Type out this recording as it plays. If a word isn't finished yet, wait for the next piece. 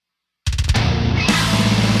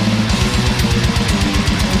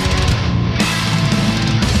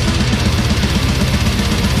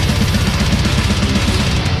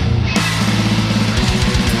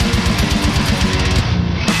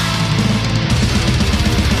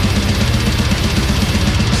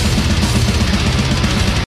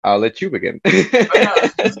I'll let you begin. Oh yeah, I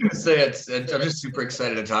was just gonna say I'm just super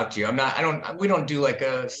excited to talk to you. I'm not I don't we don't do like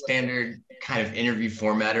a standard kind of interview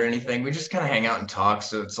format or anything. We just kind of hang out and talk.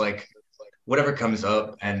 So it's like whatever comes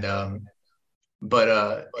up. And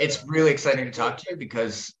but it's really exciting to talk to you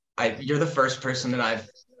because I you're the first person that I've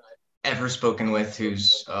ever spoken with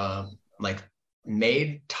who's like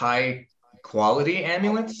made Thai quality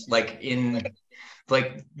amulets like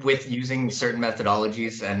with using certain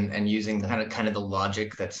methodologies and using kind of the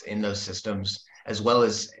logic that's in those systems as well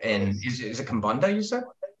as in is it Quimbanda you said?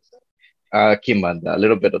 Kimbanda, a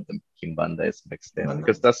little bit of the Kimbanda is mixed in Quimbanda?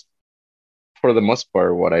 because that's for the most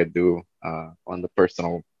part what I do on the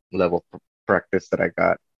personal level practice that I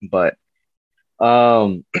got. But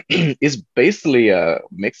it's basically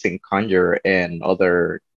mixing conjure and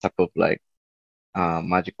other type of like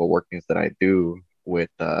magical workings that I do with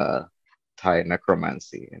Thai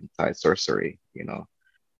necromancy and Thai sorcery.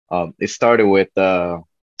 It started with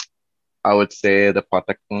I would say the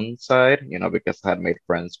Patakun side, because I had made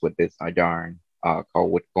friends with this Ajarn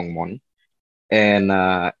called Witkongmon.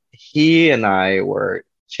 And he and I were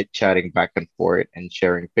chit-chatting back and forth and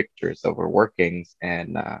sharing pictures of our workings.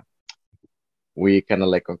 And we kind of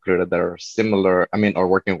like concluded that our similar, I mean, our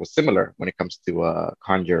working was similar when it comes to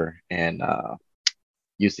conjure and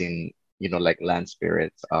using, like land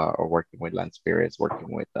spirits or working with land spirits,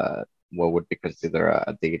 working with what would be considered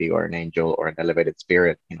a deity or an angel or an elevated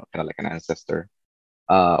spirit, kind of like an ancestor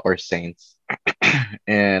or saints.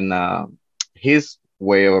 And his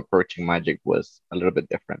way of approaching magic was a little bit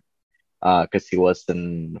different because he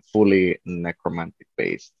wasn't fully necromantic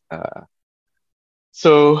based.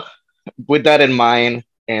 So, with that in mind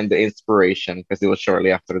and the inspiration, because it was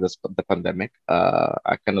shortly after the pandemic,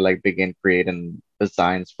 I kind of like began creating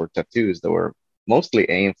designs for tattoos that were mostly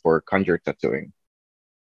aimed for conjure tattooing.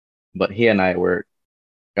 But he and I were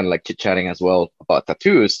kind of like chit-chatting as well about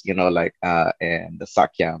tattoos, like and the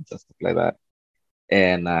sakyams and stuff like that.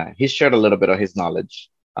 And he shared a little bit of his knowledge.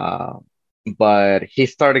 But he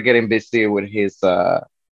started getting busy with his side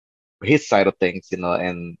of things,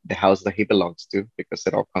 and the house that he belongs to, because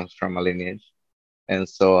it all comes from a lineage. And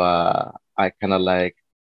so I kind of like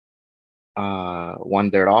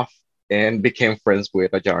wandered off and became friends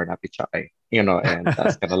with Ajarna Pichai, and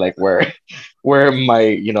that's kind of like where where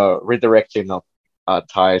my, redirection of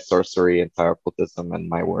Thai sorcery and Thai occultism and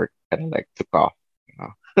my work kind of like took off, you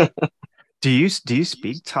know. Do you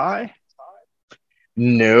speak Thai?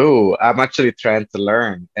 No, I'm actually trying to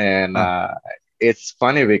learn. And Oh, it's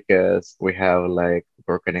funny because we have like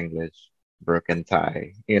broken English, broken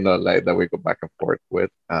Thai, like that we go back and forth with.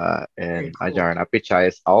 Very And cool. Ajarn Apichai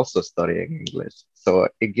is also studying English. So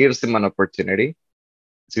it gives him an opportunity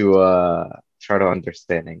to try to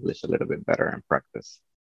understand English a little bit better and practice.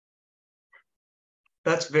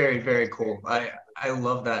 That's very, very cool. I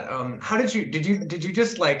love that. How did you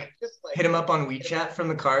just like hit him up on WeChat from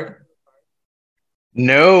the card?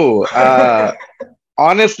 No,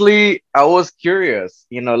 honestly, I was curious,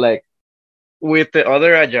 like with the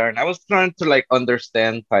other Ajarn, I was trying to like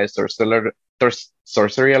understand Thai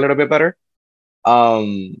sorcery a little bit better.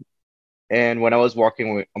 Um, and when I was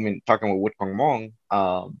talking with Woodkong Mong,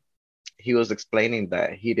 he was explaining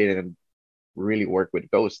that he didn't really work with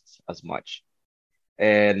ghosts as much.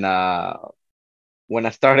 And when I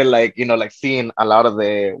started like, like seeing a lot of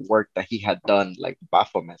the work that he had done, like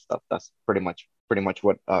Baphomet stuff, that's pretty much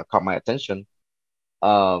what caught my attention.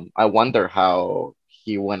 I wonder how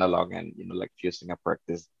he went along and, like fusing a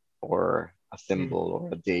practice or a Hmm. symbol or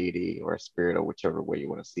a deity or a spirit or whichever way you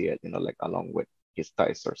want to see it, like along with his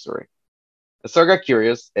Thai sorcery. So I got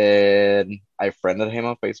curious and I friended him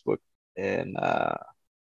on Facebook. And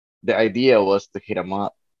the idea was to hit him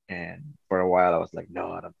up. And for a while I was like,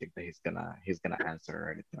 no, I don't think that he's gonna answer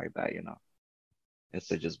or anything like that. And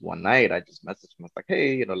so just one night I just messaged him. I was like,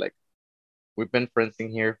 hey, like we've been friends in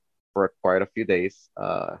here for quite a few days.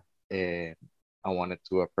 And I wanted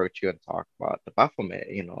to approach you and talk about the Baphomet,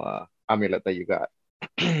 amulet that you got.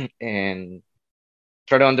 And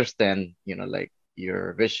try to understand, like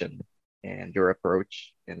your vision and your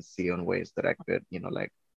approach and see on ways that I could,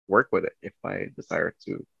 like work with it if I desire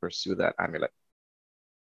to pursue that amulet.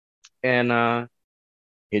 And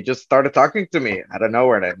he just started talking to me out of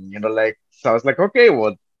nowhere. And, like, so I was like, okay,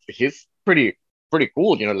 well, he's pretty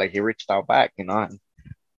cool, like he reached out back, and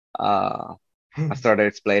uh, I started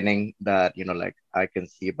explaining that, like I can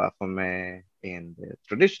see Baphomet in the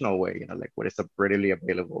traditional way, like what is readily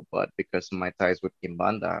available. But because of my ties with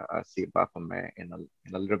Kimbanda, I see Baphomet in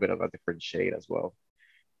a little bit of a different shade as well.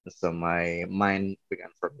 So my mind began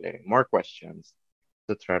formulating more questions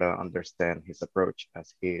to try to understand his approach,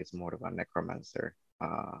 as he is more of a necromancer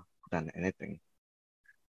than anything.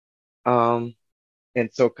 Um, and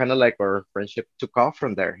so kind of like our friendship took off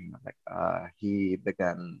from there. Like he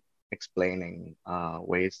began explaining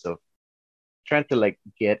ways of trying to like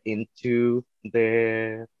get into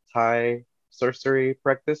the Thai sorcery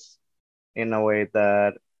practice in a way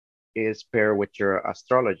that is paired with your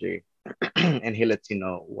astrology, and he lets you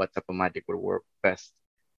know what type of magic would work best.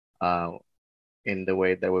 Uh, in the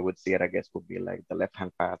way that we would see it, I guess, would be like the left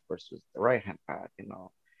hand path versus the right hand path.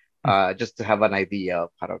 Just to have an idea of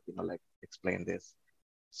how to, like explain this.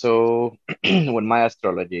 So with my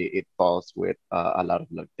astrology, it falls with a lot of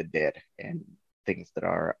like the dead and things that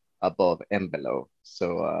are above and below.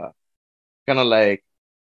 So kind of like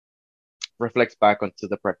reflects back onto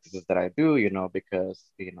the practices that I do, because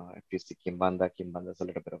if you see Quimbanda is a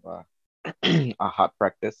little bit of a a hot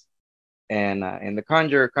practice. And in the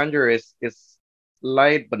conjure is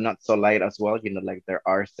light, but not so light as well. Like there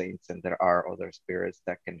are saints and there are other spirits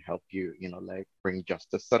that can help you, like bring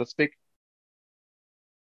justice, so to speak,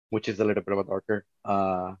 which is a little bit of a darker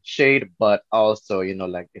shade, but also,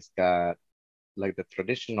 like it's got like the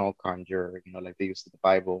traditional conjure, like the use of the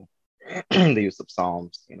Bible, the use of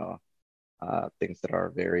Psalms, things that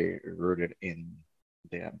are very rooted in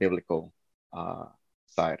the biblical uh,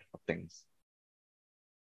 side of things.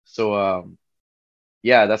 So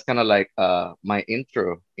yeah, that's kind of like my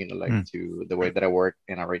intro, like Mm. to the way that I work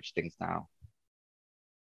and arrange things now.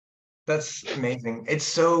 That's amazing. It's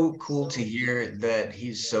so cool to hear that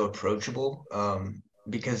he's so approachable.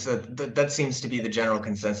 Because that seems to be the general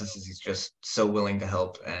consensus is he's just so willing to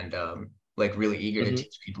help and like really eager to Hmm.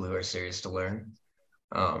 teach people who are serious to learn.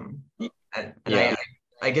 Um, and Yeah.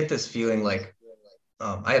 I get this feeling like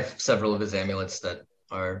I have several of his amulets that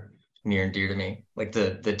are near and dear to me. Like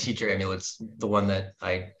the teacher amulets, the one that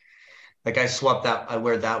I swap that I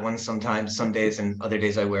wear that one sometimes, some days, and other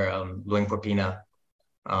days I wear Luang Porpina.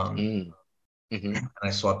 Um, Mm. Hmm. and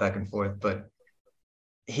I swap back and forth. But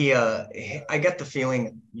I get the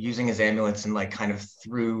feeling using his amulets and like kind of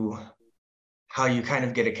through how you kind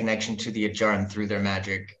of get a connection to the Ajaran through their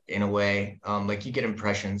magic in a way. Like you get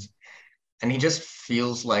impressions, and he just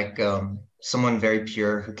feels like someone very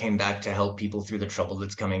pure who came back to help people through the trouble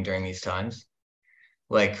that's coming during these times.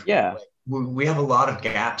 Like Yeah. we have a lot of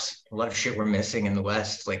gaps, a lot of shit we're missing in the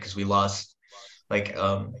West, like because we lost like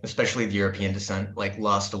especially the European descent, like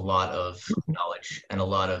lost a lot of knowledge and a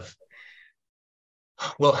lot of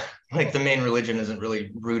well, like the main religion isn't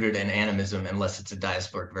really rooted in animism unless it's a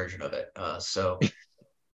diasporic version of it. So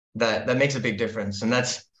that makes a big difference, and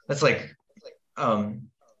that's like um,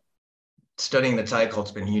 studying the Thai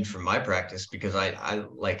cult's been huge for my practice because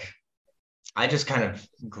I just kind of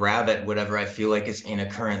grab at whatever I feel like is in a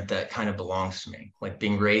current that kind of belongs to me. Like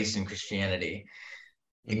being raised in Christianity,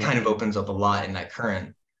 it Hmm. kind of opens up a lot in that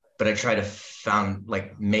current, but I try to found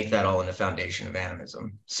like make that all in the foundation of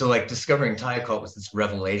animism. So like discovering Thai cult was this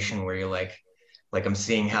revelation where you're like I'm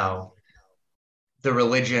seeing how the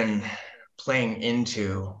religion playing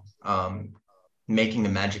into making the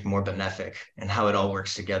magic more benefic and how it all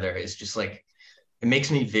works together is just like it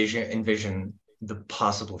makes me envision the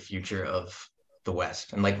possible future of the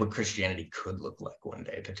West and like what Christianity could look like one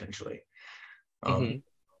day potentially. Um, Hmm.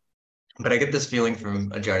 but I get this feeling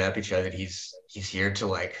from Ajahn Apicha that he's here to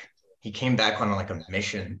like he came back on like a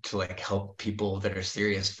mission to like help people that are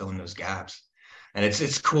serious fill in those gaps. And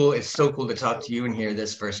it's cool. It's so cool to talk to you and hear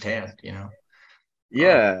this firsthand, you know. Um,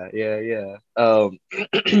 Yeah, yeah, yeah.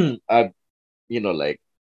 I,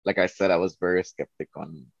 like I said, I was very skeptic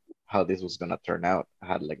on how this was gonna turn out. I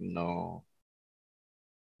had like no,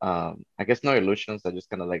 I guess no illusions. I just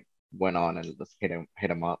kind of like went on and just hit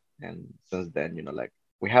him up. And since then, like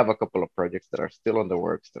we have a couple of projects that are still on the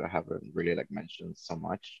works that I haven't really like mentioned so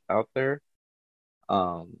much out there.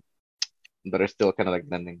 Um, that are still kind of like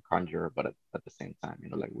blending conjure, but at the same time,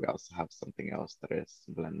 like we also have something else that is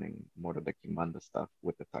blending more of the Kimbanda stuff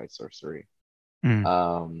with the Thai sorcery. Mm.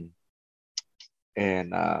 Um,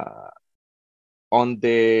 and on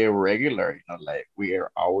the regular, like we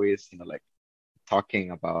are always, like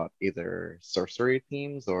talking about either sorcery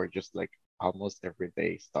themes or just like almost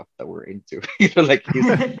everyday stuff that we're into. Like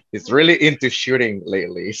he's really into shooting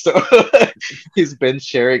lately. So he's been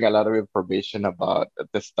sharing a lot of information about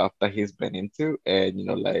the stuff that he's been into. And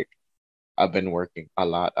like I've been working a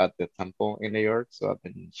lot at the temple in New York. So I've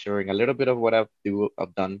been sharing a little bit of what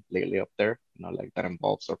I've done lately up there, like that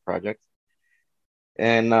involves our projects.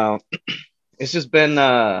 And it's just been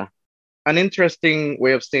an interesting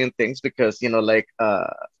way of seeing things because like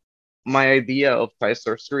my idea of Thai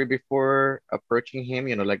sorcery before approaching him,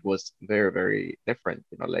 like was very, very different,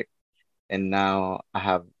 like, and now I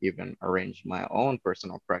have even arranged my own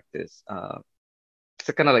personal practice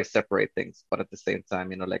to kind of like separate things, but at the same time,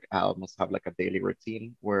 like I almost have like a daily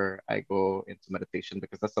routine where I go into meditation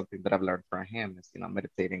because that's something that I've learned from him is,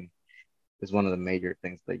 meditating is one of the major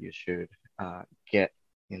things that you should get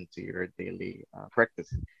into your daily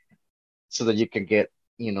practice so that you can get,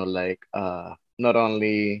 like not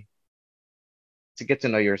only to get to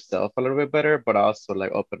know yourself a little bit better, but also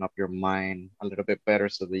like open up your mind a little bit better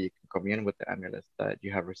so that you can commune with the amulets that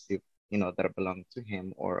you have received, that belong to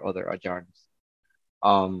him or other ajarns.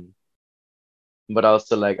 Um, but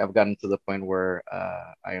also like I've gotten to the point where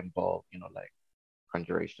I involve, like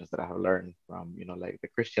conjurations that I have learned from, like the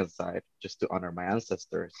Christian side, just to honor my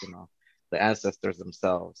ancestors, the ancestors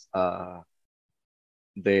themselves.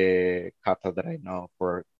 The kata that I know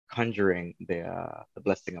for conjuring the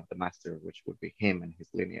blessing of the master, which would be him and his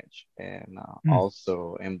lineage, and Hmm.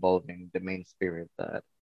 also involving the main spirit that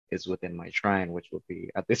is within my shrine, which would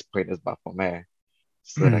be at this point is Baphomet,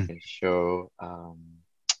 so that I Hmm. can show. Let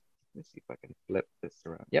me see if I can flip this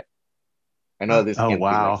around. Yep, I know Oh, this Oh can't be like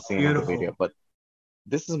wow. seen on the video, beautiful. but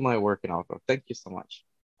this is my work in alcohol. Thank you so much.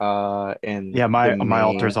 And Yeah, the my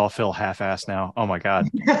altars main. all feel half-assed now. Oh my God.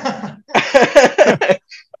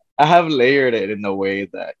 I have layered it in a way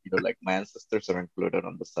that, like my ancestors are included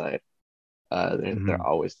on the side. They're Mhm.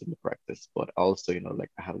 always in the practice, but also,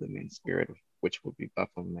 like I have the main spirit, which would be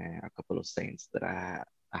Baphomet, a couple of saints that I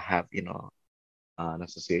have, an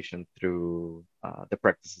association through the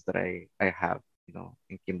practices that I have,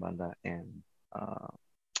 in Kimbanda and uh,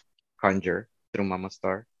 Conjure through Mama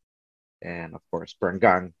Star. And of course,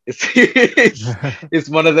 Prangang is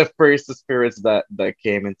one of the first spirits that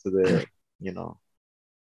came into you know,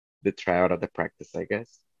 the tryout of the practice, I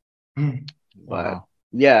guess. But Wow.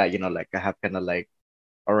 yeah, like I have kind of like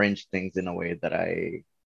arranged things in a way that I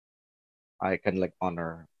can like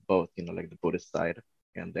honor both, like the Buddhist side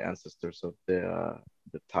and the ancestors of the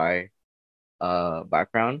Thai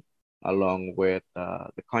background, along with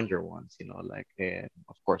the conjure ones, like, and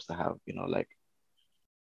of course I have, like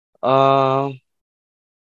um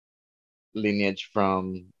lineage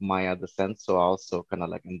from Maya descent, so I also kind of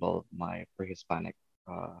like involve my pre-Hispanic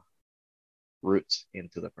uh roots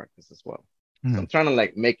into the practice as well. So Hmm. I'm trying to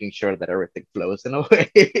like making sure that everything flows in a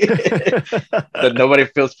way that nobody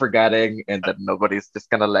feels forgetting and that nobody's just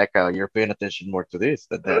kind of like, oh, you're paying attention more to this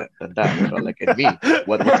than that, like in me.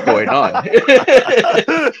 What's going on?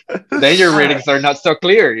 Then your Ah, readings are not so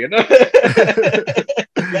clear,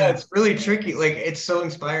 yeah, it's really tricky. Like, it's so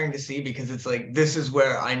inspiring to see because it's like this is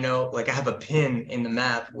where I know, like, I have a pin in the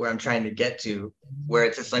map where I'm trying to get to, where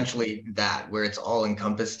it's essentially that, where it's all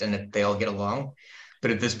encompassed and they all get along.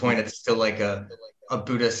 But at this point, Mhm, it's still like a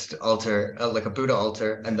Buddhist altar, like a Buddha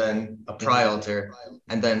altar, and then a Prai mhm, altar,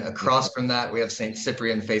 and then mhm, across from that we have Saint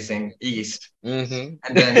Cyprian facing east, mhm.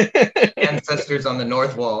 and then ancestors on the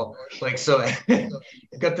north wall. Like, so I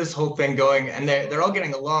got this whole thing going, and they're all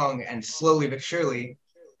getting along, and slowly but surely,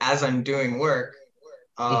 as I'm doing work,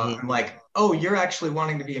 Mhm. I'm like, oh, you're actually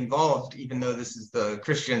wanting to be involved, even though this is the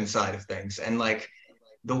Christian side of things, and like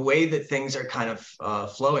the way that things are kind of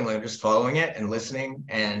flowing, like I'm just following it and listening,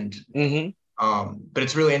 and Mhm. but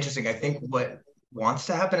it's really interesting. I think what wants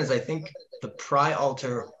to happen is I think the Pry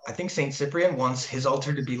altar, I think Saint Cyprian wants his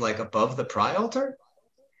altar to be like above the Pry altar.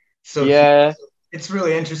 So Yeah. it's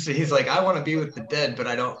really interesting. He's like, I want to be with the dead, but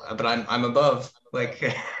I don't. But I'm above. Like,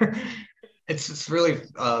 it's really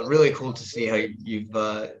really cool to see how you've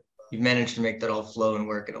managed to make that all flow and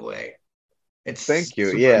work in a way. It's Thank you.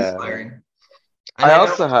 super Yeah. inspiring. And I I know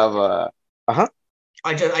also have a. Uh-huh.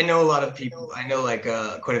 I know a lot of people. I know like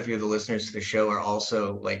quite a few of the listeners to the show are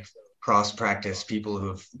also like cross practice people who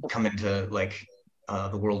have come into like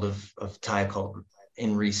the world of Thai cult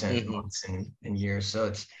in recent Mhm. months and years.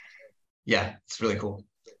 So yeah, it's really cool.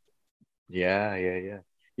 Yeah, yeah, yeah.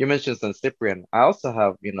 You mentioned San Cyprian. I also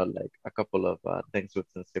have, like a couple of things with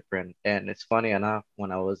San Cyprian. And it's funny enough,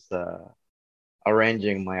 when I was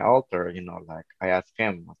arranging my altar, like I asked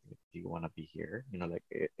him, I was like, do you want to be here? Like,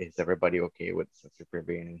 is everybody okay with San Cyprian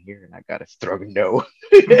being in here? And I got a strong no.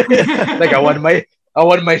 Like I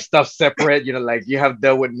want my stuff separate, like you have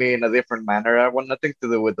dealt with me in a different manner. I want nothing to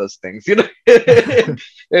do with those things,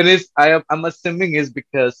 It is I'm assuming is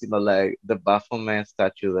because, like the Baphomet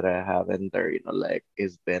statue that I have in there, like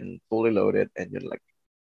is been fully loaded and like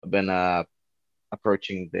I've been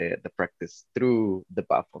approaching the practice through the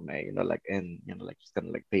Baphomet, like and like just kind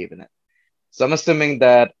of like paving it. So I'm assuming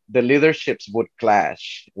that the leaderships would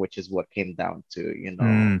clash, which is what came down to,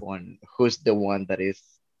 Mm. on who's the one that is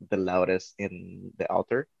the loudest in the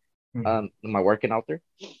altar, Mhm. my working altar.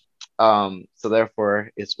 So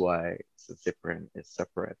therefore is why Cyprian is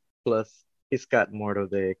separate. Plus, he's got more of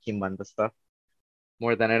the Kimbanda stuff.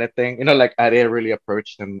 more than anything. Like I didn't really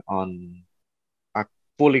approach him on a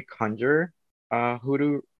fully conjure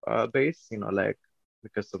hoodoo base, like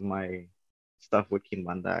because of my stuff with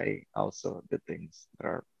Quimbanda, I also did things that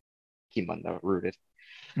are Quimbanda rooted.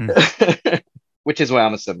 Mm. Which is why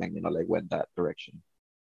I'm assuming, like went that direction.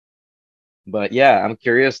 But yeah, I'm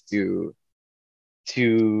curious to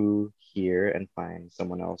hear and find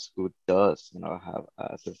someone else who does, have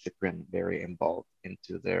a Cyprian very involved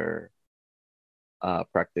into their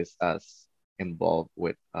practice as involved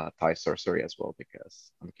with Thai sorcery as well,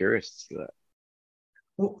 because I'm curious to see that.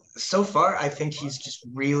 Well, so far, I think he's just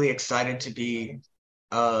really excited to be,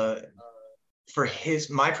 uh, for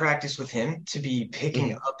my practice with him to be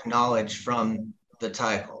picking Hmm. up knowledge from the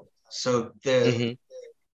title. So Hmm.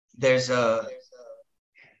 there's a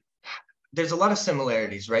there's a lot of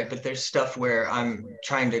similarities, right? But there's stuff where I'm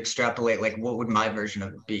trying to extrapolate, like, what would my version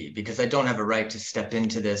of it be? Because I don't have a right to step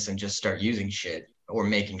into this and just start using shit or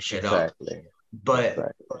making shit up. Exactly. But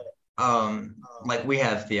Exactly. like we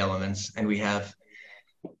have the elements, and we have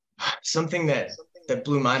something that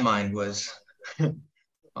blew my mind was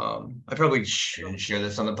I probably shouldn't share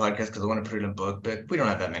this on the podcast because I want to put it in a book, but we don't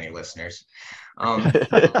have that many listeners. Um,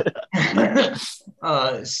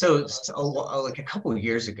 like a couple of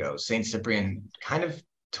years ago, Saint Cyprian kind of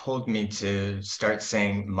told me to start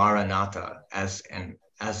saying Maranatha as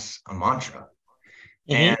a mantra,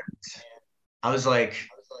 Hmm. and I was like,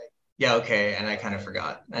 yeah, okay, and I kind of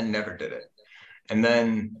forgot and never did it. And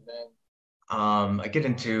then I get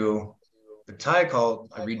into the Thai cult.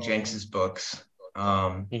 I read Jenks's books,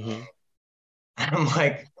 Hmm. and I'm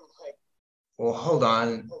like, well, hold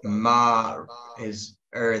on. Ma is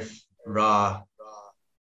earth, Ra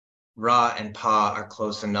and Pa are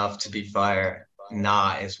close enough to be fire.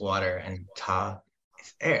 Na is water, and Ta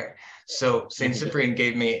is air. So Saint Hmm. Cyprian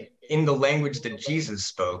gave me, in the language that Jesus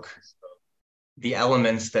spoke, the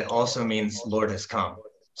elements that also means Lord has come.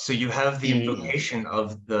 So you have the Hmm. invocation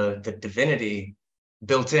of the divinity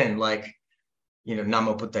built in, like,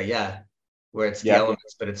 Namo Buddhaya, where it's the Yeah.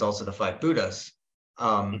 elements, but it's also the five Buddhas.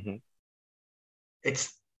 Um, Hmm.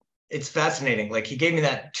 it's it's fascinating. Like, he gave me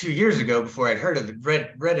that 2 years ago before I'd heard of it,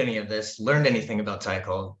 read any of this, learned anything about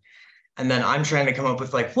Taikal. And then I'm trying to come up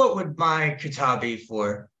with, like, what would my kata be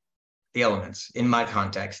for the elements in my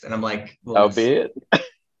context? And I'm like, well, That'll be it.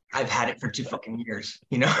 I've had it for 2 fucking years.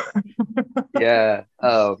 Yeah.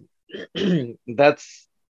 That's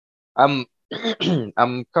I'm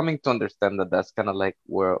I'm coming to understand that that's kind of like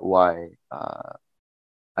why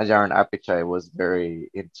Ajaran Apichai was very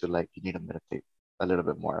into, like, you need to meditate a little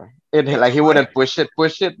bit more. And like he wouldn't push it,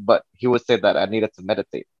 but he would say that I needed to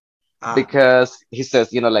meditate Ah, because he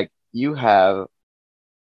says, like you have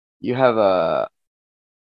a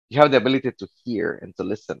you have the ability to hear and to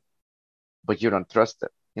listen, but you don't trust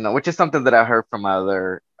it. Which is something that I heard from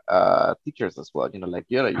other teachers as well. Like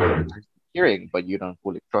you're hearing, but you don't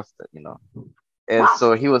fully trust it. And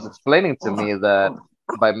so he was explaining to me that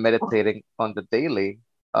by meditating on the daily,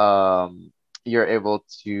 you're able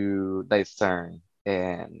to discern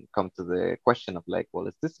and come to the question of, like, well,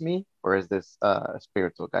 is this me or is this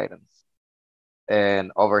spiritual guidance?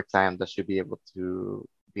 And over time, that should be able to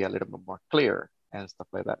be a little bit more clear and stuff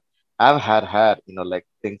like that. I've had, like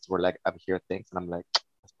things where, like, I hear things and I'm like,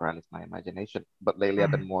 that's probably my imagination. But lately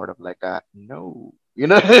I've been more of like, no,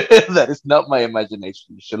 that is not my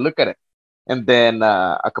imagination. You should look at it. And then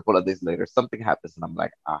a couple of days later, something happens, and I'm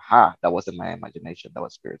like, aha, that wasn't my imagination. That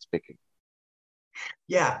was spirit speaking.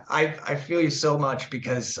 yeah, I feel you so much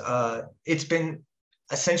because it's been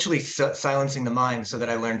essentially silencing the mind so that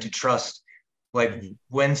I learned to trust. Like, Hmm.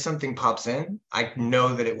 when something pops in, I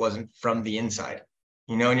know that it wasn't from the inside,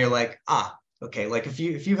 and you're like, okay. Like, if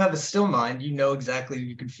you have a still mind, exactly,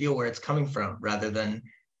 you can feel where it's coming from rather than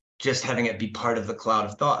just having it be part of the cloud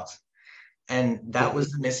of thoughts. And that Hmm.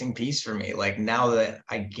 was the missing piece for me. Like, now that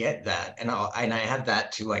I get that, and I have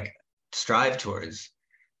that to, like, strive towards,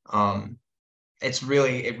 um, it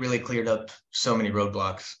really cleared up so many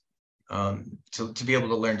roadblocks, to be able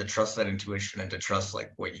to learn to trust that intuition and to trust,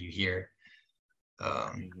 like, what you hear.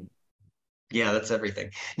 um, Hmm. yeah, that's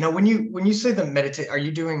everything. Now, when you say the meditate, are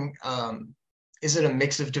you doing, is it a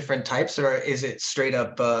mix of different types, or is it straight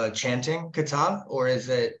up chanting kata, or is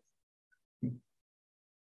it?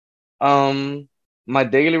 Um, my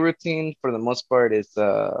daily routine for the most part is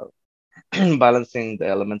balancing the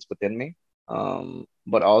elements within me,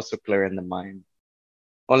 but also clearing the mind.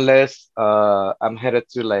 Unless I'm headed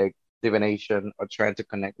to, like, divination or trying to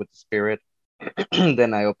connect with the spirit,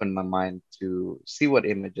 then I open my mind to see what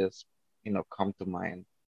images, come to mind.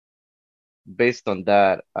 based on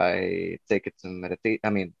that, I take it to meditate. I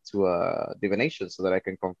mean, to divination, so that I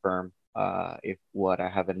can confirm if what I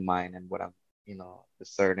have in mind and what I'm,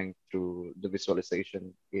 discerning through the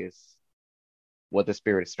visualization is what the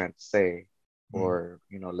spirit is trying to say, Mm. or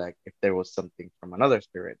like if there was something from another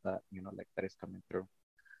spirit that like that is coming through.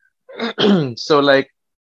 So like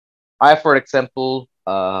I, for example,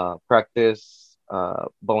 practice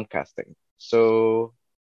bone casting. So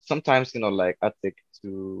sometimes, like I take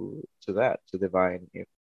to that to divine if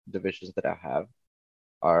the visions that I have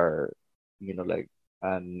are, like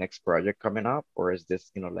a next project coming up, or is this,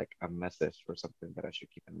 like a message or something that I should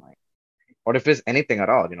keep in mind? Or if it's anything at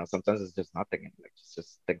all, sometimes it's just nothing, and like it's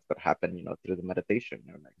just things that happen, through the meditation.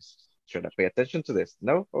 Like, should I pay attention to this?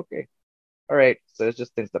 No, okay, all right. So it's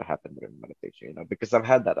just things that happen during meditation, because I've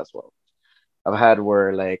had that as well. I've had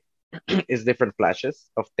where like it's different flashes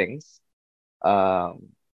of things, um,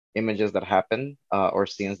 images that happen, or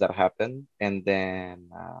scenes that happen, and then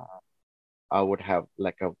I would have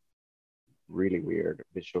like a really weird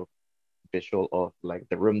visual of like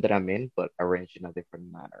the room that I'm in, but arranged in a different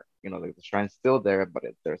manner. Like the shrine's still there, but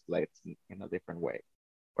there's lights in a different way,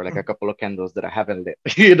 or like a couple of candles that I haven't lit,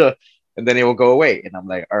 and then it will go away, and I'm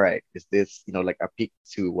like, all right, is this like a peek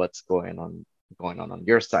to what's going on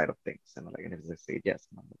your side of things? And like, and if they say yes,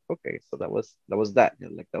 and I'm like, okay, so that was that,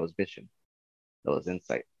 like that was vision, that was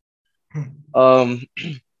insight. Um,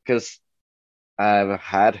 because I've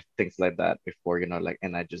had things like that before, like,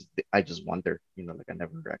 and I just wonder, like I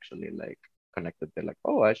never actually like connected. They're like,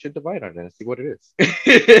 oh, I should divide it and see what it is.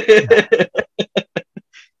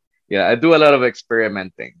 Yeah, I do a lot of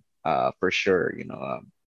experimenting, for sure.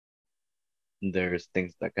 There's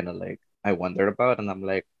things that kind of like I wondered about, and I'm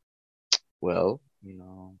like, well,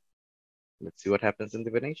 let's see what happens in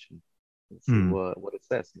divination. Let's see Hmm. what it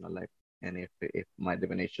says, like, and if my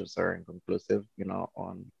divinations are inconclusive,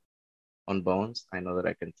 on bones, I know that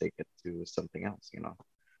I can take it to something else,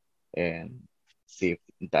 and see if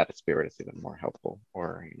that spirit is even more helpful,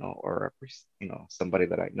 or or a priest, somebody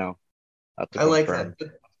that I know, to I like that.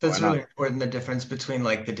 confirm what's That's going on. really important. The difference between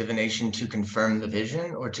like the divination to confirm the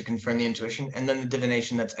vision or to confirm the intuition, and then the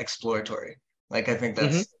divination that's exploratory. Like I think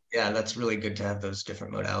Hmm. yeah, that's really good to have those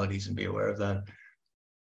different modalities and be aware of that.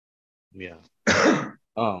 Yeah.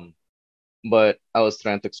 Um, but I was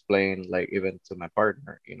trying to explain, like, even to my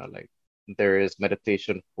partner, like there is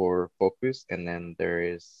meditation for focus, and then there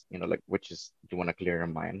is, like, which is you want to clear your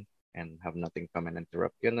mind and have nothing come and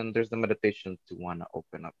interrupt you, and then there's the meditation to want to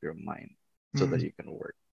open up your mind so that Mm. you can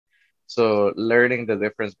work. So learning the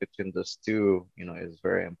difference between those two, is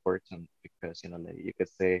very important, because, like you could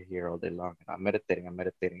say here all day long, I'm meditating,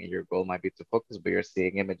 and your goal might be to focus, but you're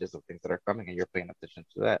seeing images of things that are coming and you're paying attention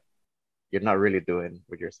to that. You're not really doing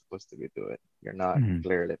what you're supposed to be doing. You're not Hmm.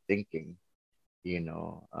 clearly thinking,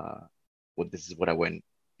 what this is what I went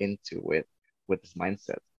into with this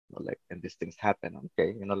mindset, like, and these things happen.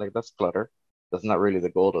 Okay, like that's clutter. That's not really the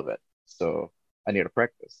goal of it. So I need to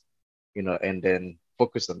practice, and then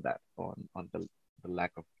focus on that, on the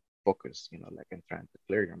lack of focus, like, and trying to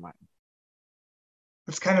clear your mind.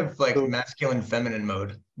 It's kind of like So masculine feminine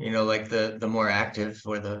mode, like the more active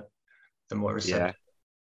or the more yeah, receptive.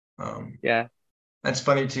 Um, yeah, that's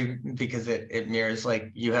funny too because it mirrors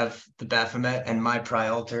like you have the Baphomet and my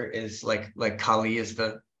Prialter is like Kali is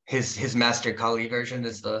the his master Kali version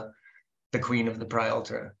is the queen of the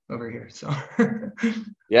Prialter over here. So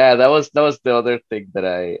yeah. That was the other thing that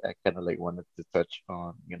I kind of like wanted to touch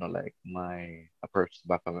on. Like my approach to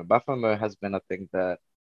Baphomet. Baphomet has been a thing that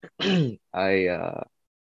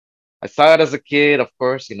I saw it as a kid. Of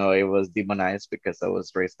course, it was demonized because I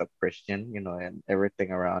was raised up Christian, and everything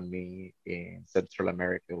around me in Central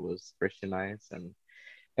America was Christianized, and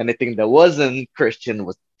anything that wasn't Christian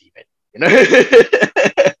was demon,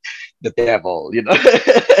 the devil.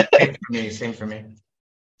 same for me, same for me.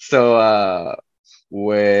 So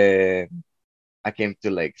when I came to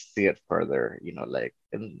like see it further, like,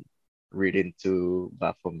 and read into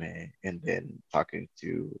Baphomet, and then talking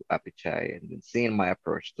to Apichai, and then seeing my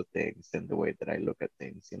approach to things and the way that I look at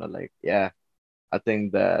things, like, yeah, I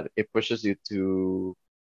think that it pushes you to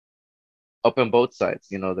open both sides,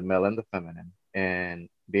 the male and the feminine, and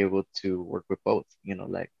be able to work with both,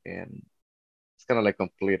 like, and it's kind of like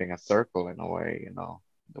completing a circle in a way,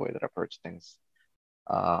 the way that I approach things.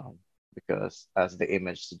 um, because as the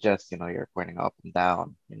image suggests, you're pointing up and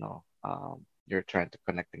down, you're trying to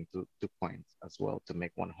connecting two points as well to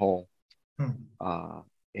make one whole. Hmm. Uh,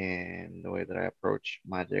 in the way that I approach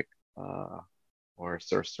magic, uh, or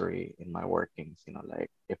sorcery in my workings, like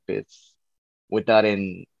if it's with that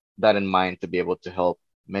in mind to be able to help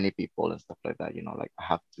many people and stuff like that, like I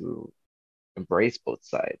have to embrace both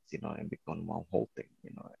sides, and become one whole thing,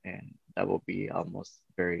 and that will be almost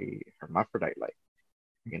very hermaphrodite-like,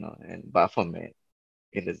 and Baphomet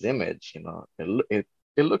in his image, it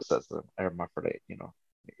looks as a hermaphrodite,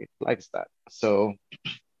 it likes that. So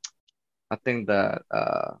I think that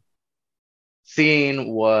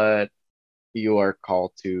seeing what you are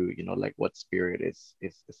called to, like what spirit is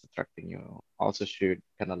attracting you, also should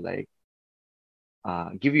kind of like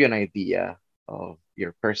give you an idea of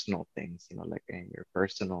your personal things, like and your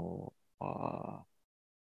personal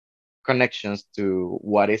connections to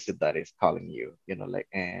what is it that is calling you, like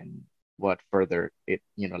and what further it,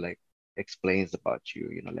 like explains about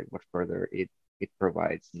you, like what further it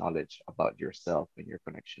provides knowledge about yourself and your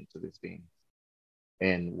connection to this being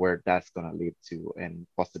and where that's gonna lead to and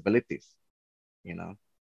possibilities, you know.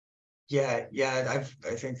 I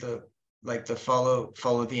think the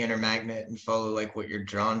follow the inner magnet and follow like what you're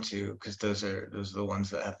drawn to, because those are the ones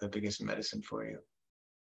that have the biggest medicine for you,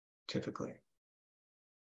 typically.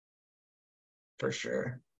 For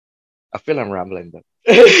sure. I feel I'm rambling, but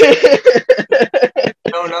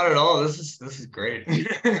No, not at all. This is great.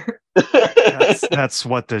 That's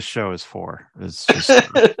what this show is for. It's just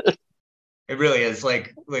It really is.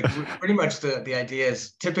 Like pretty much the idea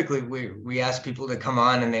is typically we ask people to come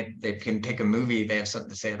on and they can pick a movie they have something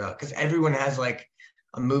to say about, because everyone has like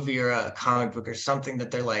a movie or a comic book or something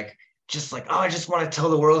that they're like just like, oh, I just want to tell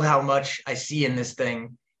the world how much I see in this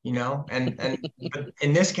thing, but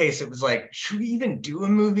in this case it was like, should we even do a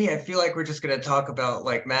movie? I feel like we're just gonna talk about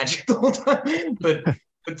like magic the whole time, but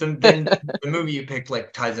then the movie you picked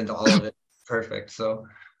like ties into all of it perfect. So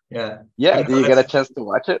yeah. yeah, But do no, you get a that's chance to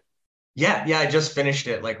watch it? yeah, I just finished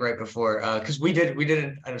it like right before, because we did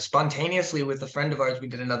it spontaneously with a friend of ours. We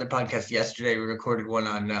did another podcast yesterday. We recorded one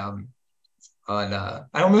on I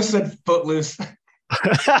almost said Footloose.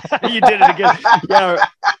 you did it again. Yeah,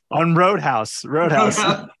 on Roadhouse. Roadhouse.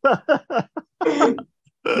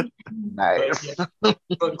 Nice.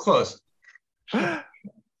 But close.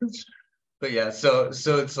 But yeah, so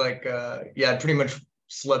it's like I pretty much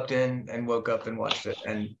slept in and woke up and watched it,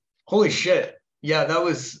 and holy shit, yeah, that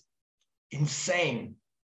was insane.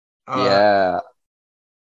 Yeah.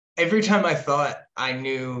 Every time I thought I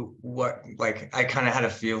knew what, like, I kind of had a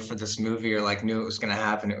feel for this movie or like knew it was gonna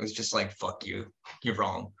happen, it was just like, fuck you, you're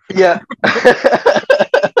wrong. Yeah.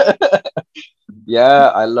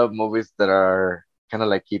 Yeah, I love movies that are kind of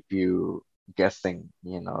like keep you guessing,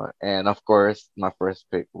 And of course, my first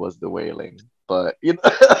pick was The Wailing. But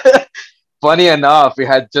funny enough, it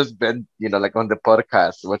had just been, like on the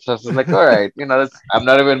podcast, which I was like, all right, I'm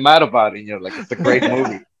not even mad about it, like it's a great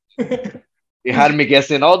movie. It had me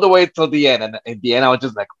guessing all the way till the end, and in the end, I was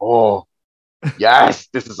just like, oh, yes,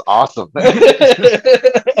 this is awesome.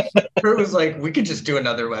 Kurt was like, we could just do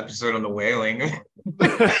another episode on The Wailing.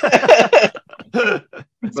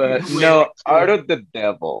 But no, Art of the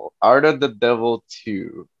Devil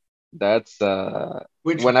 2. That's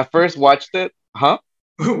which when I first watched it, huh?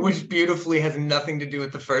 which beautifully has nothing to do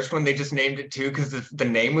with the first one. They just named it 2 because the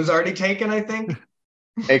name was already taken, I think.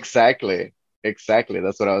 Exactly. Exactly.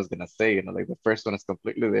 That's what I was gonna say. Like the first one is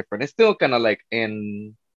completely different. It's still kind of like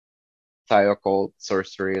in occult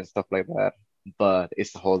sorcery and stuff like that, but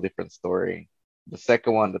it's a whole different story. The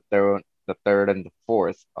second one, the third and the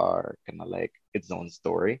fourth are kind of like its own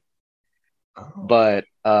story. Oh. But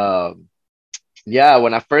yeah,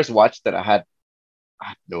 when I first watched it, I had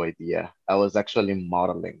no idea. I was actually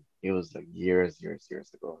modeling. It was like years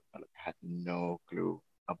ago. I had no clue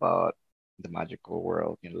about the magical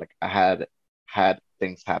world. Like I had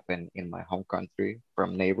things happen in my home country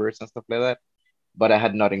from neighbors and stuff like that, but I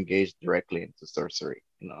had not engaged directly into sorcery.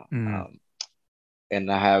 And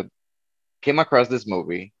I have came across this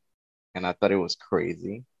movie, and I thought it was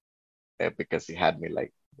crazy because it had me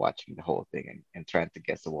like watching the whole thing and trying to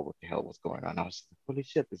guess what the hell was going on. I was like, holy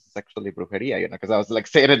shit, this is actually brujeria, because I was like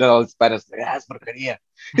saying it in all Spanish, like, it's brujeria.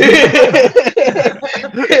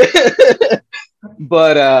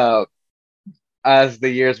 But as the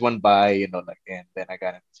years went by, like, and then I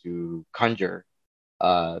got into conjure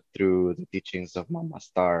through the teachings of Mama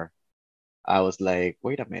Star. I was like,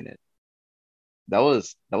 wait a minute, that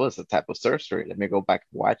was a type of sorcery. Let me go back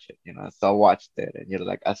and watch it. So I watched it, and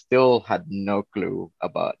like I still had no clue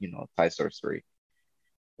about Thai sorcery.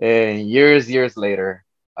 And years later,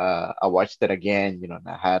 I watched it again. And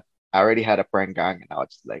I already had a prank gang, and I was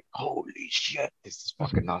just like, holy shit, this is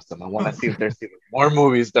fucking awesome. I want to see if there's even more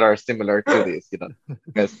movies that are similar to this.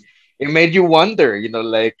 Because it made you wonder,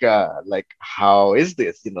 like how is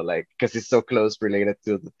this, like because it's so close related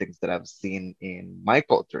to the things that I've seen in my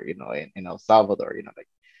culture, in El Salvador, like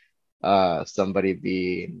somebody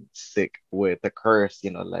being sick with a curse,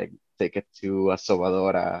 like take it to a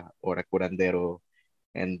sobadora or a curandero,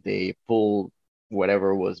 and they pull whatever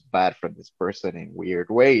was bad from this person in weird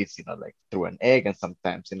ways, like through an egg, and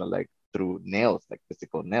sometimes, like through nails, like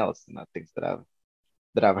physical nails, things that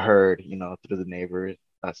I've heard, through the neighbors'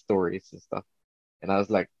 stories and stuff. And I was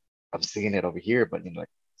like, I'm seeing it over here, but like,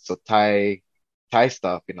 so Thai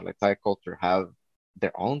stuff, like Thai culture have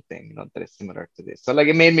their own thing, that is similar to this. So like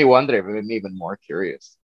it made me wonder, it made me even more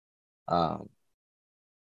curious. Um,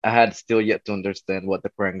 I had still yet to understand what the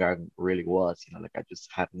Parangang really was, like I just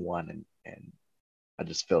had one, and I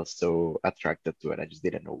just felt so attracted to it. I just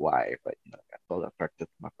didn't know why, but I felt attracted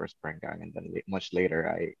to my first Parangang, and then much later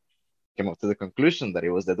I came up to the conclusion that it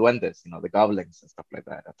was the duendes, the goblins and stuff like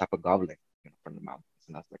that, a type of goblin, from the mountains.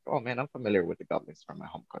 And I was like, oh man, I'm familiar with the goblins from my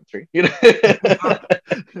home country.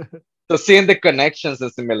 So seeing the connections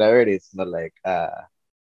and similarities, like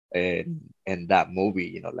in that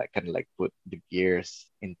movie, like kind of like put the gears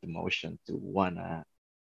into motion to wanna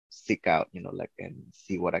seek out, like and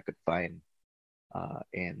see what I could find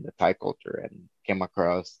in the Thai culture, and came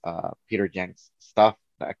across Peter Jang's stuff.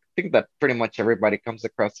 I think that pretty much everybody comes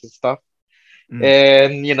across his stuff. Mm.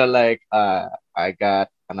 And like I got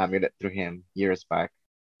an amulet through him years back,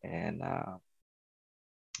 and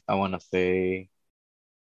I want to say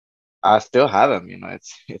I still have him.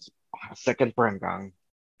 It's a second Parangang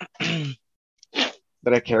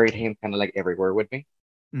that I carried him kind of like everywhere with me.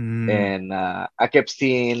 Mm. And I kept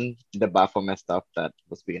seeing the Baphomet stuff that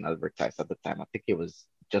was being advertised at the time. I think it was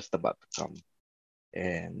just about to come,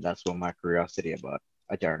 and that's when my curiosity about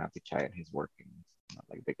Ajaran Chai and his workings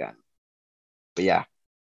like began. But yeah.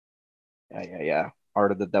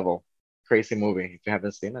 Art of the Devil, crazy movie. If you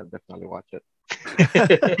haven't seen it, definitely watch it.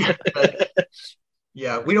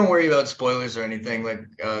 Yeah, we don't worry about spoilers or anything, like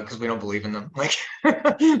because we don't believe in them. Like,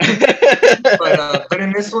 but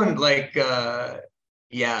in this one, like,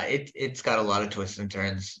 yeah, it's got a lot of twists and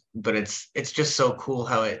turns, but it's just so cool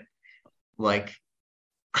how it, like,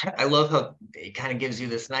 I love how it kind of gives you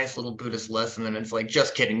this nice little Buddhist lesson, and it's like,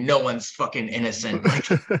 just kidding, no one's fucking innocent. Like,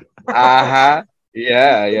 Uh-huh.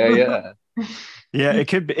 Yeah. Yeah,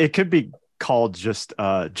 it could be called just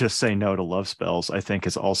say no to love spells. I think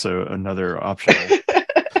is also another optional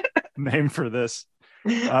name for this.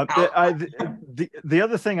 The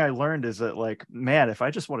other thing I learned is that, like, man, if I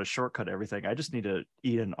just want to shortcut everything, I just need to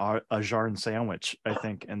eat a jarn sandwich, I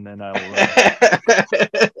think, and then I'll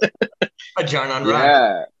a jarn on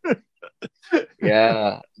rock. Yeah.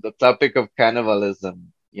 Yeah. The topic of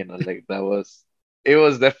cannibalism, like it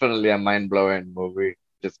was definitely a mind-blowing movie,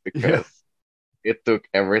 just yeah. because it took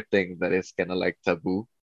everything that is kind of like taboo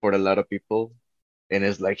for a lot of people, and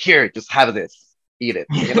it's like, here, just have this, eat it.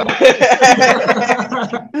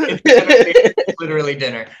 It's literally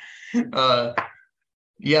dinner.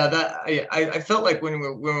 Yeah, that I felt like when we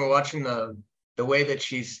were watching the way that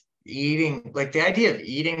she's eating, like the idea of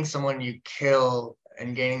eating someone you kill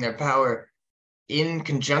and gaining their power in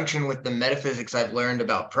conjunction with the metaphysics I've learned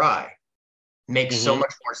about pry makes so Hmm.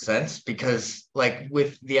 much more sense, because like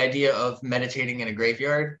with the idea of meditating in a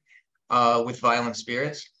graveyard with violent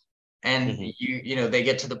spirits, and Hmm. they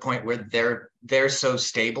get to the point where they're so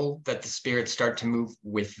stable that the spirits start to move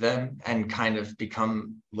with them and kind of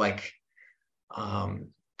become like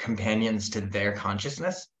companions to their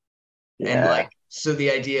consciousness. And like, Yeah. so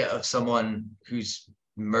the idea of someone who's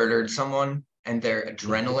murdered someone and their Hmm.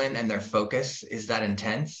 adrenaline and their focus is that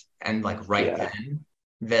intense, and like right Yeah. then,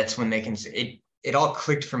 that's when they can see it. It all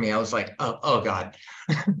clicked for me. I was like, oh God.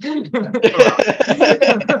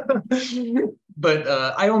 But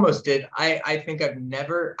I almost did. I think I've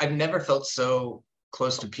never felt so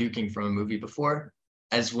close to puking from a movie before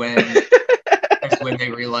as when they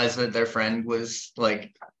realized that their friend was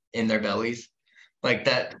like in their bellies, like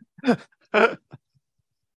that.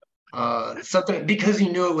 Something, because he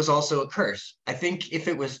knew it was also a curse. I think if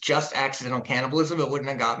it was just accidental cannibalism, it wouldn't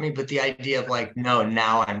have got me. But the idea of like, no,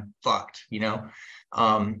 now I'm fucked,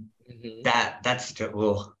 Hmm. that's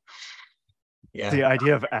still, yeah. The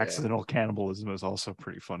idea of Yeah. accidental cannibalism is also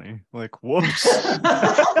pretty funny. Like, whoops.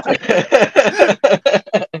 I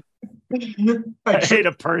I hate tripped.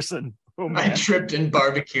 a person. Oh I man. tripped and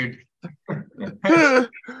barbecued. I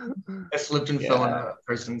slipped and fell on Yeah. a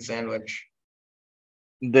person's sandwich.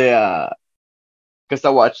 The Because I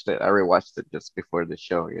rewatched it just before the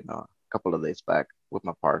show, a couple of days back with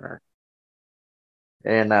my partner.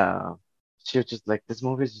 And she was just like, this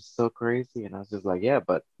movie is just so crazy. And I was just like, yeah,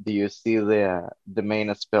 but do you see the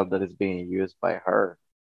main spell that is being used by her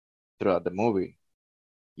throughout the movie?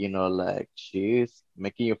 Like she's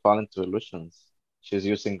making you fall into illusions. She's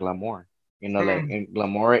using glamour, like Mm. in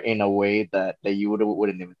glamour in a way that you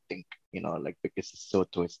wouldn't even think, like because it's so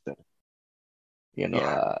twisted. You know,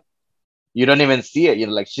 Yeah. you don't even see it. You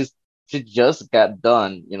know, like she just got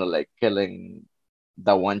done. You know, like killing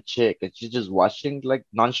that one chick, and she's just watching like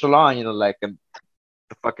nonchalant. You know, like and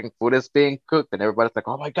the fucking food is being cooked, and everybody's like,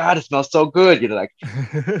 "Oh my god, it smells so good!" You know, like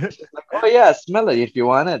she's like, "Oh yeah, smell it if you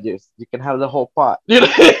want it. You can have the whole pot." You know,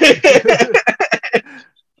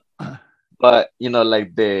 but you know,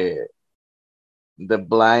 like the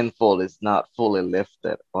blindfold is not fully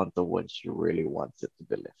lifted until when she really wants it to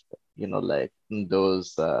be lifted. You know, like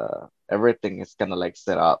those everything is kind of like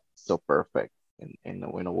set up so perfect in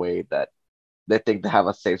a way that they think they have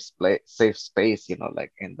a safe space, you know,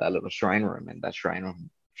 like in that little shrine room. And that shrine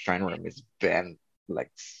room is been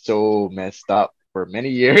like so messed up for many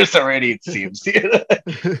years already, it seems. You know?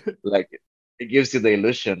 Like it gives you the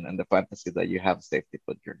illusion and the fantasy that you have safety,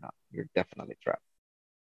 but you're not. You're definitely trapped.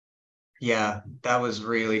 Yeah, that was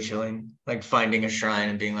really chilling. Like finding a shrine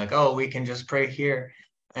and being like, "Oh, we can just pray here,"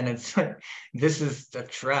 and it's like, "This is a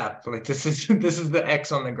trap. Like this is this is the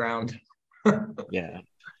X on the ground." Yeah.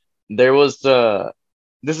 There was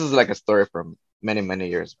this is like a story from many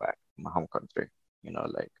years back in my home country. You know,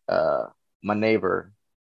 like my neighbor,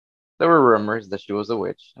 there were rumors that she was a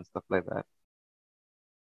witch and stuff like that.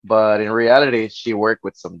 But in reality, she worked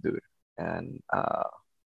with some dude. And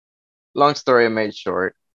long story made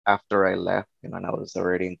short, after I left, you know, and I was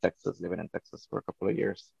already in Texas, living in Texas for a couple of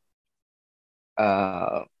years,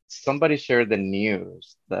 somebody shared the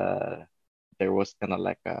news that there was kind of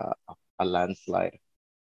like a landslide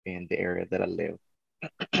in the area that I live,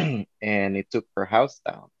 and it took her house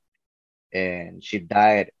down, and she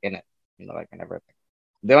died in it, you know, like and everything.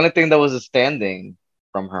 The only thing that was standing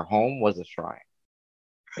from her home was a shrine,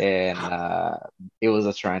 and it was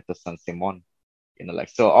a shrine to San Simon. You know, like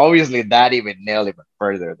so obviously that even nailed even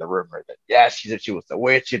further the rumor that yeah, she said she was a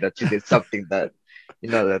witch, you know, she did something that you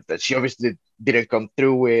know that she obviously didn't come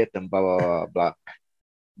through with and blah blah blah blah.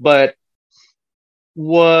 But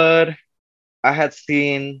what I had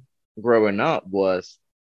seen growing up was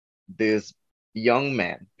this young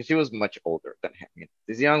man, because he was much older than him. You know,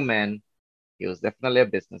 this young man, he was definitely a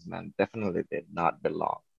businessman, definitely did not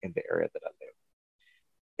belong in the area that I live.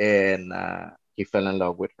 And he fell in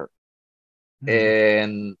love with her. Hmm.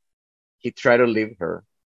 And he tried to leave her.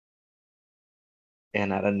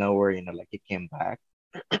 And out of nowhere, you know, like he came back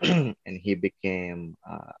and he became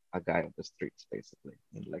a guy of the streets, basically.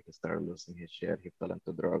 And like he started losing his shit. He fell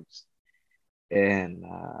into drugs. And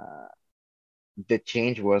the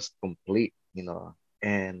change was complete, you know.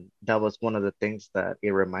 And that was one of the things that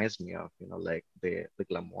it reminds me of, you know, like the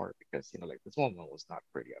glamour, because you know, like this woman was not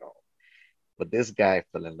pretty at all. But this guy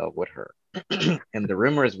fell in love with her. And the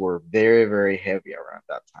rumors were very heavy around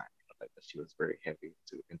that time, you know, like that she was very heavy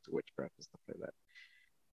into witchcraft and stuff like that.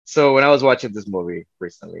 So when I was watching this movie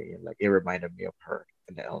recently, like it reminded me of her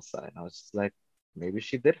and Elsa, and I was just like, maybe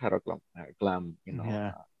she did have a glam, you know,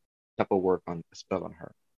 Yeah. type of work on spell on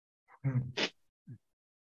her.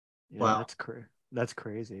 Yeah, Wow. that's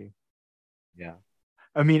crazy. Yeah.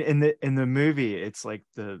 I mean, in the movie, it's like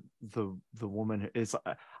the woman is.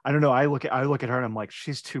 I don't know. I look at her and I'm like,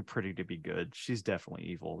 she's too pretty to be good. She's definitely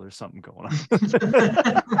evil. There's something going on.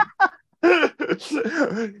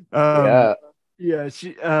 Yeah. Yeah,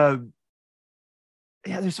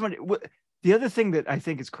 yeah. There's so many. The other thing that I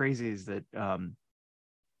think is crazy is that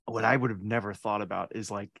what I would have never thought about is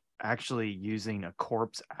like actually using a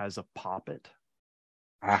corpse as a puppet,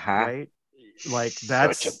 Uh-huh. right? Like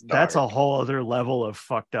Such a that's dark. a whole other level of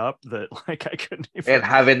fucked up that like I couldn't And even.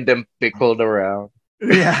 having them pickled around.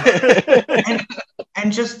 Yeah. and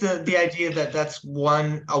and just the idea that that's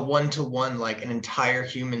one to one, like an entire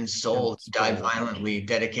human soul died Soul. violently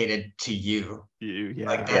dedicated to you. Like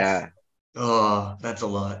Yeah. that's, Yeah. oh, that's a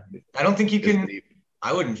lot. It's, I don't think you it's can. deep.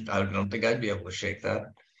 I don't think I'd be able to shake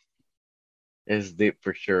that. It's deep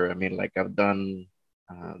for sure. I mean, like I've done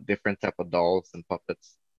different type of dolls and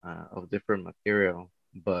puppets of different material,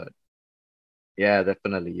 but yeah,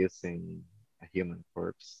 definitely using a human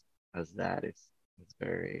corpse as that is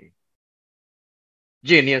very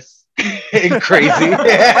genius and crazy.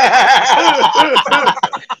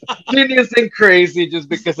 Genius and crazy just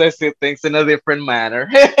because I see things in a different manner.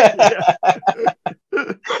 Yeah.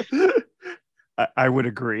 I would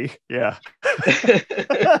agree. Yeah.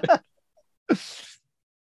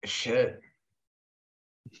 Shit.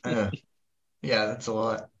 Uh, yeah, that's a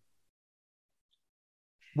lot.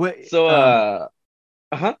 What So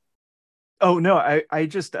uh-huh. oh no, I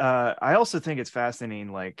just I also think it's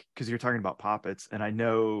fascinating, like because you're talking about puppets, and I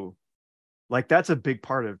know like that's a big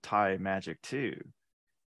part of Thai magic too.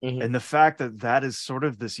 Hmm. And the fact that that is sort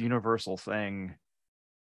of this universal thing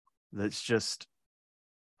that's just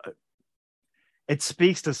it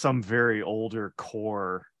speaks to some very older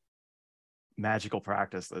core magical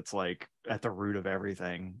practice that's like at the root of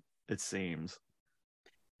everything, it seems.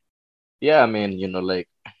 Yeah, I mean, like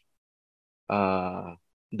uh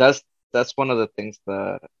that's that's one of the things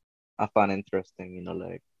that I find interesting,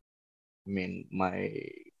 like I mean my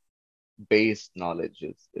base knowledge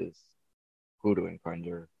is voodoo and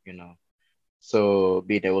conjure, so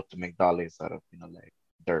being able to make dollies out of, like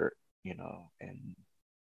dirt, and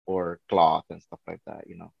or cloth and stuff like that,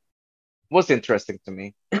 was interesting to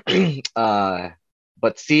me.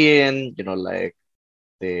 But seeing, like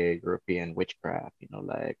the European witchcraft,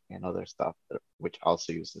 like and other stuff which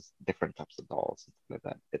also uses different types of dolls and stuff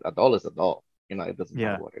like that. A doll is a doll, it doesn't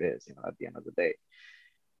matter Yeah. what it is, at the end of the day.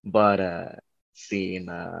 But seeing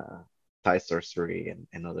Thai sorcery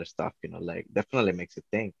and other stuff, like definitely makes you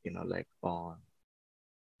think, like on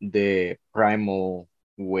the primal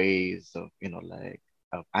ways of, like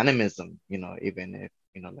of animism, even if,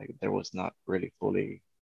 like there was not really fully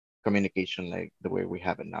communication like the way we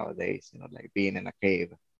have it nowadays, like being in a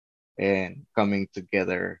cave and coming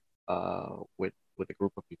together with a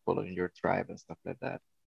group of people in your tribe and stuff like that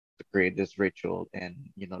to create this ritual and,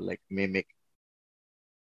 like mimic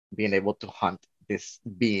being able to hunt this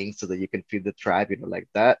being so that you can feed the tribe, like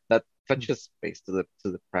that touches base to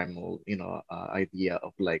the primal, idea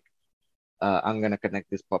of like I'm gonna connect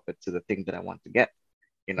this puppet to the thing that I want to get,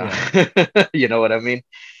 Yeah. you know what I mean?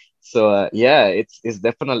 So yeah, it's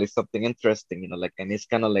definitely something interesting, like, and it's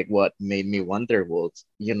kind of like what made me wonder, well,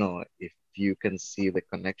 if you can see the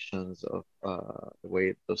connections of the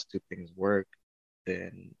way those two things work,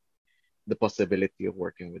 then the possibility of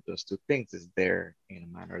working with those two things is there in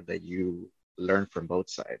a manner that you learn from both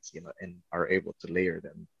sides, and are able to layer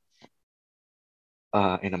them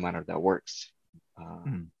in a manner that works uh,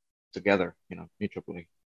 Mm. together, mutually.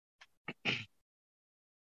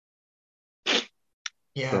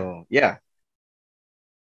 Yeah. So yeah.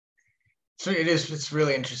 So it's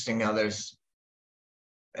really interesting how it's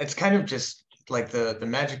kind of just like the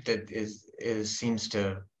magic that is seems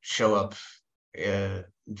to show up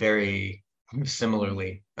very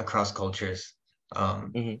similarly across cultures.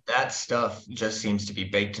 Hmm. That stuff just seems to be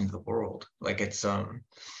baked into the world. Like it's a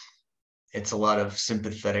lot of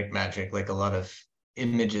sympathetic magic, like a lot of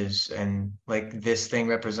images, and like this thing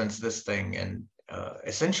represents this thing, and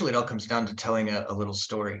essentially it all comes down to telling a little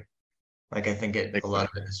story. Like I think a lot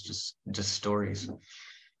of Exactly. it is just stories.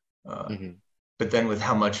 Uh, Hmm. but then with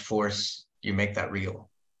how much force you make that real,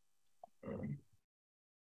 um,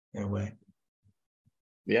 in a way.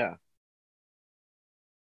 Yeah.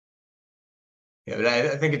 Yeah, but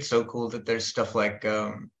I think it's so cool that there's stuff like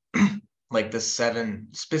like the 7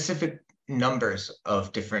 specific numbers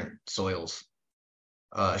of different soils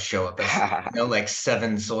show up as, like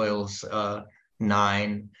 7 soils,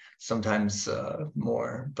 9, sometimes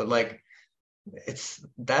more. But like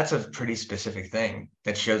that's a pretty specific thing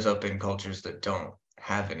that shows up in cultures that don't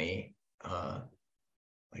have any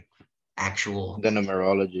like actual. The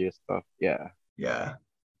numerology stuff. Yeah. Yeah.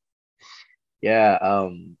 Yeah.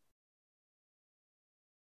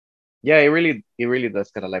 Yeah, it really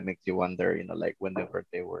does kind of like makes you wonder, like whenever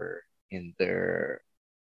they were in their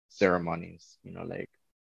ceremonies, like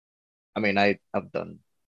I mean I've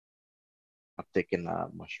taken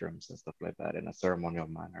mushrooms and stuff like that in a ceremonial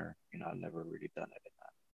manner. I've never really done it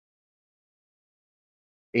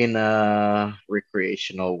in a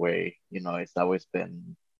recreational way. It's always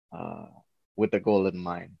been uh with the goal in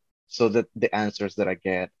mind. So that the answers that I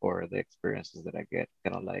get or the experiences that I get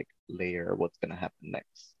kind of like layer what's gonna happen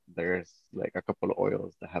next. There's like a couple of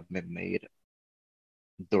oils that have been made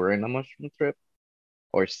during a mushroom trip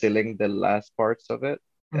or sealing the last parts of it,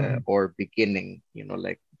 Mhm. or beginning,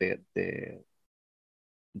 like the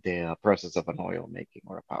process of an oil making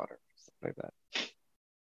or a powder, stuff like that.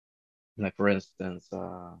 Like for instance,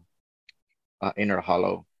 Inner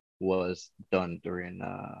Hollow was done during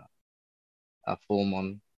a full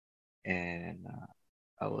moon, and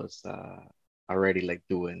I was already like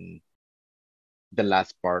doing the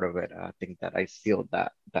last part of it. I think that I sealed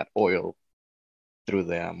that oil through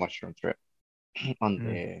the mushroom trip on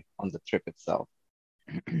Mm. the trip itself.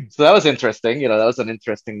 So that was interesting. That was an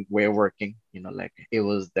interesting way of working. Like it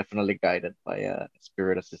was definitely guided by a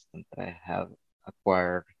spirit assistant that I have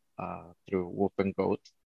acquired through Wolf and Goat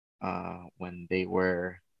when they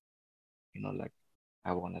were, like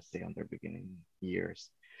I want to say on their beginning years.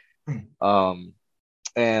 Um,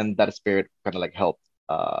 and that spirit kind of like helped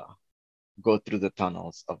go through the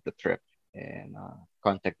tunnels of the trip and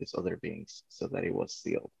contact these other beings so that it was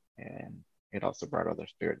sealed. And it also brought other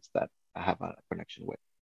spirits that I have a connection with,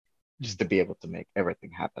 just Mm. to be able to make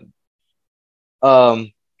everything happen.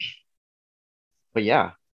 Um, but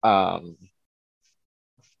yeah. Um,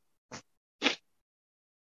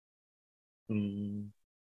 mm,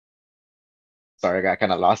 sorry, I got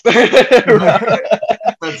kind of lost. That's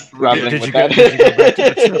Did, legit. Rambling did with you go? that. Did you go back to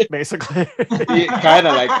the trip, basically? Kind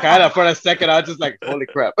of for a second, I was just like, holy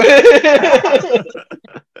crap.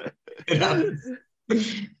 It happens.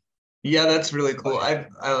 Yeah, that's really cool.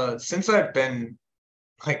 I've since I've been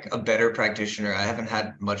like a better practitioner, I haven't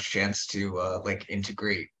had much chance to like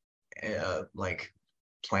integrate like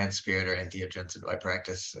plant spirit or entheogens into my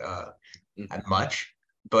practice at much.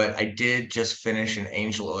 But I did just finish an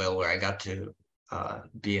angel oil where I got to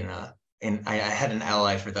be in a and I had an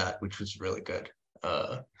ally for that, which was really good.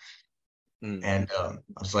 Mm. And I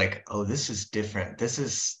was like, oh, this is different. This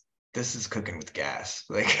is cooking with gas.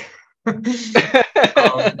 Like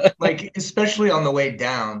like especially on the way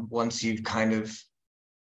down, once you've kind of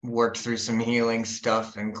worked through some healing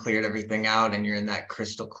stuff and cleared everything out and you're in that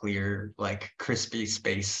crystal clear, like crispy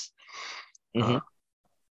space, Mhm.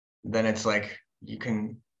 then it's like you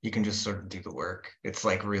can just sort of do the work. It's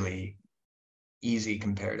like really easy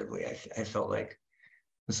comparatively. I felt like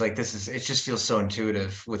it's like this is it just feels so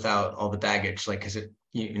intuitive without all the baggage, like because it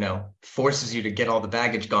you know forces you to get all the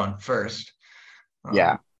baggage gone first.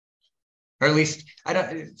 Yeah. Or at least I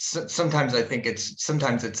don't. Sometimes I think it's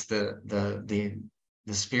sometimes it's the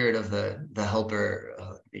spirit of the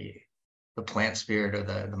helper, the plant spirit or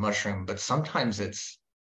the mushroom, but sometimes it's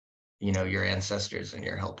you know your ancestors and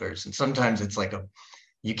your helpers, and sometimes it's like a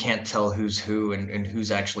you can't tell who's who and who's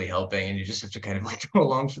actually helping, and you just have to kind of like go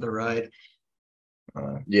along for the ride.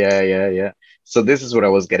 Yeah. So this is what I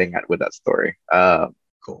was getting at with that story.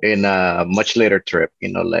 Cool. In a much later trip,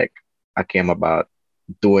 like I came about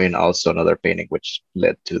doing also another painting, which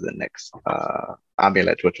led to the next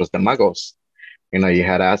amulet, which was the magos. You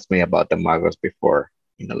had asked me about the magos before,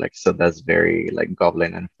 like so that's very like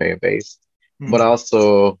goblin and fae based, but Mm.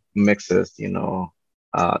 also mixes,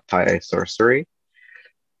 Thai sorcery.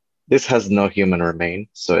 This has no human remain,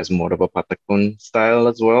 so it's more of a Patakun style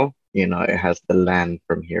as well. It has the land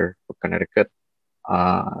from here, from Connecticut,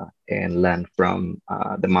 and land from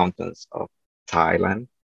the mountains of Thailand.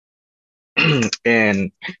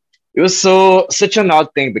 And it was such an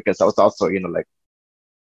odd thing because I was also, like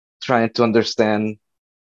trying to understand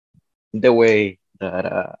the way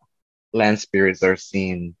that land spirits are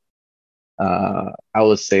seen. I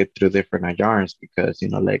would say through different Ajarns because,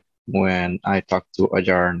 like when I talked to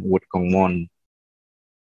Ajarn Woodkongwon,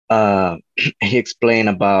 uh, he explained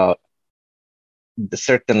about the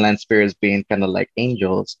certain land spirits being kind of like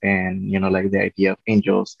angels, and like the idea of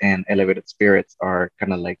angels and elevated spirits are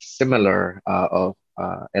kind of like similar of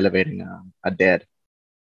elevating a dead.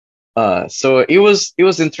 So it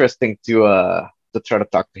was interesting to try to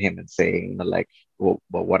talk to him and say, like, well,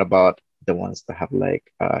 what about the ones that have like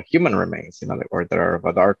human remains, like, or that are of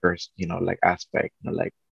a darker, like aspect,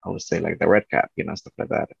 like I would say like the red cap, stuff like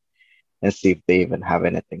that, and see if they even have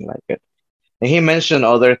anything like it. And he mentioned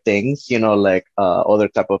other things, like other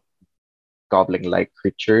type of goblin-like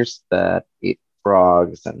creatures that eat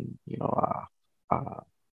frogs and I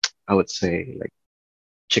would say like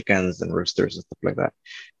chickens and roosters and stuff like that.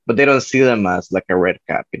 But they don't see them as like a red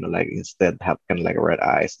cap, like instead have kind of like red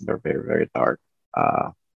eyes and they're very, very dark.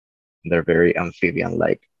 Uh, they're very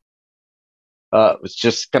amphibian-like. It's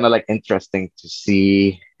just kind of like interesting to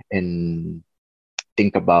see and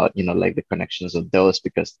think about, like the connections of those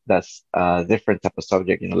because that's a different type of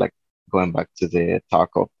subject, like going back to the talk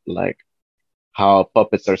of like how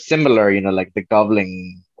puppets are similar, like the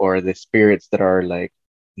goblin or the spirits that are like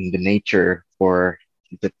in the nature for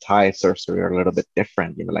the Thai sorcery are a little bit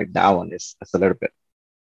different, like that one is a little bit,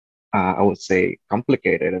 I would say,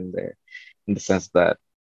 complicated in the sense that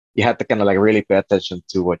you have to kind of like really pay attention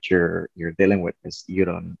to what you're dealing with because you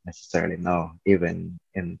don't necessarily know, even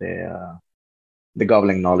in the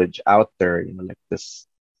goblin knowledge out there, like this,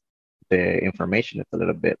 the information is a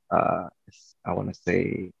little bit, I want to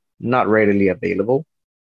say, not readily available.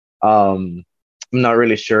 I'm not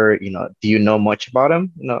really sure, do you know much about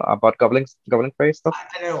him, about goblin face stuff?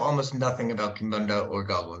 I know almost nothing about Quimbanda or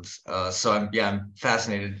goblins, so I'm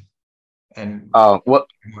fascinated and Well,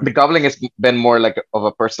 the goblin has been more like of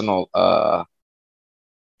a personal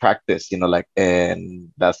practice, like, and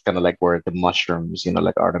that's kind of like where the mushrooms,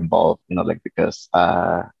 like are involved, like because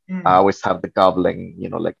I Mm. always have the goblin,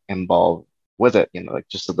 like involved with it, like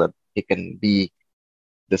just so that he can be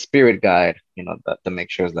the spirit guide, that to make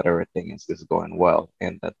sure that everything is going well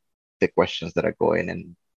and that the questions that are going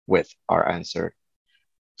in with are answered.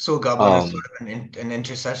 So a goblin is Um, sort of an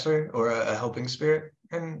intercessor or a helping spirit,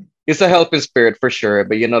 and it's a helping spirit for sure,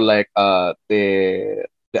 but like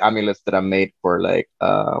the amulets that I made for like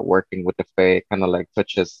working with the Fae kind of like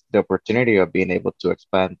touches the opportunity of being able to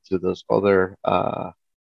expand to those other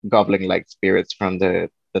goblin like spirits from the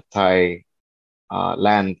Thai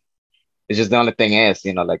land. It's just the only thing is,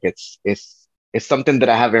 like it's something that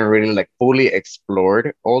I haven't really like fully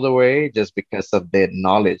explored all the way just because of the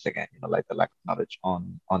knowledge again, like the lack of knowledge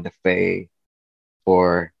on the Fae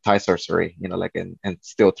for Thai sorcery, like and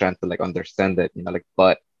still trying to like understand it, like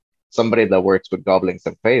but somebody that works with goblins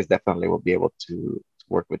and fays definitely will be able to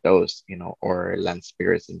work with those, or land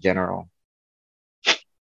spirits in general.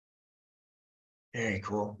 Very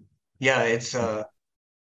cool. Yeah, it's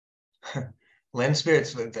land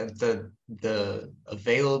spirits with the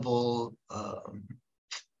available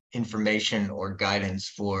information or guidance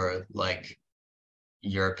for like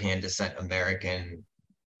European descent American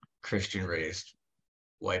Christian raised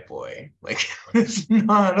white boy. Like there's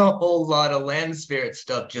not a whole lot of land spirit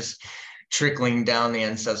stuff just trickling down the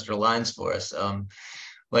ancestral lines for us.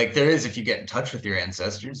 Like there is if you get in touch with your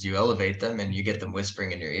ancestors, you elevate them and you get them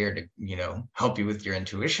whispering in your ear to, help you with your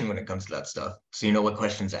intuition when it comes to that stuff. So you know what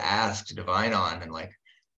questions to ask to divine on and like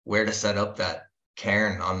where to set up that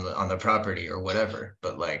cairn on the property or whatever.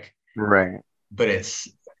 Right. But it's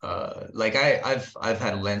like I've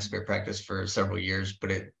had a land spirit practice for several years,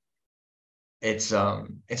 but it's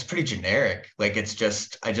pretty generic. Like it's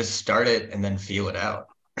just I just start it and then feel it out.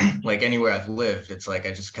 Like anywhere I've lived, it's like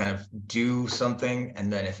I just kind of do something,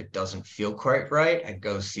 and then if it doesn't feel quite right, I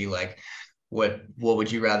go see like what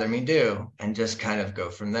would you rather me do, and just kind of go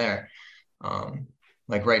from there.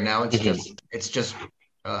 Like right now, it's just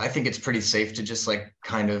I think it's pretty safe to just like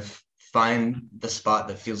kind of find the spot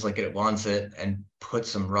that feels like it wants it and put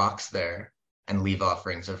some rocks there and leave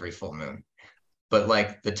offerings every full moon. But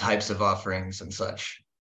like the types of offerings and such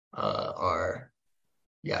are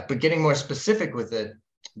yeah. But getting more specific with it,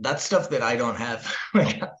 that's stuff that I don't have.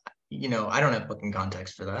 Like I don't have booking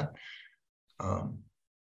context for that. Um,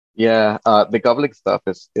 Yeah, the goblin stuff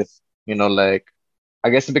is like I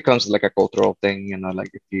guess it becomes like a cultural thing,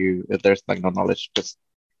 like if there's like no knowledge, because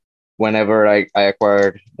whenever I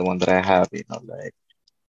acquired the one that I have, like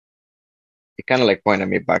it kind of like pointed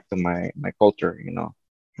me back to my culture,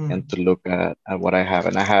 and to look at what I have.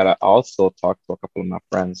 And I had also talked to a couple of my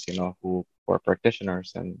friends, who were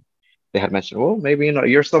practitioners, and they had mentioned, well, maybe,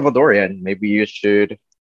 you're Salvadorian, maybe you should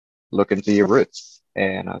look into your roots.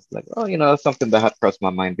 And I was like, oh, that's something that had crossed my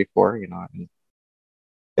mind before,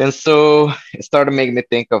 and so it started making me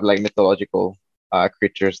think of like mythological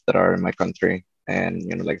creatures that are in my country,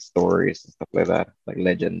 and like stories and stuff like that, like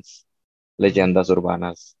legends, leyendas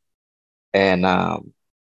urbanas. And I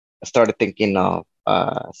started thinking of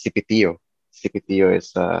Cipitillo. Cipitillo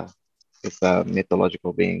is a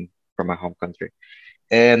mythological being from my home country.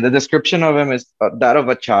 And the description of him is that of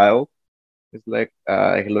a child. It's like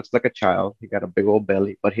he looks like a child. He got a big old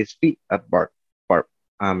belly, but his feet are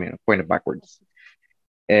pointed backwards.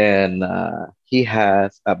 And he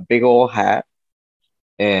has a big old hat,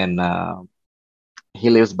 and he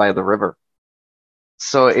lives by the river.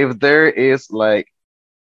 So if there is like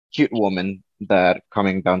cute woman that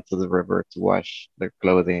coming down to the river to wash their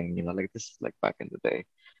clothing, like this is like back in the day.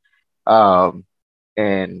 Um,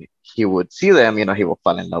 and he would see them, he will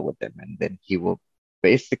fall in love with them, and then he will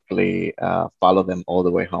basically follow them all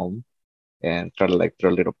the way home and try to like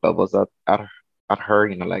throw little pebbles at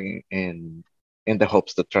her, like in the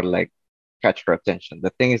hopes to try to like catch her attention. The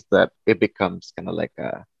thing is that it becomes kind of like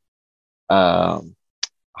a um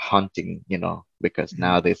hunting, because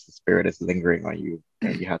now this spirit is lingering on you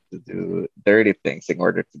and you have to do dirty things in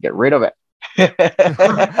order to get rid of it.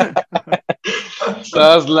 So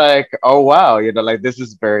I was like, oh wow, like this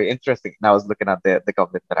is very interesting. And I was looking at the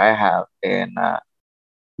goblet that I have, and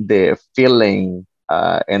the feeling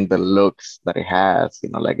and the looks that it has,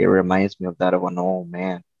 like it reminds me of that of an old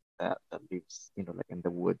man that lives, like in the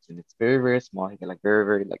woods, and it's very, very small. He got like very,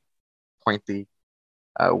 very like pointy,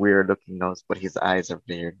 weird looking nose, but his eyes are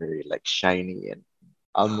very, very like shiny and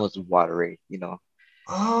almost watery.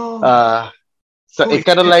 oh, Uh, so holy it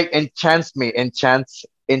kind of shit. like enchants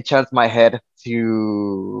my head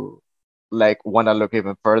to like want to look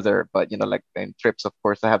even further. But like in trips, of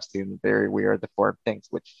course, I have seen very weird deformed things,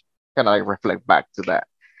 which kind of like reflect back to that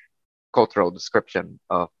cultural description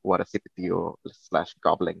of what a CPTO slash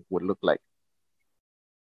goblin would look like.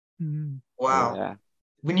 Mm. Wow. Yeah.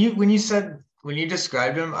 When you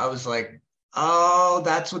described him, I was like, oh,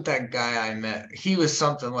 that's what that guy I met. He was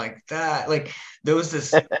something like that. Like there was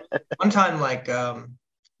this one time, like I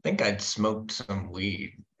think I'd smoked some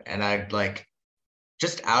weed and I'd like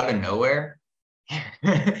just out of nowhere,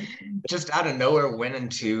 just out of nowhere went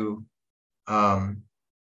into um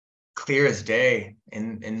clear as day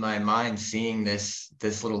in my mind, seeing this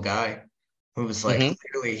little guy who was like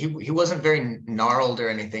clearly he wasn't very gnarled or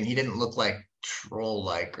anything. He didn't look like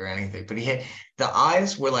troll-like or anything, but he had the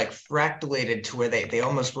eyes were like fractalated to where they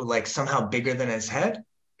almost were like somehow bigger than his head,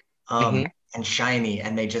 and shiny,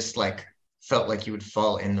 and they just like felt like you would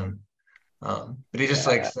fall in them. But he just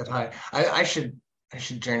like said hi. I should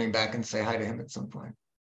journey back and say hi to him at some point.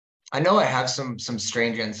 I know I have some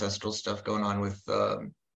strange ancestral stuff going on with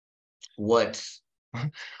what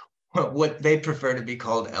they prefer to be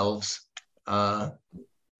called elves.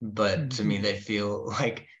 But to me, they feel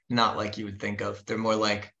like not like you would think of. They're more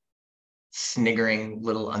like sniggering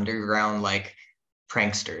little underground like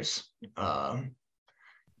pranksters.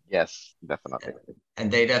 Yes, definitely.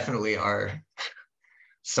 And they definitely are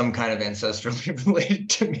some kind of ancestrally related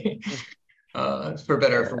to me, for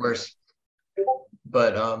better or for worse.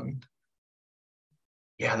 But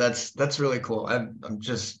yeah, that's really cool.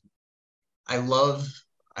 I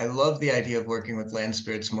love the idea of working with land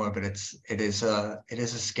spirits more, but it is a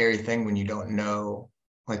scary thing when you don't know,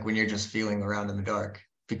 like when you're just feeling around in the dark,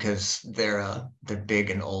 because they're big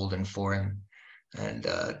and old and foreign, and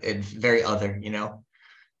it's very other, you know.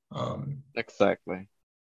 Exactly.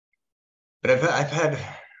 But I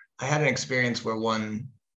had an experience where one,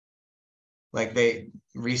 like they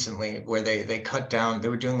recently, where they cut down, they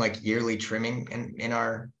were doing like yearly trimming in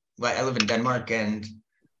our, like I live in Denmark, and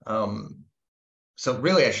so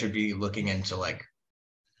really I should be looking into like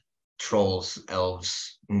trolls,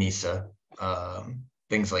 elves, Nisa,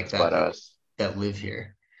 things like But that us. that live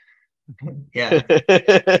here. Yeah.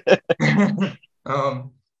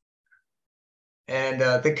 And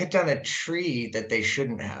they cut down a tree that they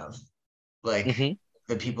shouldn't have, like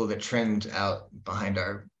the people that trimmed out behind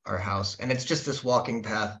our house, and it's just this walking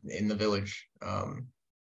path in the village.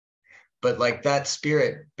 But like that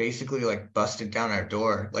spirit basically like busted down our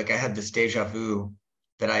door. Like I had this deja vu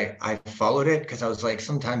that I followed it because I was like,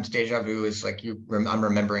 sometimes deja vu is like I'm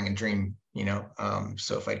remembering a dream, you know.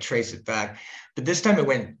 So if I trace it back, but this time it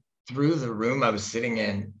went through the room I was sitting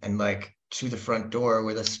in and like to the front door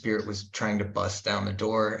where the spirit was trying to bust down the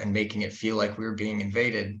door and making it feel like we were being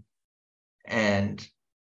invaded. And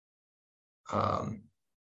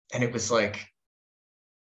it was like,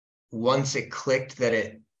 once it clicked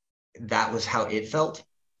that was how it felt,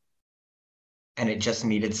 and it just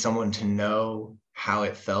needed someone to know how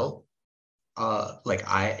it felt, like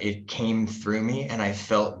it came through me, and I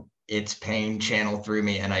felt its pain channel through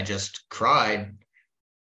me, and I just cried.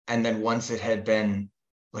 And then once it had been,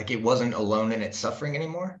 like, it wasn't alone in its suffering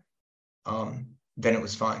anymore, then it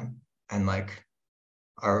was fine. And like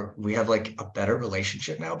we have like a better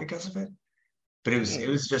relationship now because of it. But it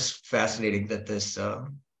was just fascinating that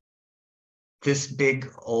this big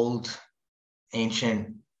old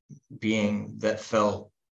ancient being that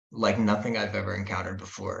felt like nothing I've ever encountered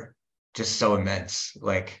before, just so immense,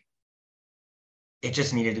 like it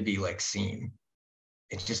just needed to be like seen.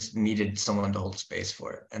 It just needed someone to hold space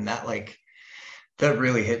for it. And that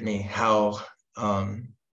really hit me, how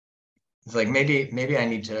it's like maybe I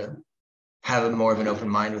need to have more of an open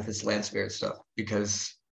mind with this land spirit stuff,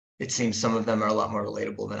 because it seems some of them are a lot more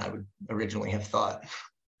relatable than I would originally have thought.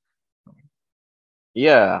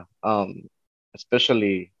 Yeah,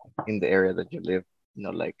 especially in the area that you live, you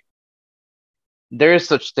know, like there is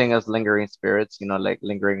such thing as lingering spirits, you know, like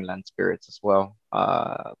lingering land spirits as well.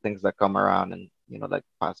 Things that come around and, you know, like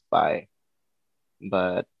pass by.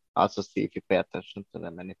 But also see if you pay attention to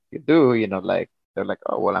them. And if you do, you know, like they're like,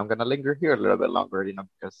 oh well, I'm gonna linger here a little bit longer, you know,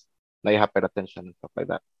 because now you have paid attention and stuff like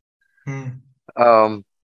that. Um,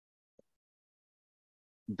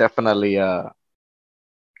 definitely,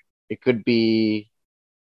 it could be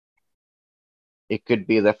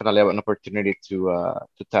definitely an opportunity to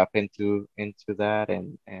tap into that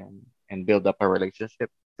and build up a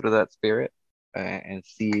relationship through that spirit, and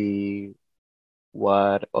see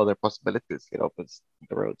what other possibilities it opens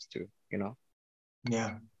the roads to, you know.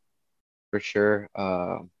 Yeah, For sure.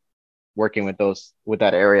 Working with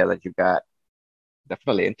that area that you got,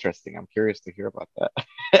 definitely interesting. I'm curious to hear about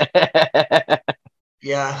that.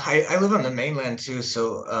 yeah. I live on the mainland too,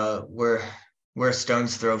 so we're a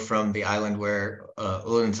stone's throw from the island where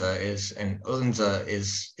Ullensö is, and Ullensö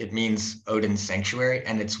it means Odin's sanctuary,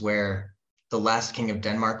 and it's where the last king of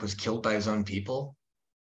Denmark was killed by his own people,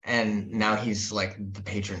 and now he's like the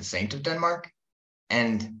patron saint of Denmark.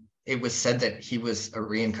 And it was said that he was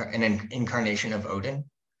an incarnation of Odin.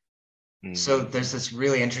 So there's this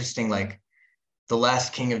really interesting, like, the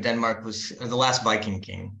last king of Denmark or the last Viking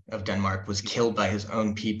king of Denmark was killed by his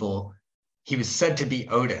own people. He was said to be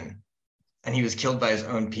Odin, and he was killed by his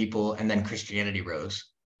own people, and then Christianity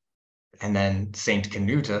rose. And then Saint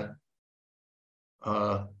Canuta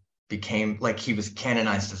became like he was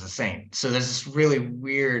canonized as a saint. So there's this really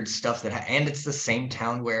weird stuff and it's the same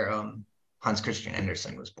town where Hans Christian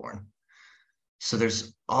Andersen was born. So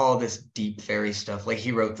there's all this deep fairy stuff. Like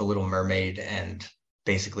he wrote The Little Mermaid and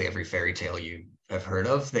basically every fairy tale you have heard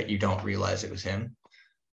of that you don't realize it was him.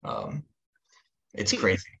 It's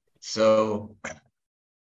crazy. So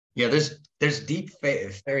yeah, there's deep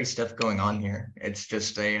fairy stuff going on here. It's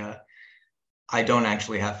just I don't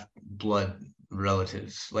actually have blood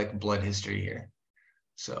relatives, like blood history here.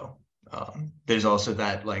 So there's also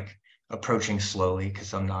that like approaching slowly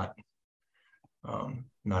because I'm not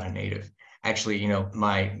a native. Actually, you know,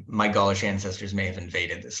 my Gaulish ancestors may have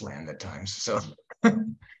invaded this land at times. So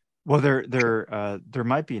well, there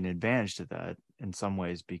might be an advantage to that in some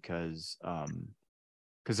ways because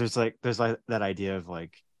there's like that idea of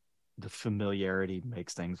like the familiarity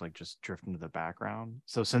makes things like just drift into the background.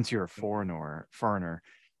 So since you're a foreigner,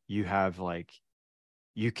 you have like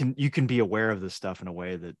you can be aware of this stuff in a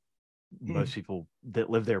way that most people that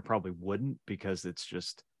live there probably wouldn't, because it's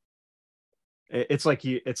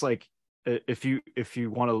like if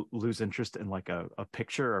you want to lose interest in like a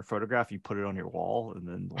picture or a photograph, you put it on your wall and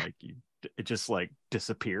then like it just like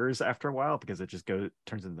disappears after a while because it just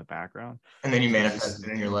turns into the background, and then you manifest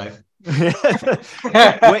it in your life.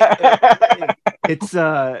 Wait, it's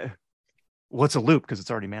what's a loop because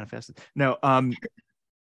it's already manifested. No,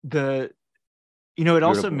 it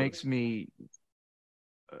also makes me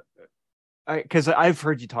because I've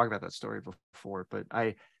heard you talk about that story before, but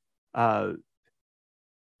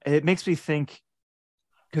it makes me think,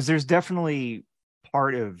 because there's definitely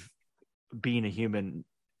part of being a human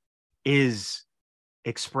is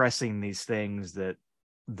expressing these things that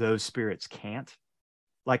those spirits can't.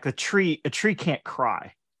 Like a tree can't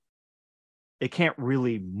cry. It can't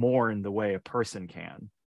really mourn the way a person can.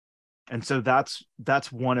 And so that's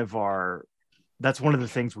one of the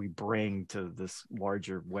things we bring to this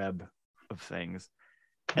larger web of things.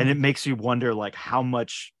 And it makes you wonder like how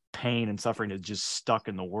much pain and suffering is just stuck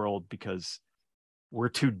in the world because we're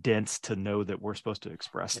too dense to know that we're supposed to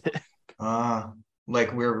express it.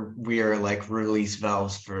 Like we are like release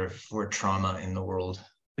valves for trauma in the world.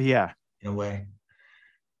 Yeah, in a way,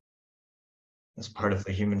 as part of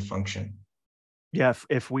the human function. Yeah,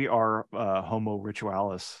 if we are homo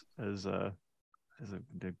ritualis, as I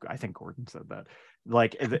think Gordon said that.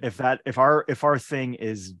 Like if our thing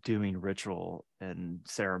is doing ritual and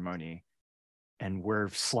ceremony, and we're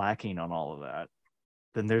slacking on all of that,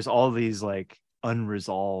 then there's all these like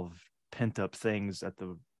unresolved pent up things at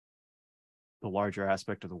the larger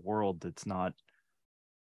aspect of the world that's not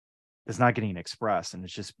getting expressed, and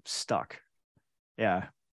it's just stuck. Yeah.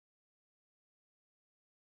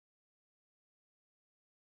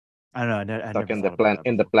 I don't know. Stuck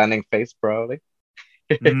in the planning phase, probably.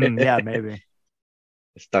 Yeah, maybe.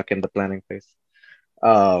 Stuck in the planning phase.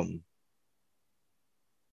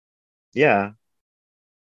 Yeah.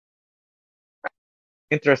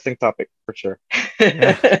 Interesting topic for sure.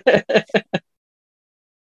 Yeah.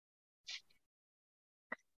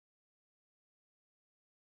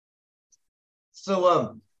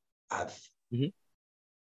 So Mhm.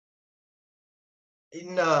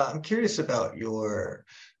 I'm curious about your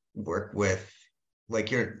work with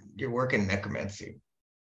like your work in necromancy.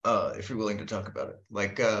 If you're willing to talk about it.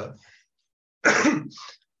 Like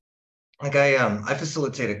like I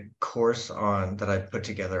facilitate a course on that I put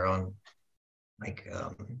together on like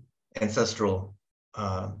ancestral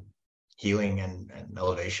healing and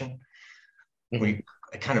elevation. Mhm.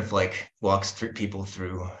 It kind of like walks through people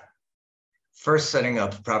through first setting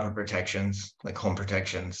up proper protections, like home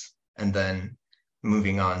protections, and then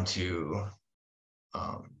moving on to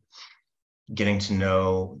getting to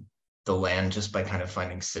know the land just by kind of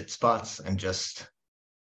finding sit spots and just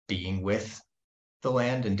being with the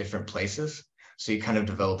land in different places. So you kind of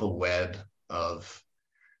develop a web of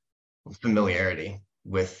familiarity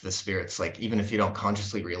with the spirits, like even if you don't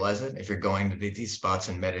consciously realize it, if you're going to these spots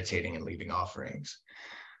and meditating and leaving offerings.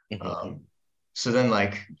 So then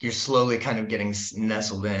like you're slowly kind of getting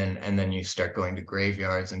nestled in, and then you start going to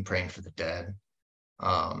graveyards and praying for the dead,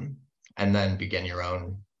 and then begin your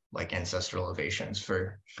own like ancestral elevations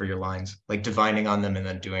for your lines, like divining on them and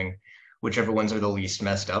then doing whichever ones are the least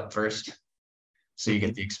messed up first, so you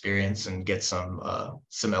get the experience and get some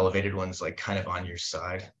elevated ones like kind of on your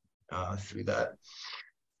side through that,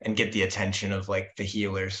 and get the attention of like the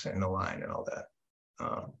healers in the line and all that.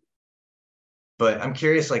 But I'm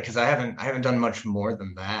curious, like, because I haven't done much more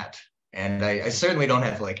than that, and I certainly don't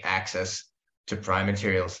have like access to prime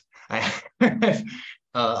materials. I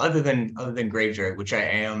other than grave dirt, which I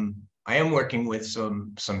am working with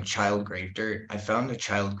some child grave dirt. I found a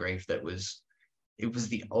child grave that was it was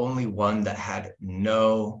the only one that had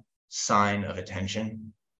no sign of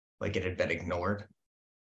attention, like it had been ignored.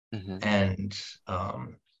 Hmm. And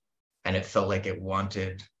and it felt like it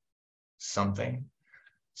wanted something.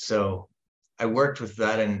 So I worked with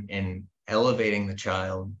that in elevating the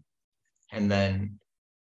child, and then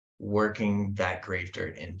working that grave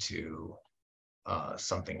dirt into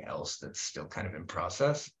something else that's still kind of in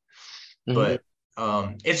process. Hmm. But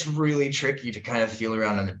it's really tricky to kind of feel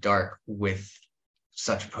around in the dark with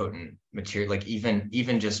such potent material. Like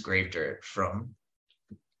even just grave dirt from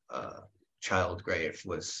child grave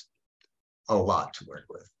was a lot to work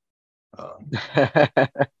with. Um,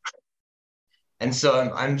 and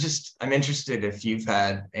so I'm interested if you've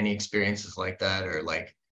had any experiences like that, or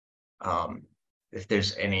like um, if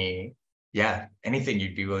there's anything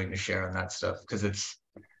you'd be willing to share on that stuff, because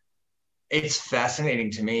it's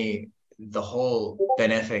fascinating to me, the whole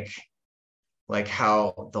benefic, like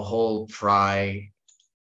how the whole pry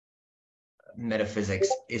metaphysics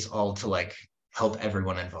is all to like help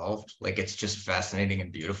everyone involved. Like it's just fascinating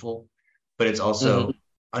and beautiful, but it's Hmm. also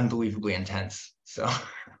unbelievably intense. So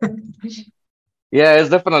Yeah, it's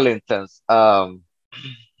definitely intense. I'm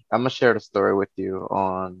gonna share the story with you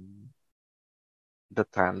on the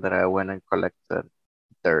time that I went and collected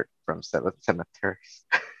dirt from 7 cemeteries.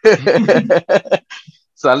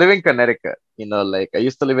 So I live in Connecticut, like I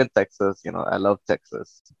used to live in Texas, I love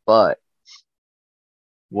Texas. But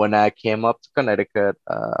when I came up to Connecticut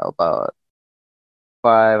about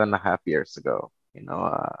 5.5 years ago,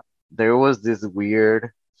 there was this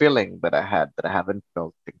weird feeling that I had that I haven't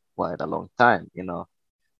felt in quite a long time.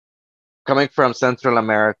 Coming from Central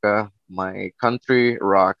America, my country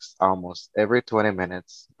rocks almost every 20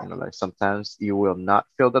 minutes. Like sometimes you will not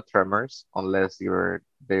feel the tremors unless you're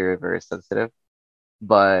very, very sensitive.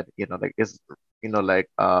 But like it's like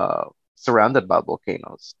surrounded by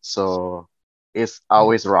volcanoes. So it's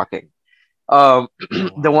always rocking. Um,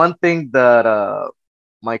 Oh the wow. one thing that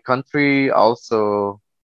my country also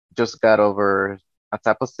just got over a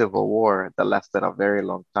type of civil war that lasted a very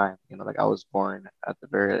long time. Like I was born at the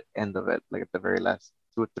very end of it, like at the very last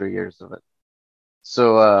 2 or 3 years of it.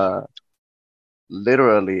 So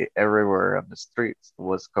literally everywhere on the streets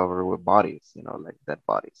was covered with bodies, like dead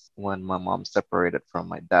bodies. When my mom separated from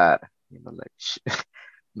my dad, like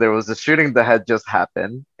there was a shooting that had just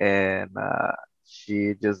happened, and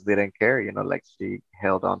she just didn't care, like she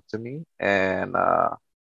held on to me and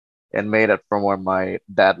made it from where my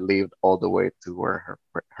dad lived all the way to where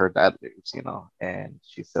her dad lives, and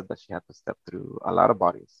she said that she had to step through a lot of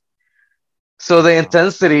bodies. So the Wow.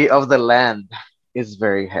 intensity of the land is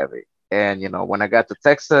very heavy. And when I got to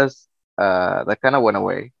Texas, that kind of went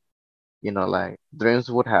away. Like dreams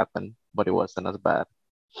would happen, but it wasn't as bad.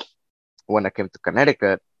 When I came to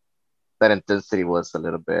Connecticut, that intensity was a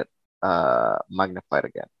little bit magnified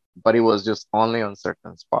again, but it was just only on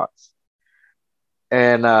certain spots.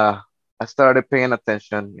 And I started paying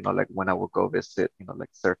attention, like when I would go visit, like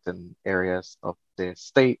certain areas of the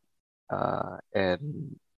state.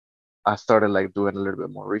 And I started like doing a little bit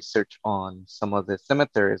more research on some of the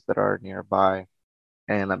cemeteries that are nearby.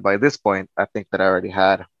 And by this point, I think that I already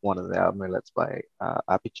had one of the amulets by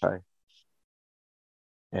Apichai.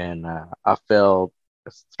 And I felt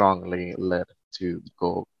strongly led to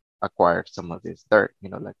go acquire some of this dirt.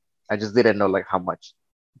 Like I just didn't know like how much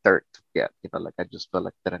dirt to get. Like I just felt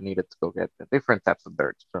like that I needed to go get the different types of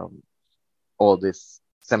dirt from all these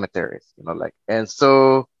cemeteries. Like and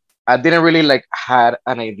so I didn't really like had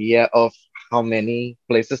an idea of how many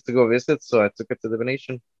places to go visit, so I took it to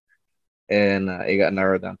divination, and it got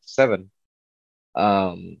narrowed down to 7.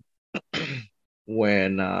 Um,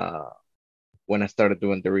 when when I started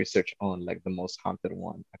doing the research on like the most haunted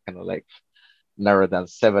one, I kind of like narrowed down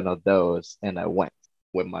 7 of those, and I went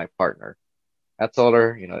with my partner. I told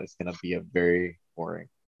her, it's gonna be a very boring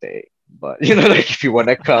day, but like if you want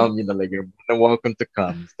to come, like you're more than welcome to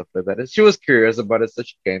come and stuff like that. And she was curious about it, so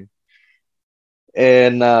she came.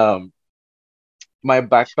 And my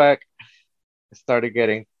backpack started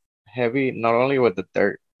getting heavy, not only with the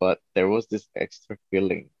dirt, but there was this extra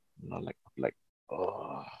feeling, like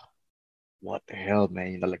oh, what the hell,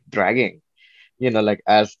 man, like dragging, like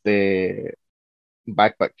as the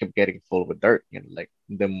backpack kept getting full with dirt, like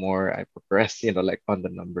the more I progressed, like on the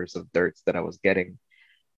numbers of dirts that I was getting,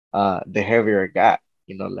 the heavier it got,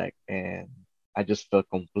 like, and I just felt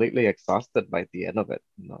completely exhausted by the end of it,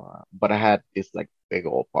 but I had this like big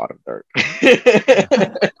old pot of dirt.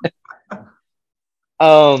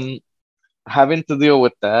 um, Having to deal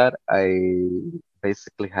with that, I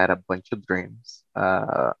basically had a bunch of dreams,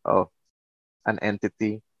 of an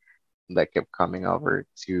entity that kept coming over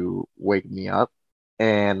to wake me up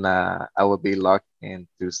and I would be locked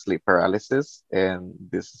into sleep paralysis, and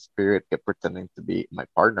this spirit kept pretending to be my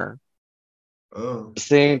partner, Oh.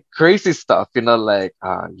 saying crazy stuff, like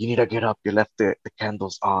you need to get up, you left the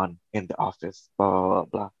candles on in the office, blah blah blah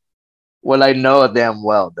blah. Well, I know damn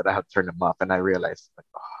well that I have turned them off, and I realized like,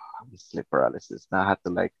 oh, I'm in sleep paralysis. Now I have to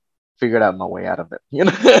like figure out my way out of it.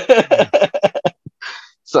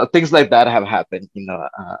 So things like that have happened,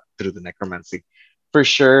 through the necromancy. For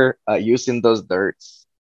sure, using those dirts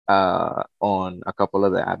on a couple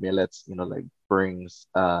of the amulets, like brings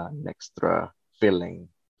an extra feeling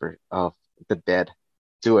of the dead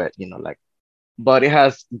to it, like. But it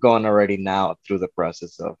has gone already now through the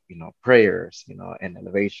process of, prayers, and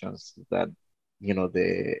elevations that,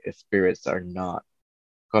 the spirits are not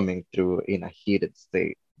coming through in a heated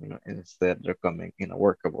state, instead they're coming in a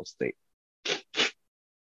workable state.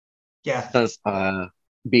 Yeah. Since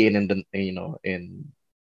being in the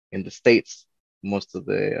in the states, most of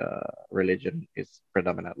the religion is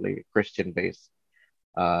predominantly Christian based.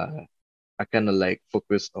 uh I kind of like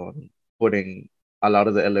focus on putting a lot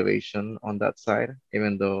of the elevation on that side,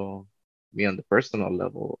 even though me on the personal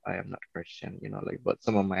level I am not Christian, like, but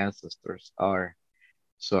some of my ancestors are.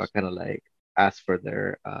 So I kind of like ask for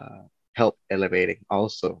their help elevating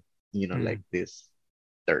also, like Mm. these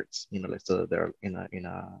thirds, like, so that they're in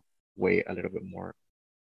a way a little bit more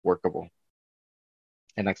workable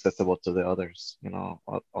and accessible to the others,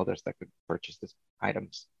 others that could purchase these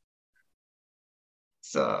items.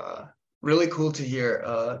 It's really cool to hear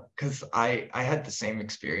because I had the same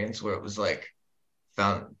experience where it was like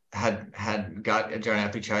found had got a John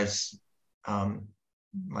Appychai's um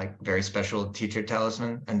like very special teacher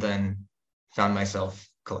talisman and then found myself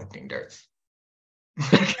collecting dirts.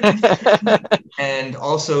 And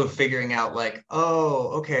also figuring out like,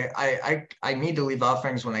 oh, okay, I need to leave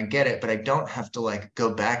offerings when I get it, but I don't have to like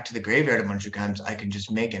go back to the graveyard a bunch of times. I can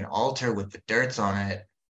just make an altar with the dirts on it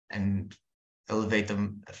and elevate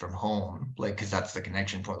them from home, like because that's the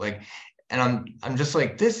connection point. Like, and I'm just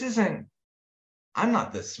like, this isn't. I'm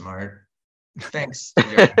not this smart. Thanks,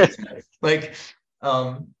 like,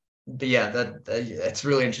 but yeah, that it's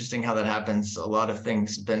really interesting how that happens. A lot of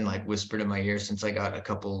things have been like whispered in my ear since I got a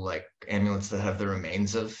couple like amulets that have the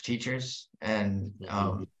remains of teachers, and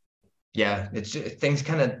yeah, it's just, things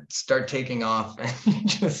kind of start taking off, and you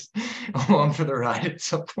just along for the ride at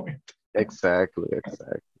some point. Exactly,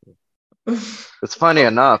 exactly. It's funny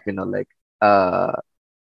enough, like, uh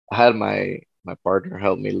I had my partner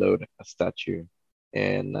help me load a statue,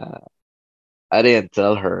 and I didn't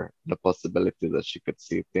tell her the possibility that she could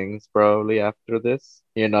see things probably after this,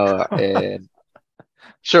 and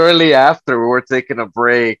shortly after we were taking a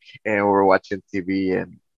break and we were watching TV,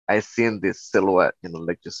 and I seen this silhouette,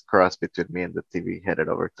 like just cross between me and the TV, headed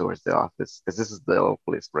over towards the office, because this is the old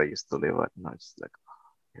place where I used to live at, and I was just like, oh,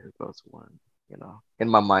 here goes one, in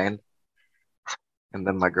my mind. And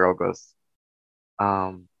then my girl goes,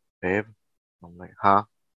 babe. I'm like, huh?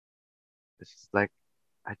 It's just like,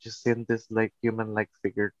 I just seen this like human like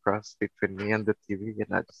figure cross between me and the TV,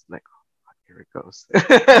 and I just like, oh, God, here it goes.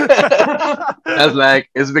 I was like,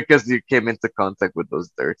 it's because you came into contact with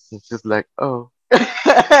those dirts. It's just like, oh.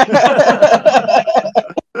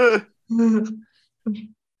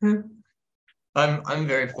 I'm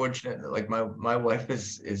very fortunate that like my wife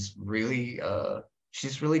is really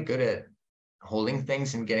she's really good at holding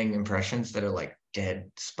things and getting impressions that are like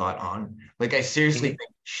dead spot on. Like I seriously Mhm.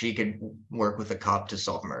 think she could work with a cop to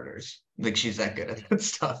solve murders. Like she's that good at that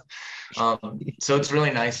stuff. So it's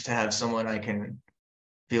really nice to have someone I can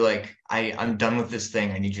be like, I'm done with this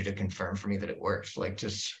thing. I need you to confirm for me that it works. Like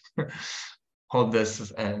just hold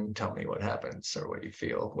this and tell me what happens or what you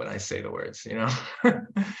feel when I say the words, you know?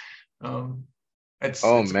 um,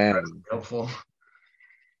 Oh it's man. helpful.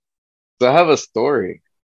 So I have a story.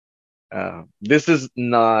 This is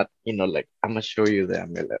not, like, I'm gonna show you the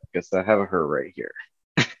amulet because I have her right here.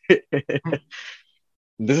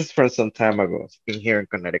 This is from some time ago in here in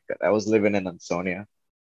Connecticut. I was living in Ansonia,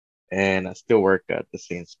 and I still work at the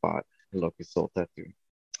same spot, Loki Soul Tattoo.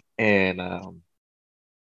 And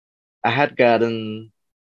I had gotten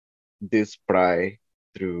this pry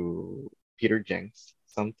through Peter Jenks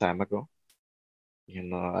some time ago.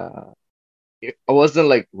 I wasn't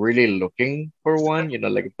like really looking for one,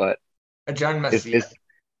 like, but A John it's, Messia. it's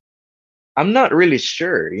I'm not really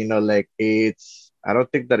sure, like, I don't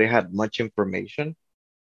think that it had much information,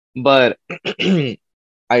 but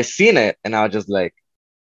I seen it and I was just like,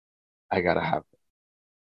 I gotta have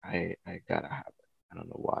it. I gotta have it. I don't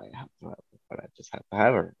know why I have to have it, but I just have to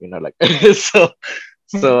have her, like.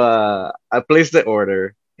 So I placed the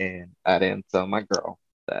order, and I didn't tell my girl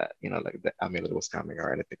that, like, the amulet was coming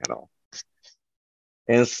or anything at all.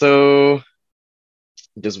 And so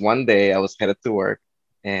just one day I was headed to work,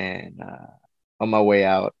 and on my way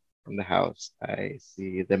out from the house, I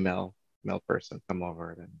see the mail person come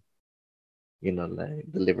over and like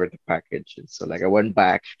deliver the package. And so like I went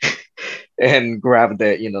back and grabbed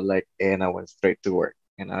it, like, and I went straight to work.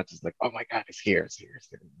 And I was just like, oh my God, it's here.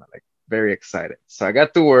 Like very excited. So I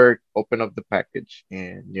got to work, opened up the package,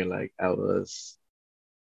 and like I was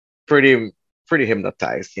pretty pretty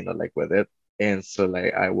hypnotized, like with it. And so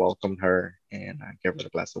like I welcomed her and I gave her a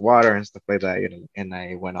glass of water and stuff like that, and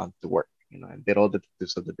I went on to work, and did all the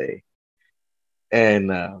duties of the day.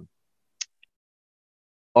 And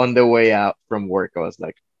on the way out from work, I was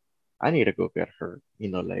like, I need to go get her,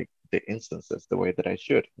 like the instances the way that I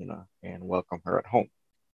should, and welcome her at home.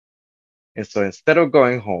 And so instead of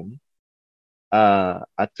going home, I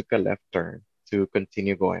took a left turn to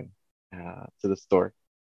continue going to the store.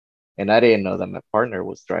 And I didn't know that my partner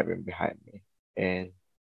was driving behind me. And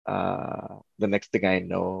the next thing I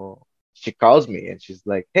know, she calls me and she's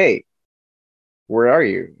like, "Hey, where are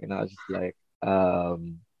you?" And I was just like,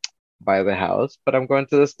 by the house, but I'm going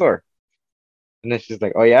to the store. And then she's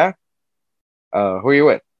like, "Oh yeah? Who are you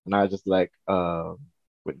with?" And I was just like,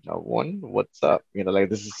 with no one. What's up? Like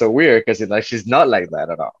this is so weird because like she's not like that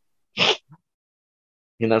at all. I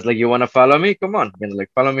was like, "You want to follow me? Come on,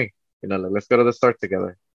 like follow me. Like let's go to the store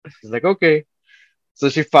together." She's like, "Okay." So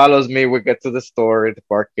she follows me. We get to the store, the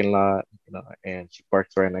parking lot, and she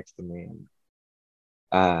parks right next to me. And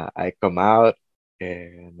I come out,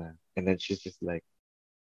 and then she's just like,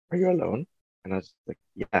 "Are you alone?" And I was just like,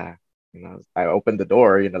 "Yeah." I opened the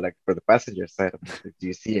door, like for the passenger side. I'm like, "Do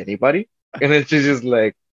you see anybody?" And then she's just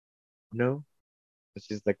like, "No." And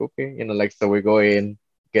she's like, "Okay," like so we go in,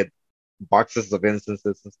 get boxes of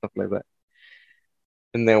incenses and stuff like that,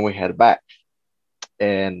 and then we head back.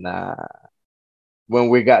 And when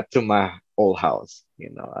we got to my old house,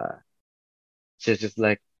 she's just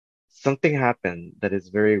like, something happened that is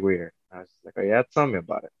very weird. I was just like, oh yeah, tell me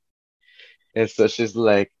about it. And so she's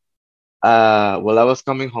like, well, I was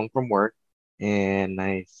coming home from work and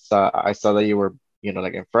I saw that you were,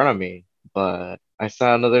 like in front of me, but I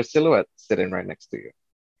saw another silhouette sitting right next to you,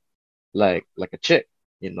 like a chick,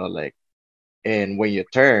 like, and when you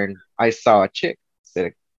turn, I saw a chick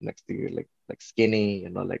sitting next to you, like skinny,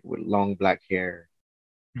 like with long black hair.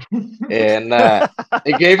 And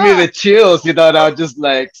it gave me the chills, and I was just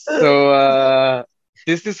like, so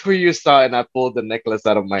this is who you saw. And I pulled the necklace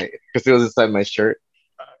out of my, because it was inside my shirt.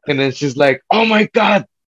 And then she's like, oh my God,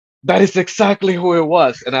 that is exactly who it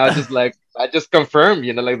was. And I was just like, I just confirmed,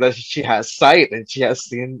 like that she has sight and she has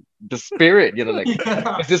seen the spirit, like,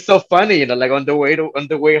 Yeah. this is so funny, like on the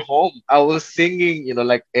way home, I was singing,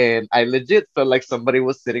 like, and I legit felt like somebody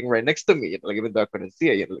was sitting right next to me, like even though I couldn't see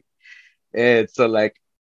it, like, and so like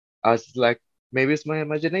I was just like, maybe it's my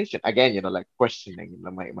imagination. Again, like questioning,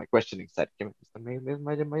 my questioning side came up. Just like, maybe it's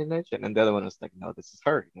my imagination. And the other one was like, no, this is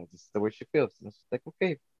her. This is the way she feels. And I was just like,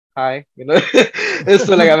 okay, hi. And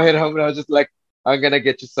so like I head home and I was just like, I'm gonna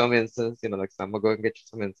get you some incense, like so I'm gonna go and get you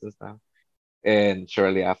some incense now. And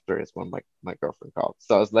shortly after is when my girlfriend called.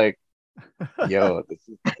 So I was like, yo,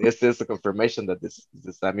 this is a confirmation that this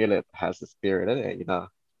amulet has a spirit in it,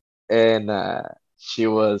 and she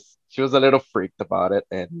was a little freaked about it,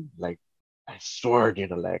 and like I swear,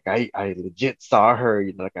 like I legit saw her,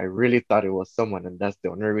 like I really thought it was someone, and that's the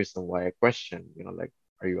only reason why I questioned, like,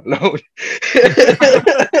 are you alone?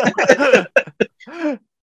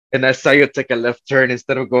 And I saw you take a left turn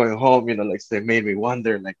instead of going home, like so it made me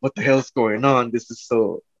wonder, like, what the hell's going on? This is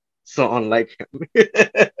so unlike him.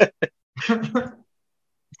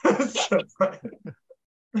 That's so funny.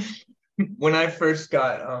 When I first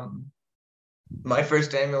got my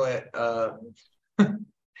first amulet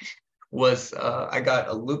was I got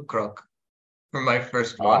a loot crook for my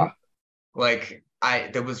first one. Ah, Like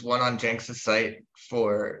there was one on Jenks' site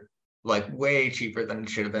for like way cheaper than it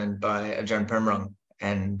should have been by a John Permrung.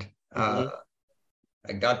 And mm-hmm,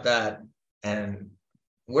 I got that, and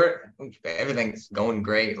we're everything's going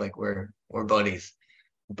great. Like we're buddies.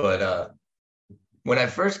 But when I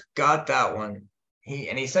first got that one,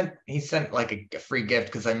 he sent like a free gift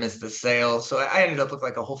because I missed the sale. So I ended up with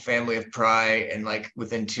like a whole family of pry and like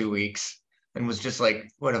within 2 weeks, and was just like,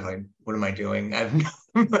 what am I doing?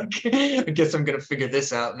 Like, I guess I'm gonna figure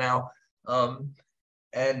this out now. Um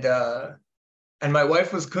and my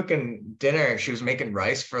wife was cooking dinner. She was making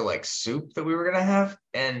rice for like soup that we were gonna have.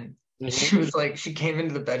 And mm-hmm. she came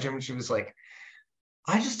into the bedroom and she was like,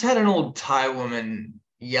 I just had an old Thai woman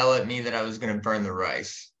yell at me that I was gonna burn the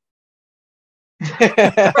rice. And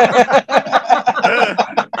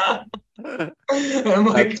I'm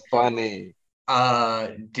like, That's funny.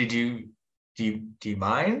 did you do you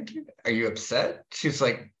mind? Are you upset? She's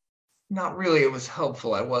like, not really. It was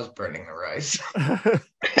helpful. I was burning the rice.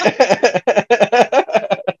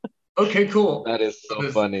 Okay, cool. That is so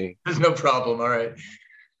There's, funny. there's no problem. All right.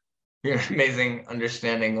 You're an amazing,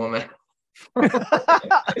 understanding woman.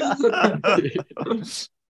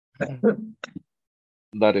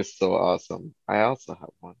 That is so awesome. I also have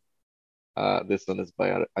one. This one is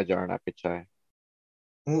by Ajarna Pichai.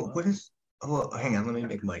 What is? Oh, hang on. Let me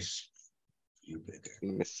make my view bigger.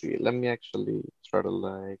 Let me see. Let me actually try to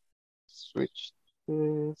like switch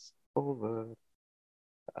this over.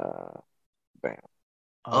 Uh, Bam.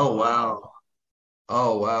 Oh wow.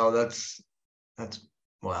 Oh wow. That's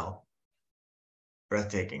wow.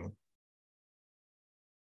 Breathtaking.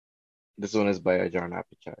 This one is by Ajarna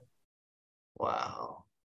Pichai. Wow.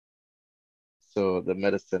 So the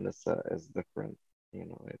medicine is different.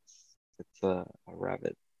 It's a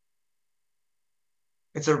rabbit.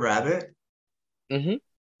 It's a rabbit. Mm-hmm.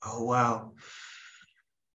 Oh wow.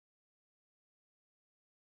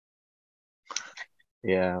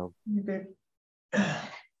 Yeah. Okay.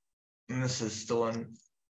 And this is the one.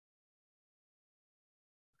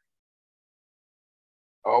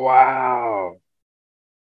 Oh wow.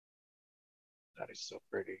 That is so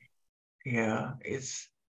pretty. Yeah, he's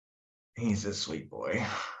a sweet boy.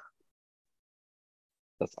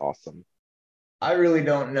 That's awesome. I really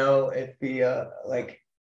don't know if the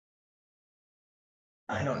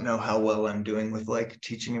I don't know how well I'm doing with like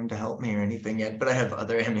teaching him to help me or anything yet, but I have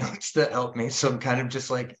other amulets that help me. So I'm kind of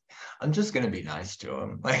just like, I'm just gonna be nice to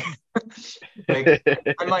him. Like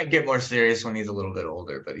I might get more serious when he's a little bit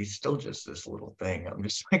older, but he's still just this little thing. I'm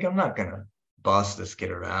just like, I'm not gonna boss this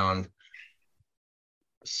kid around.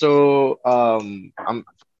 So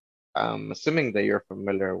I'm assuming that you're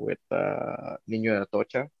familiar with Niño de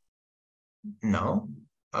Atocha. No.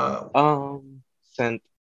 Sent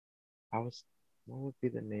I was what would be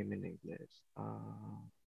the name in English?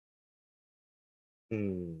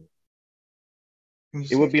 Hmm. You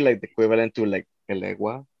It would say be like the equivalent to like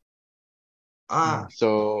Elegua. ah,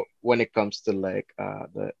 So when it comes to like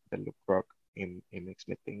the look rock, it makes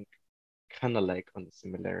me think kind of like on the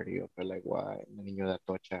similarity of Elegua and the Niño de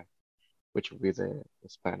Atocha, which would be the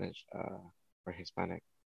Spanish or Hispanic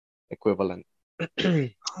equivalent. oh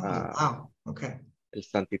uh, wow. Okay. El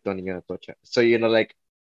Santito Niño de Atocha. So like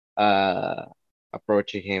uh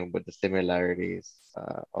approaching him with the similarities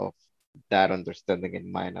of that understanding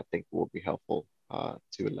in mind, I think will be helpful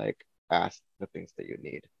to like ask the things that you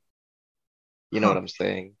need. You know what Huh. I'm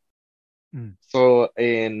saying? Mm. So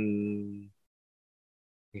in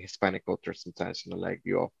Hispanic culture, sometimes like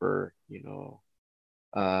you offer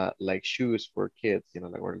like shoes for kids,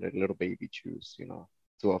 or like little baby shoes,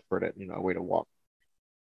 to offer that a way to walk.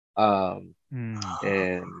 Um, Mm.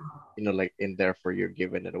 and like in therefore you're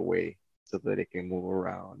giving it away so that it can move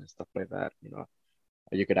around and stuff like that.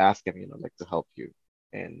 You could ask him, like to help you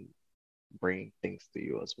and bring things to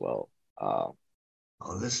you as well. Um,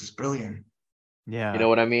 Oh, this is brilliant. you Yeah. know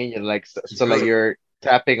what I mean? You're like This is so like really you're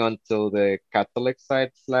tapping onto the Catholic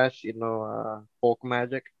side slash, folk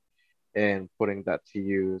magic and putting that to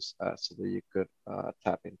use so that you could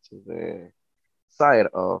tap into the side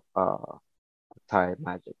of Thai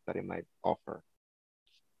magic that it might offer.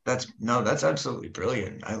 that's no, that's absolutely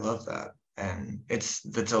brilliant. I love that. And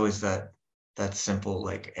that's always that simple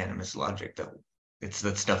like animus logic that it's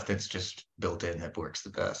that stuff that's just built in that works the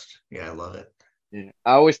best. Yeah, I love it. Yeah.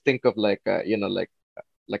 I always think of like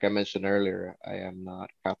like I mentioned earlier, I am not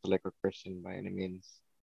Catholic or Christian by any means.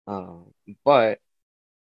 Um, but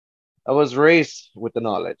I was raised with the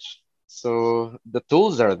knowledge. So the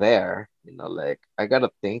tools are there, like I gotta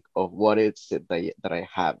think of what is it that I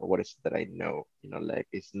have, or what is it that I know, like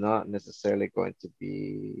it's not necessarily going to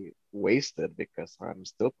be wasted because I'm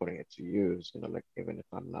still putting it to use, like even if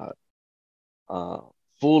I'm not uh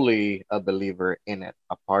fully a believer in it,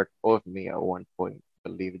 a part of me at one point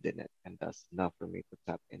believed in it, and that's enough for me to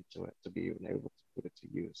tap into it to be even able to put it to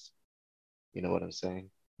use. You know what I'm saying?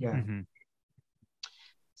 Yeah. Hmm.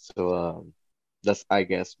 So that's I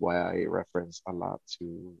guess why I reference a lot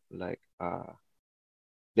to like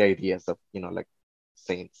the ideas of like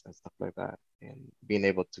saints and stuff like that, and being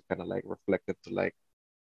able to kind of like reflect it to like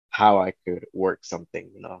how I could work something,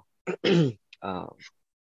 um,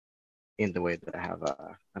 in the way that I have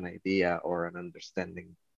an idea or an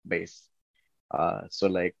understanding base. So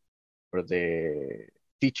like for the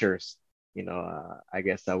teachers, I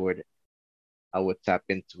guess I would tap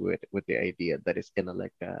into it with the idea that it's kind of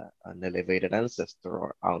like an elevated ancestor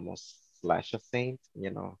or almost slash a saint,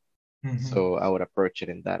 Hmm. So I would approach it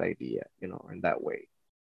in that idea, in that way.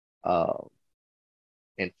 Um,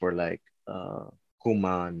 and for like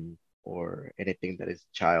Kuman or anything that is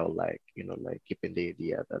childlike, like keeping the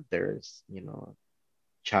idea that there's,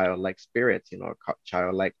 childlike spirits,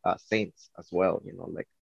 childlike saints as well, like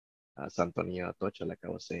Santonio Atocha, like I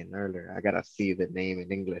was saying earlier. I gotta see the name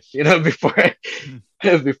in English, before Mm.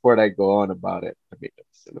 before I go on about it.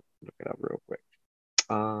 Let's look it up real quick.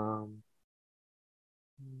 Um,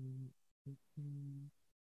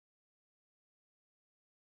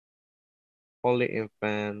 Holy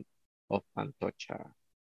Infant of Atocha,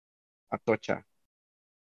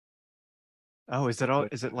 Oh, is it all?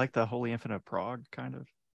 Is it Atocha. like the Holy Infant of Prague, kind of?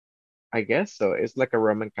 I guess so. It's like a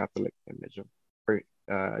Roman Catholic image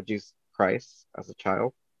of Jesus Christ as a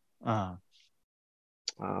child. Uh,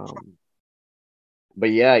 Um,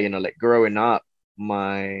 but yeah, like growing up,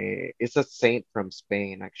 my it's a saint from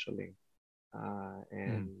Spain actually, mm.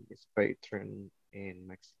 and it's patron in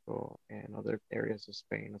Mexico and other areas of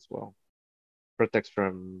Spain as well. Protects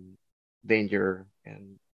from danger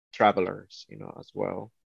and travelers, as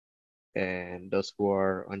well, and those who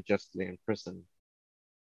are unjustly imprisoned.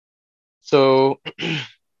 So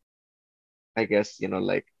I guess,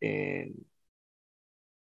 like in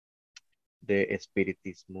the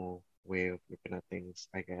Espiritismo way of looking at things,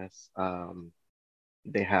 I guess,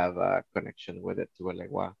 they have a connection with it to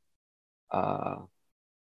Elegua. Uh,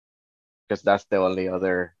 because that's the only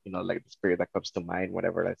other, like the spirit that comes to mind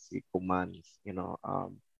whenever I see Kumans,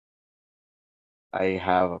 I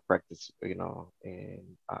have a practice, in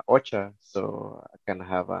Ocha, so I kind of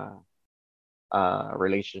have a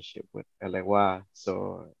relationship with Elegua,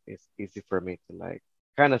 so it's easy for me to like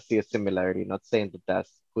kind of see a similarity. Not saying that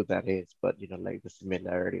that's who that is, but like the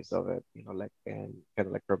similarities of it, like and kind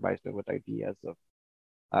of like provides me with ideas of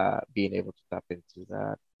being able to tap into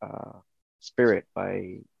that spirit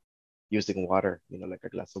by using water, like a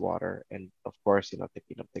glass of water, and of course,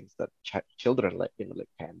 thinking of things that children like, like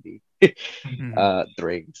candy, Mhm.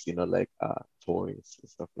 drinks, like toys and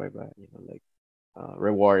stuff like that, like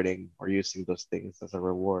rewarding or using those things as a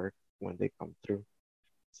reward when they come through.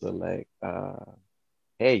 So like,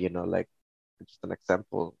 hey, like just an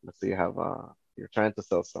example. Let's say you're trying to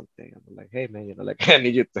sell something, and I'm like, hey man, like I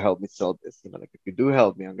need you to help me sell this. Like if you do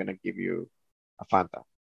help me, I'm gonna give you a Fanta,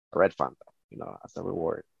 a red Fanta, as a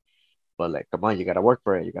reward. But like, come on, you gotta work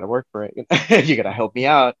for it. You gotta work for it. You gotta help me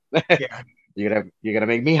out. Yeah. You gotta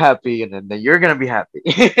make me happy, and then you're gonna be happy.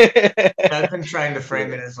 I've been trying to Yeah.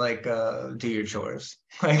 frame it as like do your chores.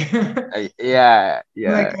 Like Yeah,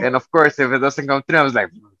 like yeah. And of course, if it doesn't come through, I was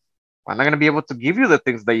like, I'm not gonna be able to give you the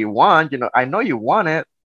things that you want. I know you want it,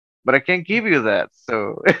 but I can't give you that.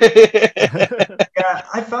 So, yeah,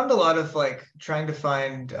 I found a lot of like trying to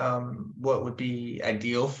find what would be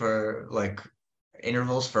ideal for like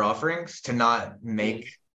intervals for offerings to not make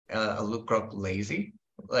a loot grub lazy,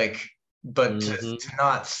 like, but hmm to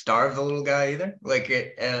not starve the little guy either. Like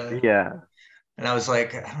it, yeah. and I was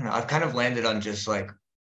like, I don't know, I've kind of landed on just like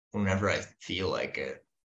whenever I feel like it.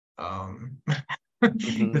 Um,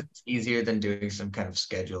 hmm it's easier than doing some kind of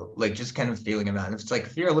schedule, like just kind of feeling him out. And if it's like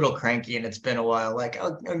if you're a little cranky and it's been a while, like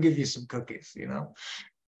I'll give you some cookies, you know.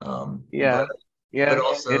 Um, but Yeah, but yeah. It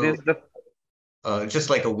also is the just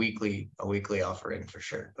like a weekly offering for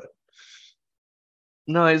sure. But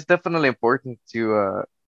no. It's definitely important to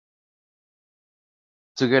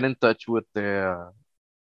get in touch with that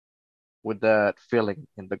feeling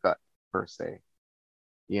in the gut per se.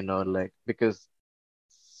 Like because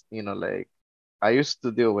like I used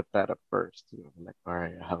to deal with that at first. Like, all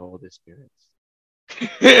right, I have all these spirits.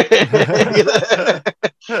 You know?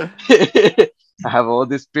 I have all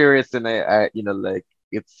these spirits, and like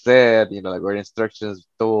it's said, like where instructions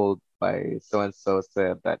told by so and so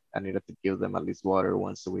said that I needed to give them at least water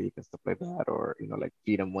once a week and stuff like that, or like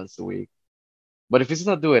feed them once a week. But if it's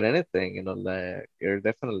not doing anything, like you're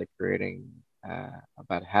definitely creating a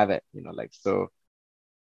bad habit, like so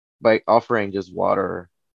by offering just water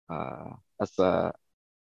as a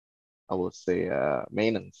I would say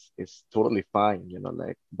maintenance is totally fine,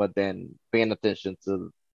 like but then paying attention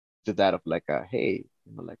to that of like hey,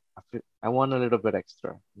 like I want a little bit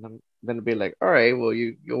extra. And then be like, all right, well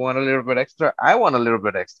you want a little bit extra, I want a little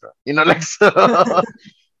bit extra, like so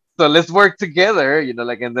so let's work together,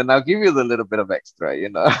 like and then I'll give you the little bit of extra,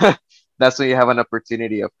 that's when you have an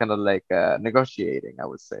opportunity of kind of like negotiating, I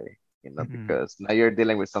would say, Mhm. because now you're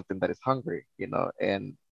dealing with something that is hungry,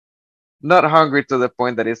 and not hungry to the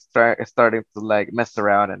point that it's starting to like mess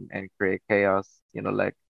around and create chaos,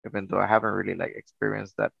 like even though I haven't really like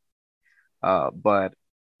experienced that, but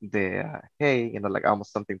the hey, like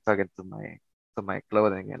almost something tugging to my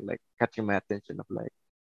clothing and like catching my attention of like,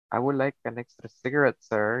 I would like an extra cigarette,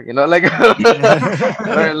 sir, like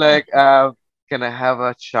or like can I have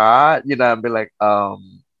a shot, and be like,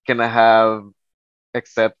 can have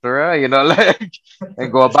etc. Like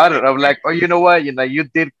and go about it. I'm like, oh, you know what? You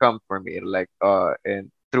did come for me, like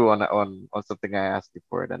and through on something I asked you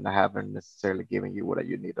for it, and I haven't necessarily given you what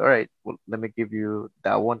you need. All right, well, let me give you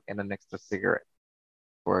that one and an extra cigarette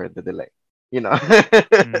for the delay. You know.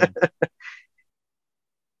 Mm.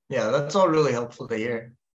 Yeah, that's all really helpful to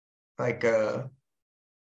hear. Like,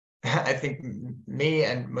 I think me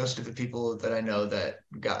and most of the people that I know that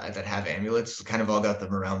have amulets kind of all got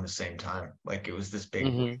them around the same time. Like it was this big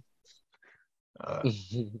Hmm. uh,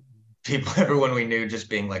 people, everyone we knew just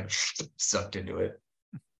being like sucked into it.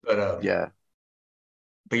 But Yeah.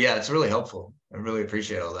 but yeah, it's really helpful. I really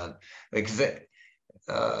appreciate all that. Like, 'cause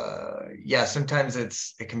yeah, sometimes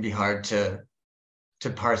it can be hard to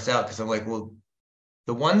parse out because I'm like, well,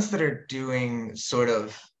 the ones that are doing sort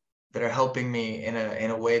of that are helping me in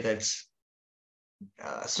a way that's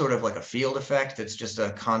sort of like a field effect. It's just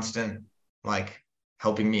a constant, like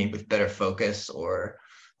helping me with better focus or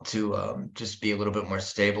to just be a little bit more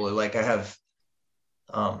stable. Like I have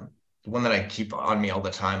the one that I keep on me all the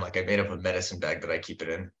time. Like I made up a medicine bag that I keep it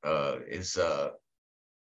in. Is a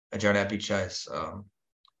Jarnapi Chai's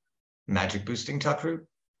magic boosting taproot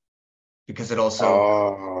because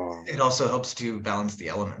Oh, it also helps to balance the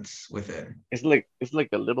elements within. it's like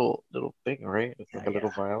a little thing, right? It's like a little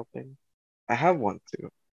Yeah, vial thing. I have one too.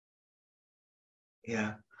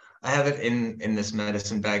 yeah. I have it in this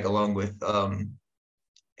medicine bag along with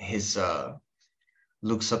his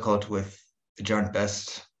Luxakot with the Jarn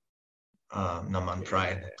Best Naman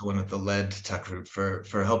Pride, Yeah. the one with the lead taproot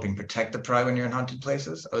for helping protect the pride when you're in haunted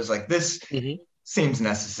places. I was like, this Hmm. seems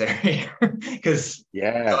necessary because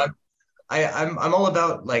Yeah. I'm all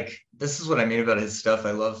about like this is what I mean about his stuff.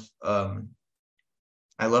 I love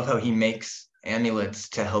how he makes amulets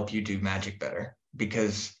to help you do magic better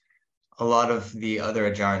because a lot of the other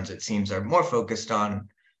Ajarns, it seems, are more focused on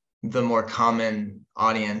the more common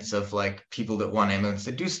audience of like people that want amulets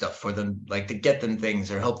to do stuff for them, like to get them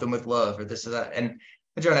things or help them with love or this or that. And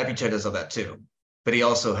John Apicha does all that too. But he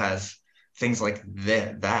also has things like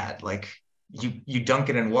that like you dunk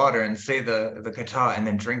it in water and say the kata and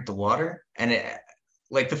then drink the water. And it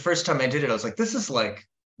like the first time I did it, I was like, this is like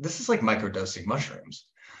microdosing mushrooms.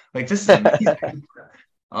 Like this is amazing.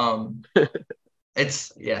 um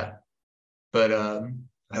it's yeah. But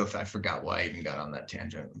I forgot why I even got on that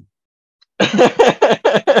tangent.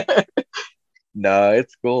 No,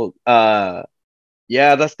 it's cool.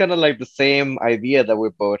 Yeah, that's kind of like the same idea that we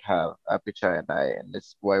both have, Apichai and I, and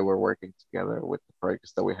it's why we're working together with the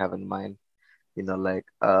projects that we have in mind. Like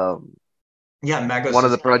Yeah, one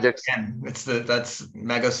of Magos the is projects. again. That's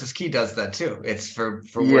Magos' key does that too. It's for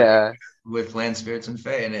working Yeah, with land spirits and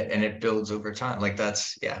fae, and it builds over time. Like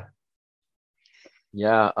that's yeah,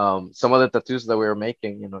 yeah. Some of the tattoos that we were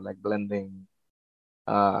making, like blending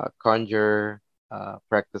conjure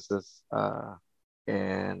practices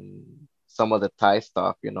and some of the Thai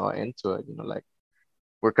stuff, into it. Like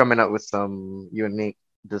we're coming up with some unique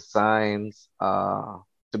designs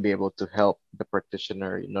to be able to help the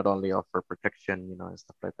practitioner not only offer protection, and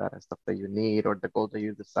stuff like that, and stuff that you need or the goal that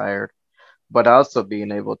you desired, but also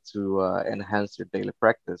being able to enhance your daily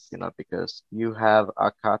practice, because you have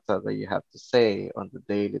a kata that you have to say on the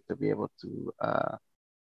daily to be able to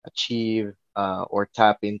achieve or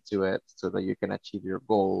tap into it so that you can achieve your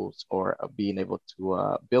goals or being able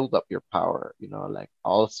to build up your power, like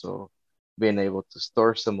also being able to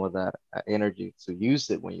store some of that energy to use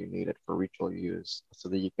it when you need it for ritual use so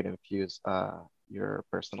that you can infuse your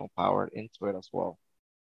personal power into it as well.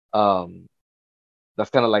 Um, that's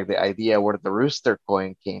kind of like the idea where the rooster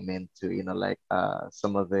coin came into, like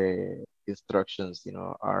some of the instructions,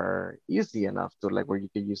 are easy enough to like where you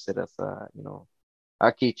can use it as a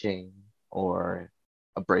keychain or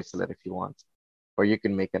a bracelet if you want, or you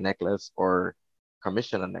can make a necklace or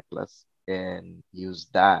commission a necklace and use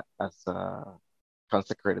that as a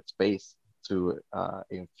consecrated space to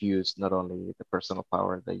infuse not only the personal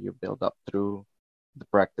power that you build up through the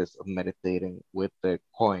practice of meditating with the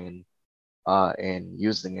coin and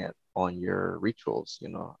using it on your rituals,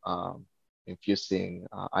 infusing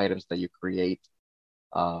items that you create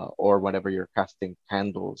or whenever you're casting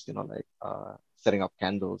candles, like setting up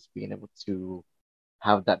candles, being able to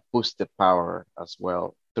have that boosted power as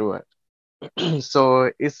well through it.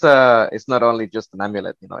 So it's not only just an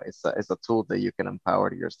amulet, it's a tool that you can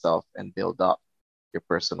empower yourself and build up your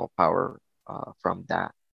personal power from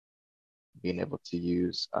that, being able to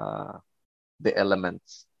use the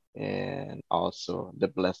elements and also the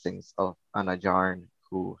blessings of Anajarn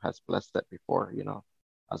who has blessed it before,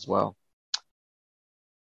 as well.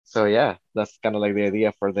 So yeah, that's kind of like the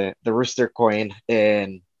idea for the rooster coin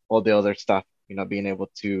and all the other stuff, being able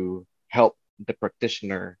to help the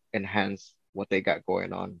practitioner enhance what they got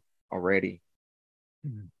going on already.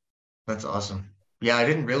 That's awesome. Yeah, I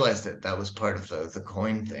didn't realize that that was part of the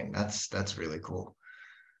coin thing. That's really cool.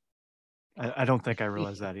 I don't think I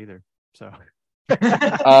realized that either. So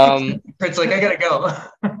It's like, I gotta go.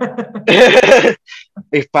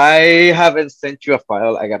 If I haven't sent you a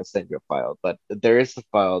file, I gotta send you a file. But there is a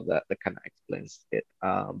file that kind of explains it.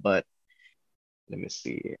 But let me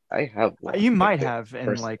see. I have one, you like might the have, and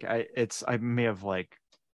first. like I may have like,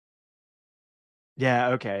 yeah,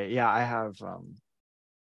 okay, yeah, I have.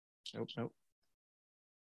 Nope.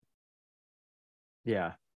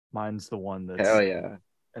 Yeah, mine's the one that's Hell yeah.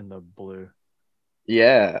 in the blue.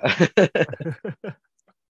 Yeah.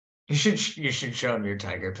 You should show him your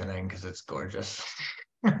tiger pinning because it's gorgeous.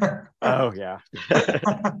 Oh yeah.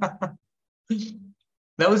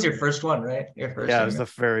 That was your first one, right? Your first Yeah, it was amulet.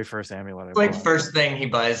 the very first amulet I Like bought. first thing he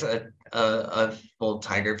buys a full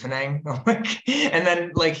tiger Penang. And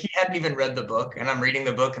then like he hadn't even read the book, and I'm reading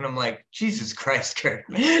the book and I'm like, Jesus Christ, Kurt.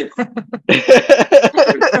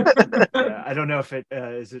 Yeah, I don't know if it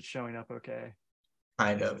is it showing up okay.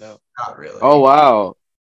 Kind of. Not really. Oh wow.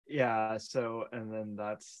 Yeah, so and then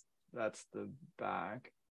that's the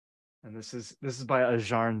back. And this is by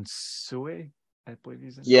Ajarn Sue, I believe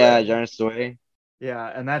he's in. Yeah, John Sway. Yeah,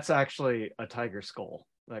 and that's actually a tiger skull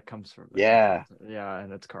that comes from Yeah. yeah,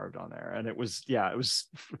 and it's carved on there. And it was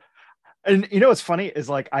and you know what's funny is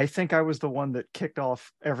like I think I was the one that kicked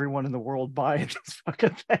off everyone in the world buying these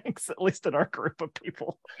fucking things, at least in our group of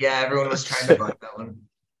people. Yeah, everyone was trying to buy that one.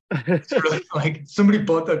 It's really like somebody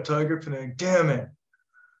bought that tiger Penang. Damn it.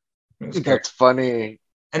 It was scary. That's funny.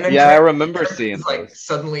 And then Yeah, I Kurt remember is seeing like those.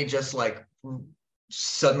 suddenly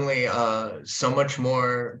so much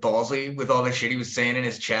more ballsy with all the shit he was saying in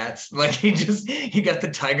his chats. Like he got the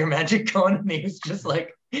tiger magic going, and he was just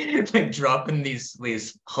like dropping these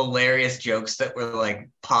hilarious jokes that were like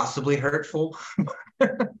possibly hurtful.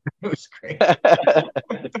 It was great.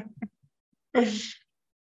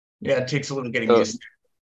 Yeah, it takes a little getting So used to.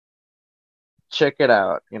 check it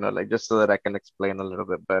out, like just so that I can explain a little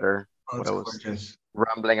bit better Oh, what it's I was gorgeous.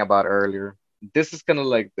 rambling about earlier. This is kind of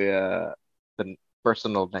like the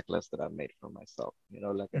personal necklace that I made for myself.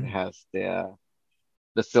 Like it Mhm. has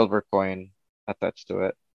the silver coin attached to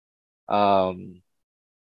it. Um,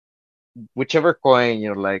 whichever coin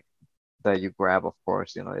like that you grab, of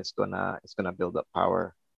course, it's gonna build up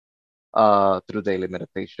power through daily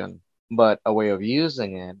meditation. But a way of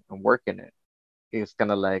using it and working it is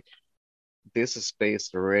kind of like this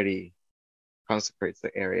space already consecrates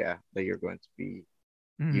the area that you're going to be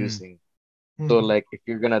Mhm. using. So Mhm. like if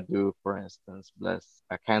you're gonna do, for instance, bless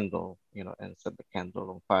a candle, and set the candle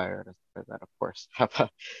on fire and stuff like that, of course, have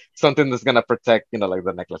something that's gonna protect, like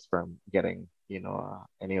the necklace from getting,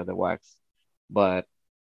 any of the wax. But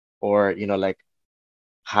or like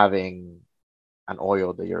having an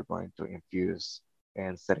oil that you're going to infuse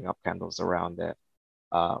and setting up candles around it.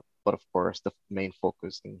 But of course, the main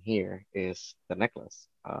focus in here is the necklace.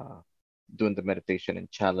 Doing the meditation and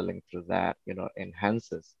channeling through that,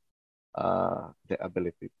 enhances the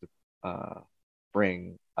ability to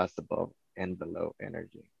bring us above and below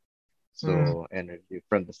energy. Mhm. So energy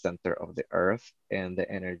from the center of the earth and the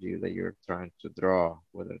energy that you're trying to draw,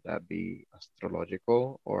 whether that be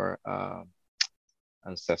astrological or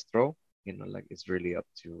ancestral, like it's really up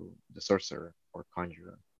to the sorcerer or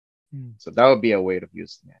conjurer. Mhm. So that would be a way of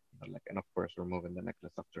using it, like, and of course removing the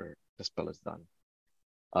necklace after the spell is done.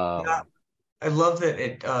 Yeah, Um, I love that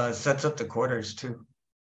it sets up the quarters too.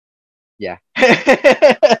 yeah.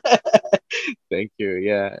 Thank you.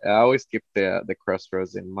 Yeah, I always keep the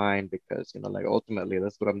crossroads in mind because like ultimately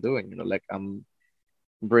that's what I'm doing. Like I'm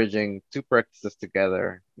bridging two practices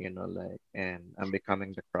together. Like and I'm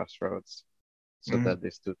becoming the crossroads so Mhm. that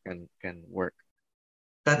these two can work.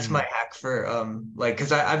 That's my Mhm. hack for like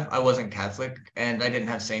because I wasn't Catholic and I didn't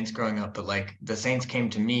have saints growing up, but like the saints came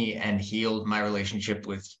to me and healed my relationship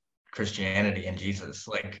with Christianity and Jesus.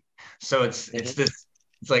 Like so it's Hmm. this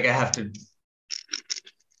it's like I have to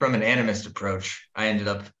from an animist approach, I ended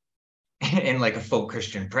up in like a full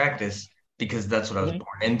Christian practice because that's what I was Hmm.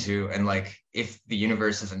 born into. And like if the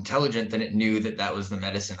universe is intelligent, then it knew that that was the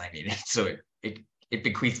medicine I needed. So it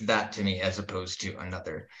bequeathed that to me as opposed to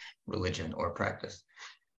another religion or practice.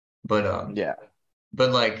 But Yeah,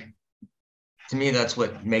 but like to me that's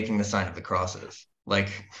what making the sign of the cross is like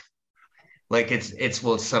it's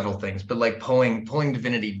well it's several things but like pulling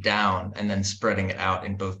divinity down and then spreading it out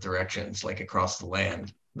in both directions like across the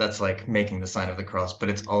land, that's like making the sign of the cross, but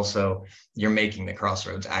it's also you're making the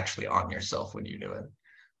crossroads actually on yourself when you do it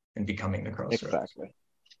and becoming the crossroads. exactly.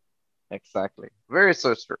 Exactly. Very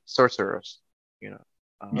sorcerous. you know,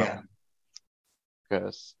 Yeah.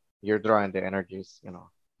 because you're drawing the energies,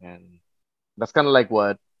 and that's kind of like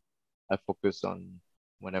what I focus on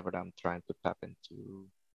whenever I'm trying to tap into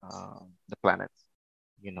the planets,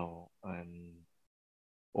 and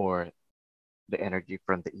or the energy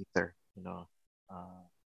from the ether, uh,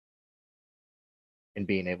 and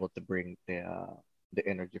being able to bring the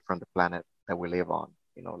energy from the planet that we live on,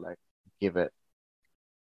 like give it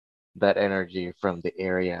that energy from the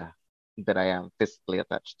area that I am physically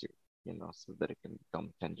attached to, so that it can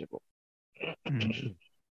become tangible. Mm.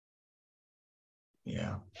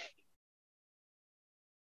 Yeah.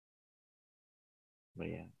 But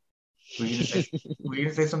yeah. Were you gonna say, were you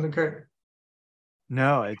gonna say something, Kurt?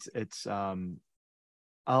 No, it's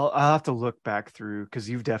I'll have to look back through, because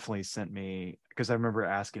you've definitely sent me, because I remember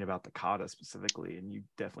asking about the kata specifically, and you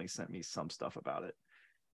definitely sent me some stuff about it.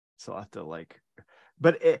 So I'll have to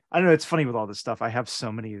I don't know. It's funny with all this stuff. I have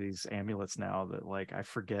so many of these amulets now that like I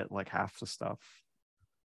forget like half the stuff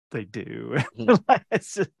they do.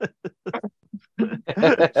 it's just,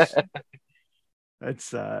 Yeah.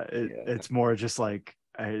 it's more just like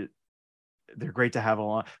they're great to have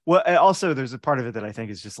along. Well, also there's a part of it that I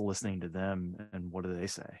think is just listening to them and what do they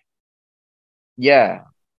say. Yeah.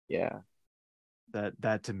 Yeah.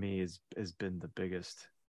 That to me has been the biggest.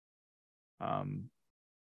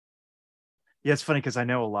 Yeah, it's funny because I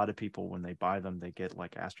know a lot of people when they buy them, they get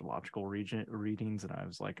like astrological readings, and I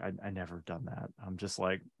was like, I never done that. I'm just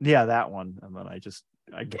like, yeah, that one, and then I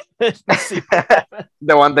get it. And see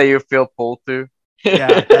The one that you feel pulled to.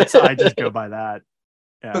 yeah, I just go by that.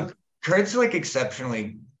 Yeah, But Kurt's like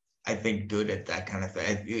exceptionally, I think, good at that kind of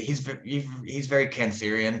thing. He's very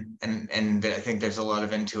Cancerian, and I think there's a lot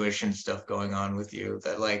of intuition stuff going on with you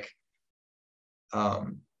that like,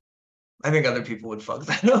 I think other people would fuck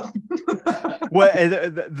that up. well,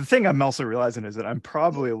 the thing I'm also realizing is that I'm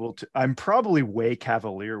probably way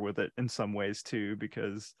cavalier with it in some ways too,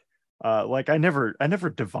 because like I never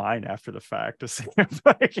divine after the fact to see if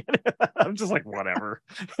I'm just like whatever.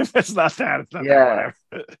 If it's not that, it's not Yeah.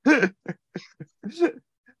 that, whatever.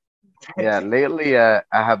 Yeah. Lately, I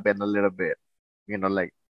have been a little bit,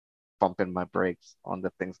 like pumping my brakes on the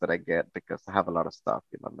things that I get because I have a lot of stuff,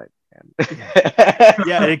 like, Yeah. and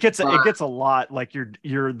Yeah, it gets but a lot. Like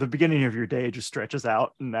your the beginning of your day just stretches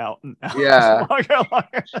out and out and out yeah. longer and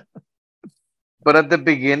longer. But at the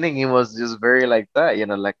beginning, it was just very like that,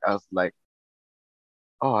 like I was like,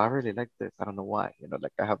 oh, I really like this. I don't know why,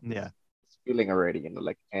 like I have Yeah. this feeling already,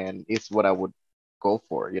 like, and it's what I would go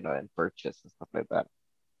for, and purchase and stuff like that.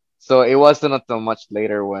 So it wasn't until much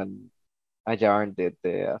later when Ajarn did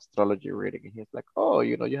the astrology reading, and he's like, oh,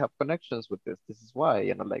 you have connections with this. This is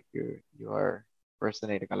why, like you are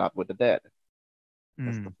resonating a lot with the dead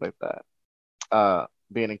and stuff Mm. like that.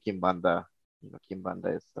 Being in Kimbanda,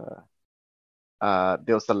 Kimbanda is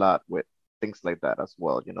deals a lot with things like that as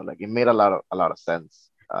well. Like it made a lot of sense.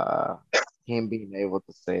 Him being able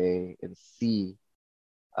to say and see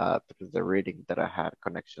through the reading that I had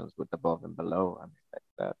connections with above and below. I mean, like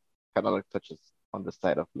that kind of like touches on the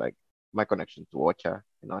side of like my connection to Ocha,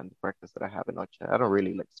 and the practice that I have in Ocha. I don't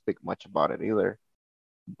really like speak much about it either,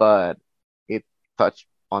 but it touched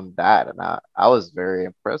on that, and I was very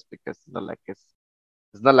impressed because like it's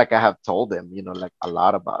not like I have told him, like a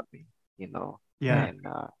lot about me, you know, Yeah. and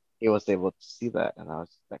he was able to see that, and I was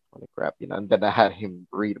just like, holy crap, and then I had him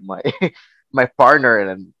read my my partner,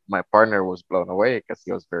 and my partner was blown away because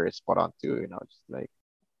he was very spot on too, just like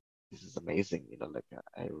this is amazing, like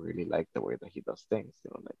I really like the way that he does things,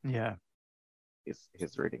 like Yeah.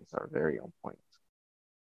 his readings are very on point.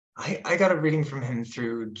 I got a reading from him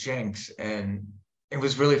through Jenks, and it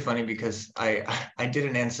was really funny because I did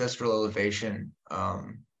an ancestral elevation,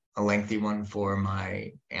 a lengthy one for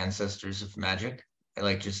my ancestors of magic. I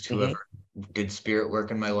like just Hmm. whoever did spirit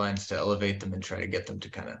work in my lines to elevate them and try to get them to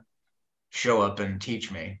kind of show up and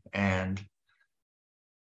teach me. And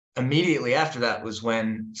immediately after that was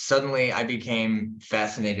when suddenly I became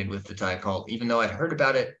fascinated with the Thai cult, even though I'd heard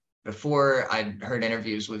about it before. I'd heard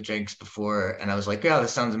interviews with Jenks before, and I was like, yeah,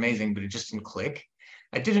 this sounds amazing, but it just didn't click.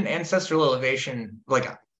 I did an ancestral elevation, like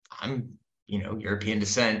I'm, European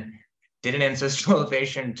descent, did an ancestral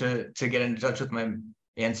elevation to get in touch with my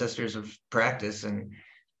ancestors of practice, and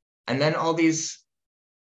then all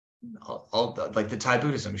like the Thai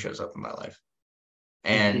Buddhism shows up in my life.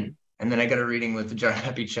 Hmm. And then I got a reading with the John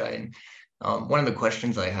Happy Chai, and one of the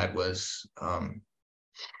questions I had was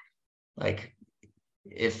like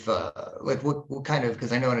if like what kind of,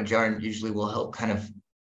 because I know in a jar usually will help kind of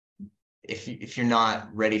if you're not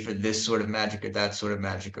ready for this sort of magic or that sort of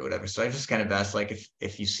magic or whatever. So I just kind of asked like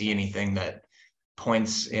if you see anything that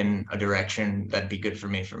points in a direction that'd be good for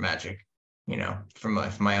me for magic.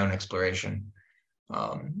 from my own exploration.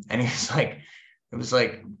 And it was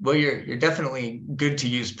like, well, you're definitely good to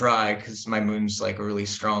use Pry because my moon's like a really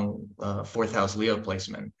strong fourth house Leo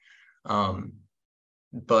placement.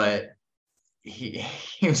 But he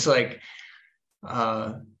was like,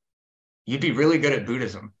 you'd be really good at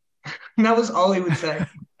Buddhism. And that was all he would say.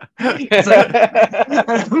 It's like,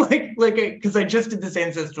 because I just did this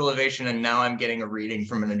ancestral elevation and now I'm getting a reading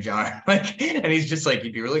from an Ajahn. And he's just like,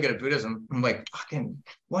 you'd be really good at Buddhism. I'm like, fucking,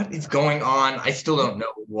 what is going on? I still don't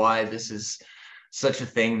know why this is such a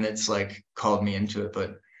thing that's like called me into it.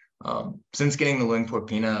 But since getting the Luangpur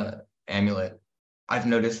Pina amulet, I've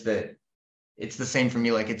noticed that it's the same for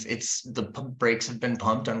me. Like it's the brakes have been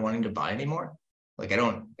pumped on wanting to buy anymore. Like I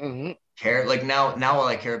don't care. Like now all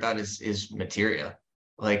I care about is materia.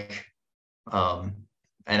 Like and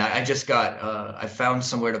I just got I found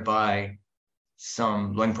somewhere to buy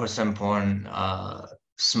some Luangpur Semporn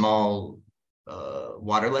small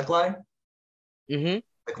water leklai,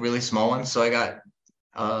 like really small ones. So I got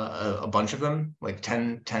a bunch of them, like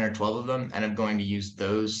 10 or 12 of them, and I'm going to use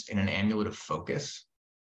those in an amulet of focus.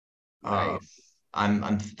 Nice.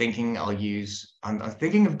 I'm thinking I'm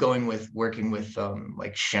thinking of working with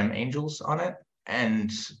like Shem angels on it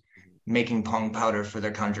and making pong powder for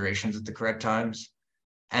their conjurations at the correct times,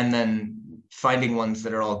 and then finding ones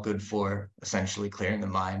that are all good for essentially clearing the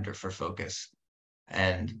mind or for focus.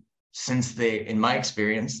 And since in my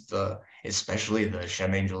experience, especially the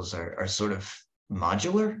Shem angels are sort of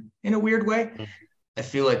modular in a weird way, I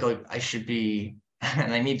feel like I should be,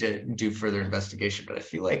 and I need to do further investigation, but I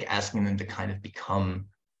feel like asking them to kind of become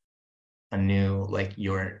a new, like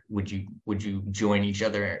would you join each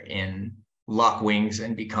other in lock wings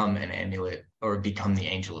and become an amulet or become the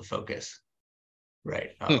angel of focus,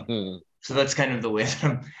 right? So that's kind of the way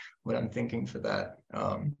that what I'm thinking for that.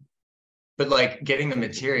 But like getting the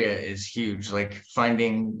materia is huge. Like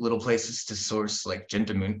finding little places to source like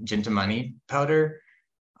Jintamani powder.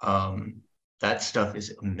 That stuff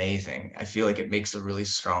is amazing. I feel like it makes a really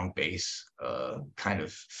strong base kind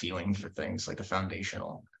of feeling for things, like a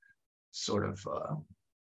foundational sort of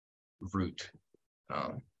root.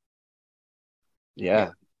 Yeah.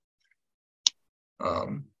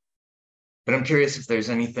 But I'm curious if there's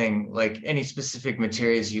anything like any specific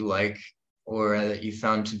materials you like or that you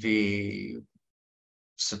found to be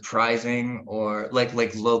surprising or like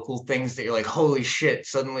local things that you're like, holy shit,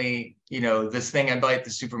 suddenly, this thing I buy at the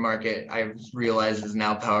supermarket, I realize is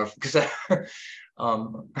now powerful because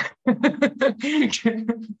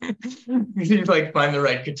you like find the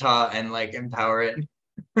right kata and like empower it.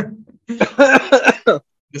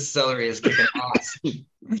 This celery is kicking ass.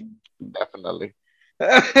 Definitely.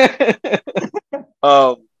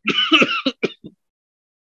 um,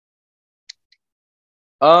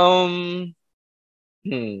 um,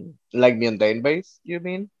 like mundane base, you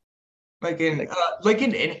mean? Like in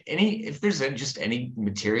any if there's just any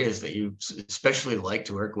materials that you especially like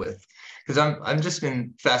to work with, because I'm just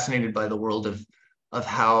been fascinated by the world of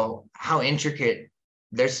how intricate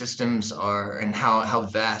their systems are and how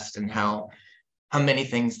vast and how many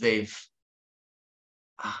things they've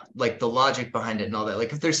like the logic behind it and all that.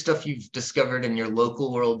 Like if there's stuff you've discovered in your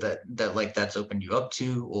local world that like that's opened you up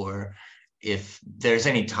to, or if there's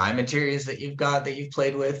any time materials that you've got that you've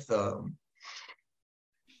played with.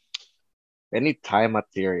 Any time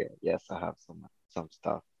materia? Yes, I have some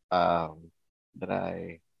stuff that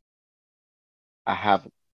I have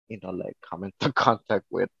like come into contact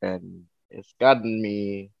with, and it's gotten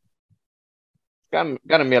me a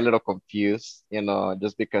little confused,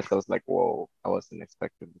 just because I was like, whoa, I wasn't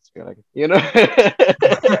expecting this feeling,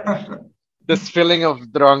 this feeling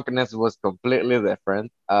of drunkenness was completely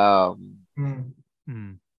different.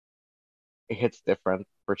 It hits different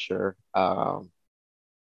for sure.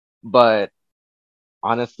 But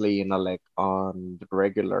honestly, like on the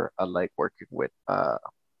regular, I like working with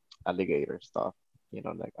alligator stuff,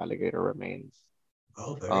 like alligator remains.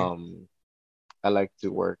 Oh, very. I like to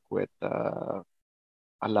work with a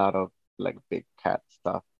lot of like big cat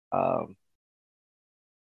stuff. Of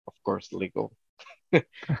course, legal.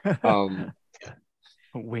 Um,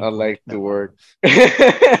 I Wink, wink, like to no work.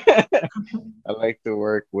 arms. I like to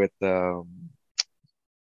work with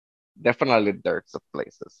definitely dirts of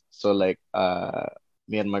places. So like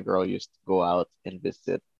me and my girl used to go out and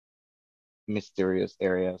visit mysterious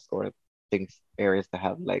areas or areas that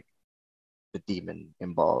have like the demon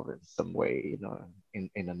involved in some way, in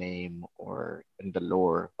a name or in the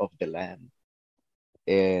lore of the land.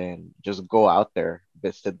 And just go out there,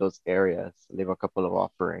 visit those areas, leave a couple of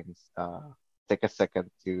offerings, take a second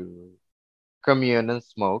to commune and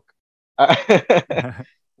smoke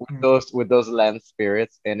with those land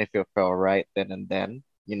spirits, and if it felt right then and then,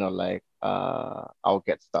 like I'll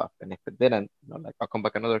get stuff, and if it didn't, like I'll come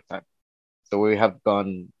back another time. So we have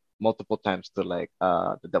gone multiple times to like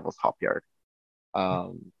the Devil's Hop Yard.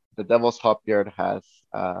 The Devil's Hop Yard has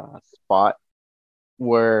a spot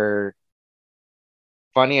where,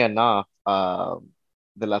 funny enough,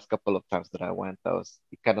 the last couple of times that I went,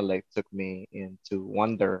 it kind of like took me into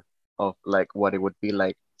wonder of like what it would be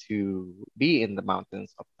like to be in the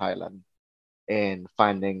mountains of Thailand and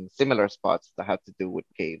finding similar spots that have to do with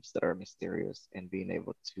caves that are mysterious and being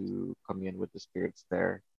able to commune with the spirits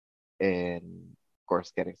there, and of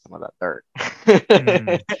course getting some of that dirt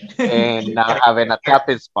and now having a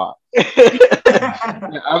tapping spot.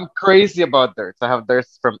 Yeah, I'm crazy about dirt. I have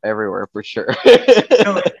dirts from everywhere for sure.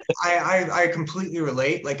 No, I completely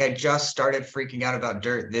relate. Like I just started freaking out about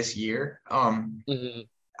dirt this year. Mhm,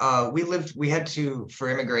 We had to, for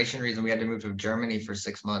immigration reason, we had to move to Germany for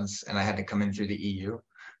 6 months, and I had to come in through the EU.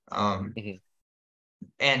 mhm,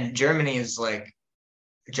 And Germany is like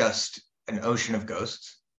just an ocean of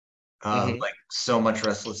ghosts. mhm. Like so much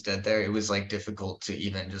restless dead there. It was like difficult to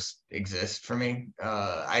even just exist for me.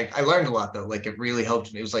 I learned a lot though. Like it really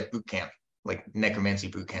helped me. It was like boot camp, like necromancy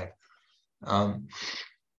boot camp. Um,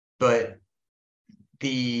 but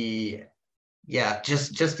the yeah,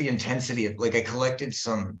 just the intensity of like I collected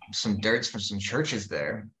some dirts from some churches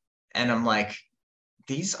there, and I'm like,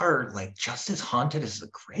 these are like just as haunted as the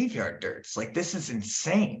graveyard dirts. Like this is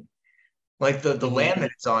insane. Like the Mhm. land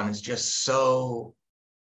that it's on is just so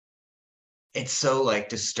it's so like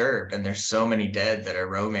disturbed, and there's so many dead that are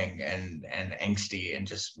roaming and angsty and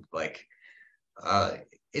just like uh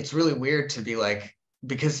it's really weird to be like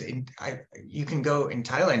because you can go in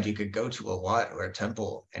Thailand, you could go to a wat or a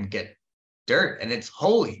temple and get dirt and it's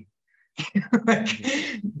holy. Like,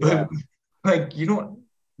 Mhm. but Yeah. like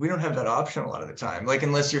we don't have that option a lot of the time. Like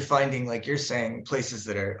unless you're finding, like you're saying, places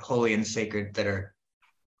that are holy and sacred that are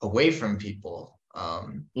away from people,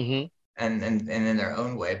 Mhm. and in their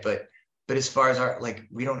own way. But as far as our like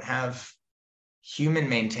we don't have human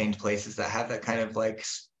maintained places that have that kind of like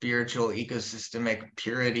spiritual ecosystemic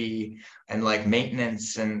purity and like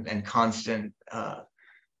maintenance and constant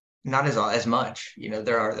not as much,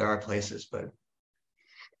 there are places, but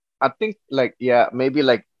I think like yeah, maybe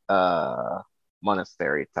like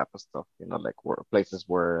monastery type of stuff, like where places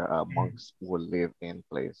where monks would live in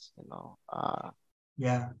place.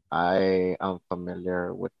 yeah. I am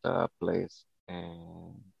familiar with the place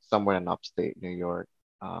in somewhere in upstate New York,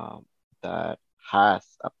 that has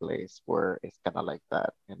a place where it's kind of like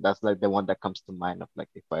that, and that's like the one that comes to mind of like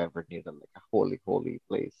if I ever needed like a holy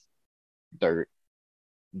place, dirt,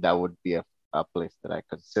 that would be a place that I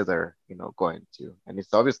consider, going to, and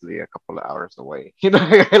it's obviously a couple of hours away,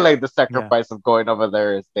 like the Yeah. sacrifice of going over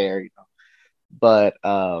there is there. But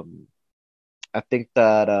I think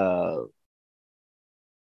that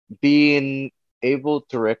being able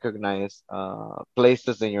to recognize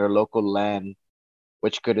places in your local land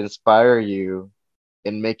which could inspire you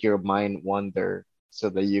and make your mind wander so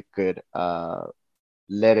that you could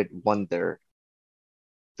let it wander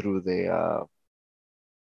through the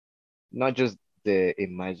not just the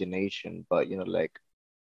imagination, but like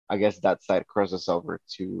I guess that side crosses over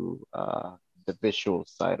to the visual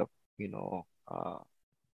side of you know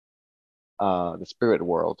uh, the spirit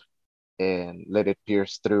world, and let it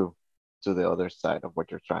pierce through to the other side of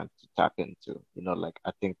what you're trying to tap into. Like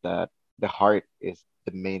I think that the heart is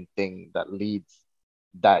the main thing that leads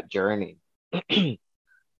that journey.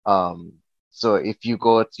 Um, so if you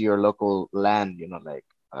go to your local land, like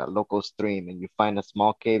a local stream, and you find a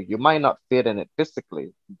small cave, you might not fit in it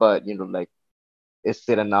physically, but like is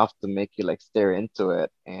it enough to make you like stare into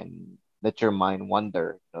it and let your mind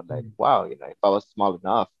wander, like wow, if I was small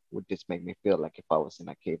enough, would this make me feel like if I was in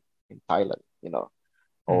a cave in Thailand,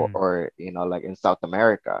 Mm. or like in South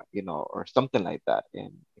America, or something like that.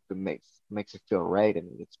 And if it makes it feel right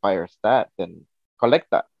and it inspires that, then collect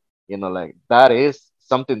that. Like that is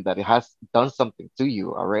something that it has done something to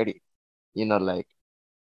you already. Like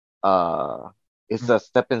uh it's a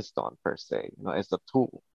stepping stone per se, it's a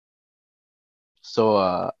tool. So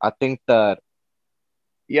I think that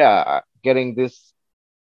yeah, getting these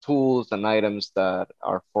tools and items that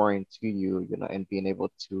are foreign to you, and being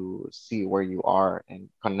able to see where you are and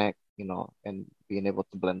connect, and being able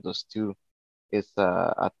to blend those two is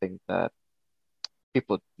I think that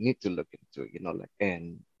people need to look into, like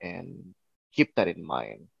and keep that in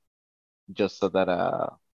mind, just so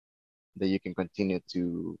that you can continue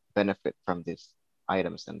to benefit from these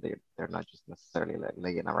items, and they're not just necessarily like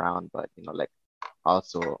laying around, but like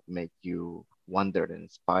also make you wondered and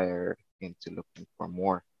inspired into looking for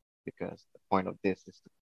more, because the point of this is to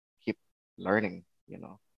learning, to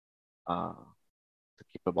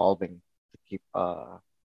keep evolving, to keep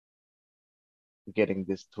getting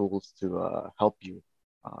these tools to help you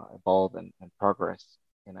evolve and progress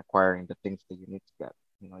in acquiring the things that you need to get,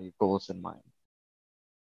 your goals in mind.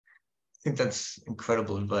 I think that's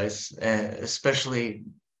incredible advice, especially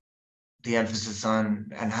the emphasis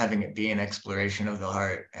on and having it be an exploration of the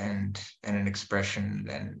heart and an expression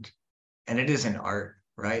and it is an art,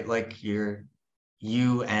 right? Like you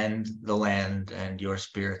and the land and your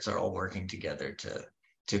spirits are all working together to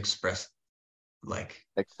express like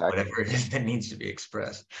Exactly. whatever it is that needs to be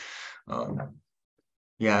expressed. Um,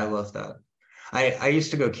 yeah, I love that. I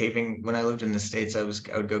used to go caving when I lived in the States. I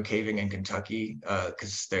would go caving in Kentucky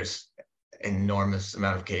because there's enormous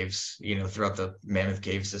amount of caves, throughout the Mammoth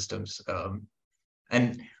Cave systems.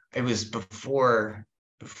 And it was before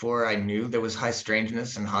I knew there was high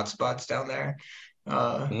strangeness and hotspots down there.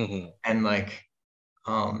 Hmm. And like,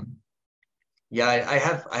 um, yeah,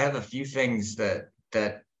 I have a few things that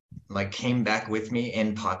like came back with me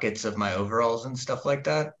in pockets of my overalls and stuff like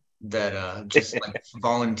that. That just like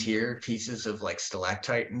volunteer pieces of like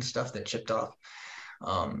stalactite and stuff that chipped off.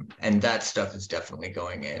 And that stuff is definitely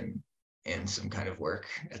going in some kind of work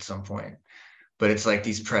at some point. But it's like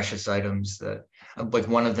these precious items that like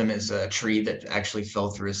one of them is a tree that actually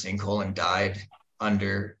fell through a sinkhole and died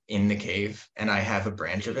under in the cave, and I have a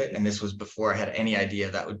branch of it, and this was before I had any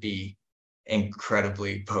idea that would be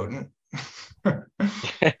incredibly potent. And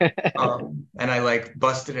I like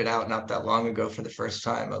busted it out not that long ago for the first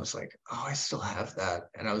time. I was like, oh, I still have that.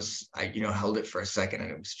 And I held it for a second,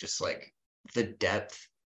 and it was just like the depth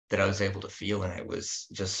that I was able to feel, and it was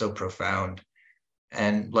just so profound.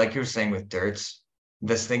 And like you were saying with dirts,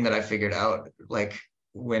 this thing that I figured out, like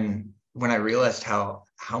when I realized how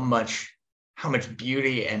much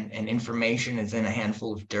beauty and information is in a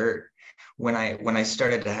handful of dirt, when I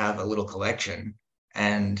started to have a little collection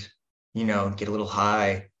and get a little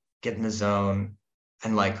high, get in the zone,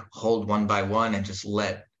 and like hold one by one and just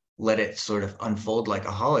let it sort of unfold like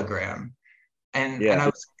a hologram, and Yeah. I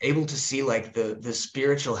was able to see like the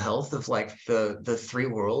spiritual health of like the three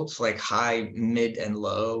worlds, like high, mid, and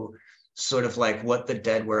low, sort of like what the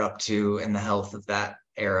dead were up to and the health of that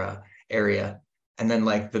area. And then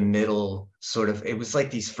like the middle sort of it was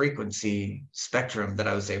like these frequency spectrum that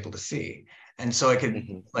I was able to see. And so I could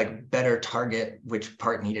Hmm. like better target which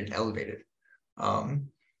part needed elevated. Um,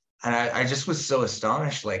 and I just was so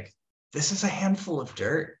astonished, like, this is a handful of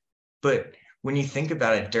dirt. But when you think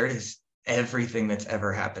about it, dirt is everything that's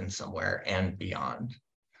ever happened somewhere and beyond.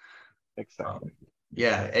 Um, Exactly.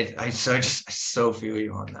 yeah, I so feel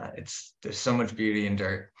you on that. There's so much beauty in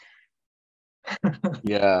dirt.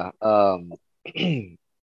 Yeah.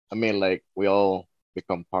 I mean, like we all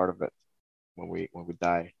become part of it when we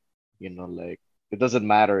die. Like it doesn't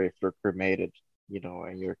matter if you're cremated,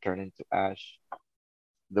 and you're turned into ash.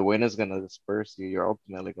 The wind is gonna disperse you. You're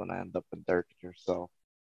ultimately gonna end up in dirt yourself.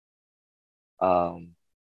 Um,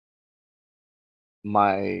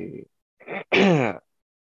 my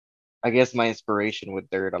I guess my inspiration with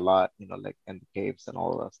dirt a lot, like in the caves and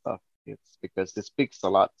all of that stuff. It's because it speaks a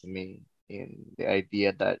lot to me in the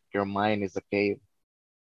idea that your mind is a cave,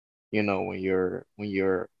 when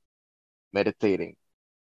you're meditating,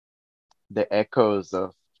 the echoes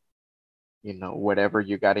of, whatever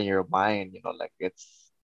you got in your mind, like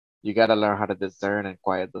you gotta learn how to discern and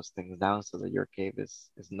quiet those things down so that your cave is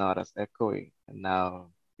not as echoing. And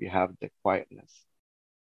now you have the quietness.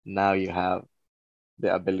 Now you have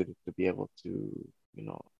the ability to be able to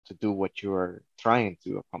do what you are trying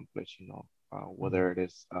to accomplish, whether it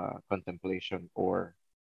is contemplation or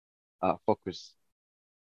focus.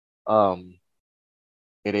 Um,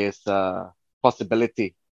 it is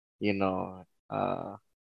possibility, you know,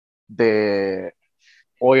 the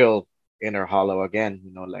oil inner hollow again,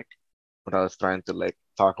 like what I was trying to like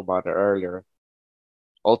talk about it earlier.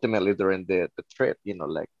 Ultimately, during the trip,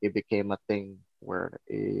 like it became a thing where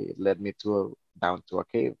it led me down to a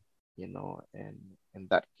cave, and in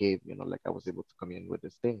that cave, like I was able to commune with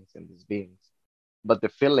these things and these beings. But the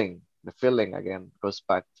feeling again goes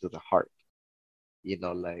back to the heart,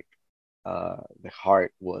 like the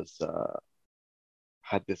heart was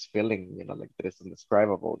had this feeling, like that is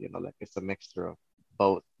indescribable, like it's a mixture of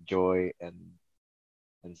both joy and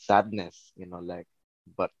sadness, like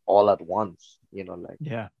but all at once, like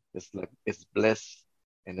Yeah. it's bliss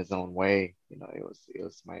in its own way. It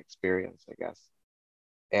was my experience, I guess.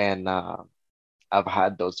 And I've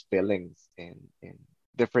had those feelings in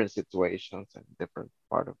different situations and different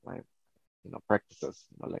part of my practices,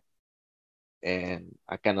 like, and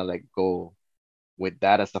I kind of like go with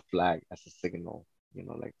that as a flag, as a signal,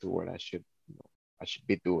 like to where I should I should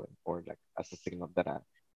be doing, or like as a signal that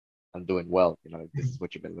I'm doing well. Like this is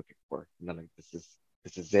what you've been looking for. Like this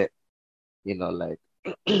is it. Like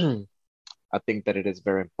I think that it is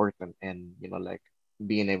very important, and like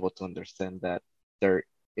being able to understand that there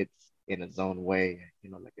it's in its own way.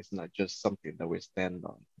 Like it's not just something that we stand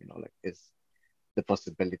on. Like it's the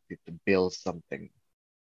possibility to build something,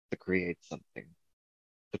 to create something,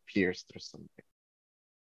 to pierce through something.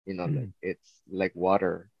 Like Mm. it's like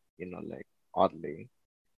water. Like oddly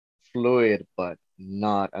fluid, but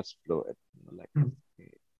not as fluid. Like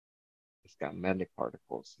it's got many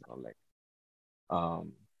particles. Like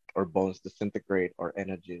um, or bones disintegrate, or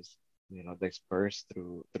energies, disperse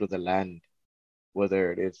through the land,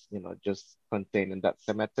 whether it is, just contained in that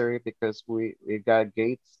cemetery because we got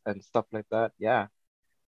gates and stuff like that. Yeah,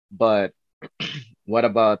 but what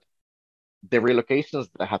about the relocations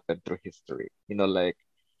that happen through history? Like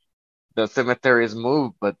the cemeteries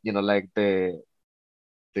move, but like the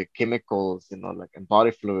chemicals, like and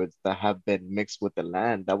body fluids that have been mixed with the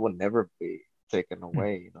land, that will never be taken Mm.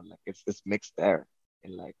 away. Like it's mixed there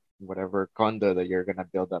in like whatever condo that you're gonna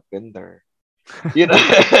build up in there, you know,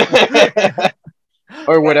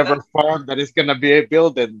 or Yeah, whatever farm that is gonna be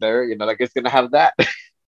built in there, like it's gonna have that.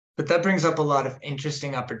 but that brings up a lot of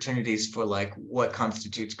interesting opportunities for like what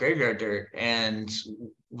constitutes graveyard dirt and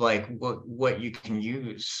like what you can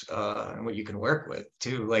use and what you can work with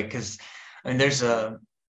too. Like, because I mean, there's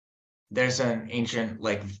an ancient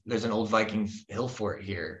like there's an old Viking hill fort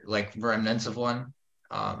here, like remnants of one,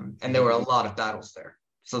 and there were a Mhm. lot of battles there.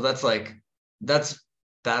 So that's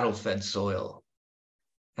battle fed soil.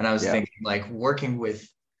 And I was Yeah, thinking like working with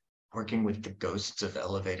the ghosts of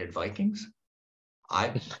elevated Vikings.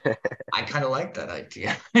 I I kind of like that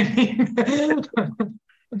idea. I mean,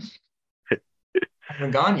 I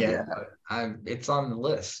haven't gone yet, yeah, but it's on the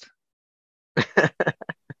list.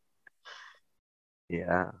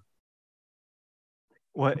 yeah,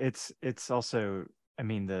 Well, it's also, I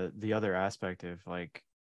mean, the other aspect of like,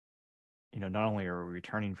 not only are we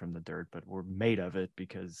returning from the dirt, but we're made of it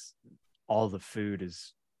because all the food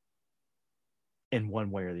is in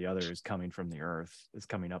one way or the other is coming from the earth, is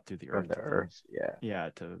coming up through the from earth the to form, earth. Yeah, yeah,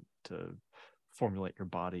 to formulate your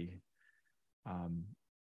body. Um,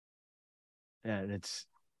 and it's,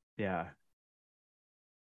 yeah,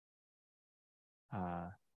 uh,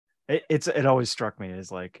 it always struck me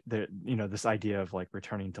as like this idea of like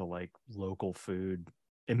returning to like local food.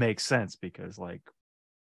 It makes sense because like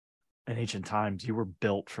in ancient times you were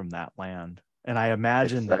built from that land, and I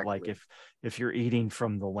imagine that like exactly. if you're eating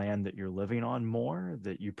from the land that you're living on more,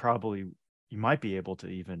 that you might be able to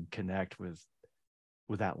even connect with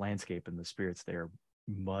that landscape and the spirits there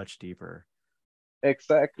much deeper.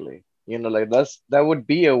 Exactly. Like that would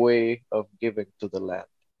be a way of giving to the land.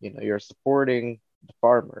 You're supporting the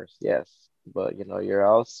farmers, yes, but you're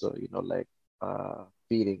also, like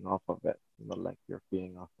feeding off of it. Like you're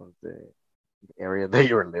feeding off of the area that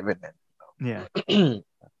you're living Yeah. in.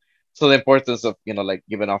 So the importance of, like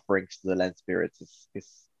giving offerings to the land spirits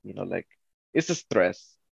is, like it's a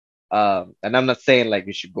stress. And I'm not saying like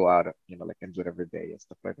you should go out, like and do it every day and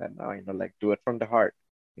stuff like that. No, like do it from the heart.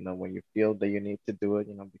 When you feel that you need to do it,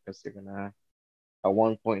 because you're gonna at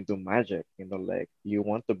one point do magic. Like you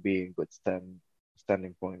want to be in good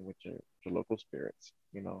standing point with your local spirits.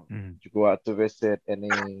 Mm. You go out to visit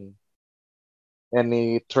any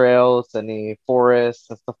trails, any forests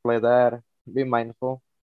and stuff like that. Be mindful.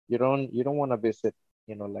 You don't want to visit,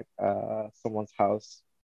 like someone's house,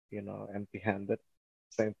 empty-handed.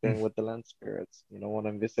 Same Mm. thing with the land spirits. You don't want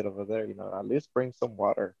to visit over there, at least bring some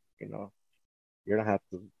water, you don't have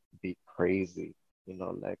to be crazy,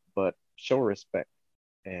 like but show respect,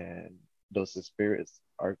 and those spirits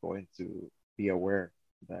are going to be aware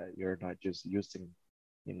that you're not just using,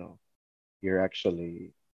 you know, you're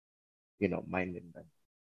actually, minding them.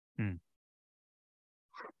 Mm.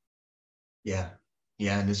 Yeah,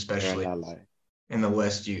 yeah, and They're an especially ally. in the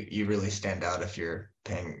West, you really stand out if you're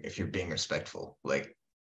being respectful. Like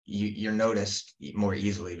you're noticed more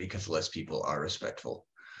easily because less people are respectful.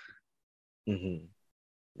 Hmm.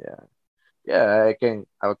 Yeah. Yeah,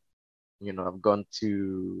 I've gone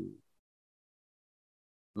to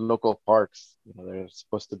local parks. There's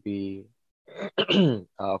supposed to be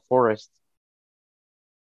forests,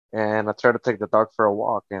 and I try to take the dog for a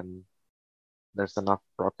walk, and there's enough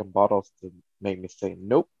broken bottles to make me say,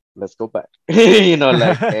 nope, let's go back.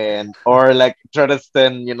 Like, and or like try to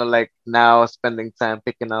spend, like now spending time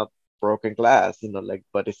picking up broken glass, like,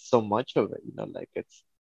 but it's so much of it, like it's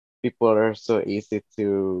people are so easy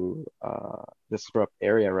to disrupt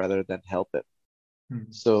area rather than help it.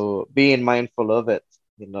 Hmm. So being mindful of it,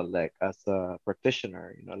 like as a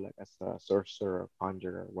practitioner, like as a sorcerer,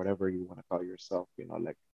 conjurer, whatever you want to call yourself,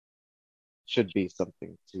 like should be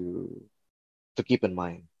something to keep in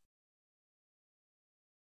mind.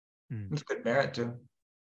 It's good merit too.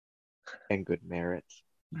 And good merit.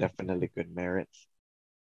 Definitely good merit.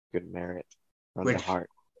 Good merit from the Which heart.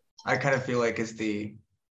 I kind of feel like is the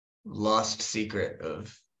lost secret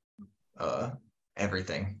of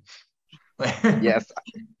everything. Yes,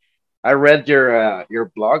 I read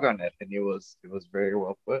your blog on it, and it was very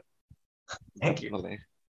well put. Thank you. Definitely.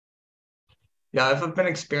 Yeah, I've been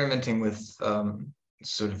experimenting with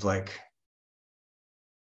sort of like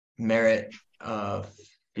merit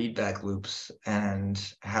feedback loops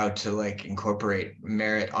and how to like incorporate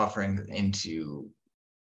merit offering into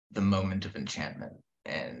the moment of enchantment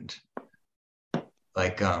and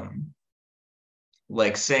like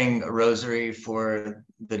saying a rosary for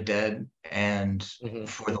the dead and Hmm.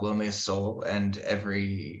 for the loneliest soul, and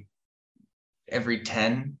every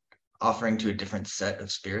 10 offering to a different set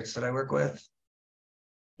of spirits that I work with.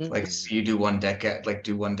 Like, Hmm. so you do one decade, like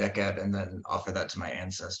do one decade and then offer that to my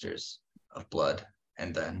ancestors of blood,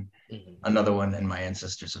 and then Hmm. another one and my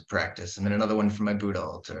ancestors of practice, and then another one for my Buddha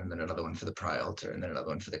altar, and then another one for the Pry altar, and then another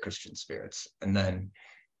one for the Christian spirits. And then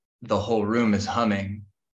the whole room is humming,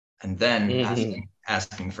 and then Hmm.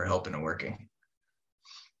 asking for help and working.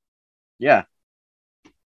 Yeah.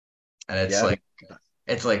 And it's Yeah. like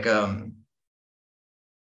it's like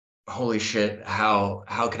holy shit, how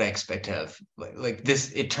could I expect to have like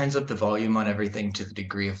this? It turns up the volume on everything to the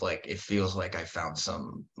degree of like it feels like I found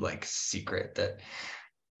some like secret that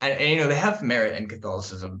and they have merit in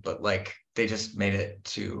Catholicism, but like they just made it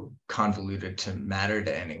too convoluted to matter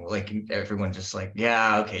to anyone. Like everyone just like,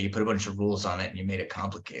 yeah, okay, you put a bunch of rules on it and you made it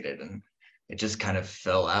complicated, and it just kind of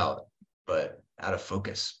fell out, but out of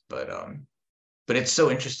focus. But it's so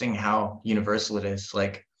interesting how universal it is.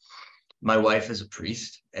 Like my wife is a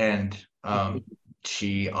priest, and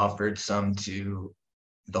she offered some to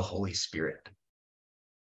the Holy Spirit,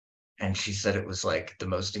 and she said it was like the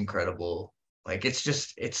most incredible. Like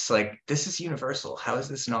it's like this is universal. How is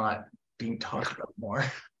this not being talked about more?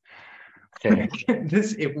 Like,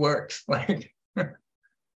 this it works. Like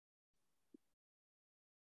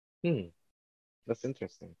Hmm. That's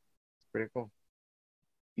interesting. It's pretty cool.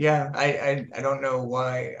 yeah, I don't know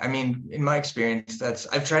why. I mean, in my experience, that's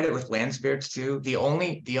I've tried it with land spirits too. The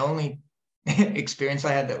only experience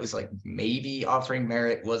I had that was like maybe offering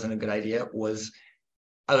merit wasn't a good idea was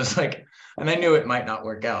I was like, and I knew it might not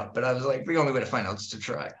work out, but I was like, the only way to find out is to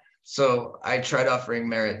try. So I tried offering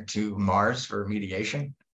merit to Mars for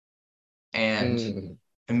mediation and Mm.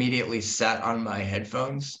 immediately sat on my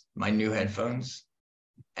headphones, my new headphones,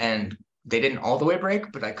 and they didn't all the way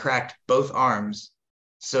break, but I cracked both arms.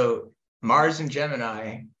 So Mars and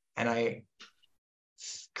Gemini, and I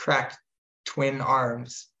cracked twin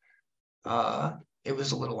arms. Uh, it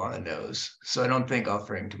was a little on the nose. So I don't think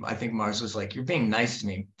offering to, I think Mars was like, you're being nice to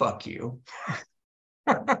me. Fuck you.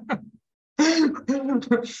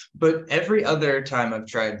 But every other time I've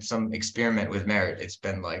tried some experiment with merit, it's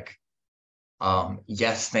been like,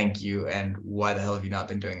 yes, thank you, and why the hell have you not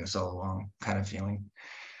been doing this all along? Kind of feeling.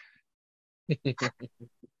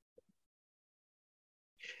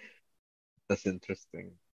 That's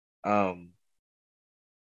interesting. Um,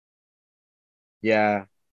 yeah,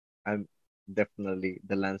 I'm definitely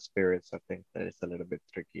the land spirits. I think that is a little bit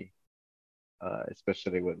tricky,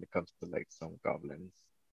 especially when it comes to like some goblins.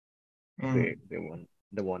 Mm.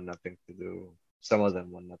 They want nothing to do. Some of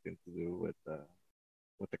them want nothing to do with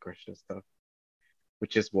the Christian stuff,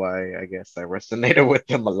 which is why I guess I resonated with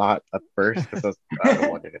them a lot at first because I don't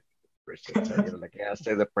want anything with Christians. Like yeah, I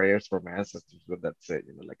say the prayers for my ancestors, but that's it.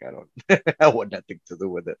 Like I don't, I want nothing to do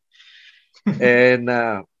with it. And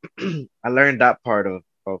I learned that part of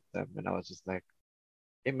them, and I was just like,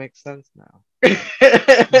 it makes sense now.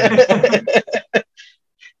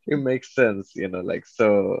 It makes sense, like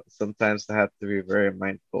so sometimes I have to be very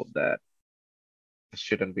mindful that I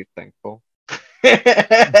shouldn't be thankful.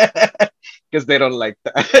 Because they don't like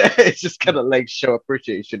that. It's just kind of like show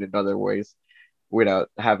appreciation in other ways without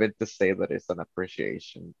having to say that it's an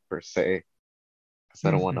appreciation per se. Because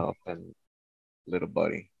I don't want to offend little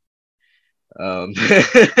buddy. Um,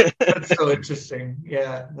 That's so interesting.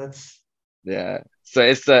 Yeah, that's yeah. So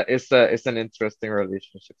it's an interesting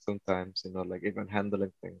relationship sometimes, like even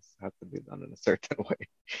handling things have to be done in a certain way.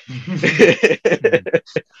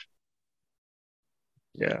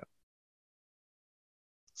 Yeah.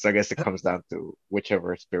 So I guess it comes down to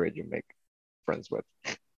whichever spirit you make friends with.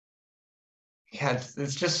 Yeah,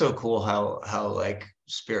 it's just so cool how like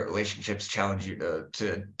spirit relationships challenge you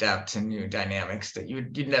to adapt to new dynamics that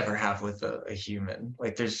you'd never have with a human.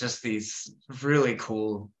 Like there's just these really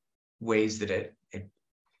cool ways that it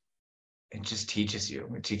just teaches you.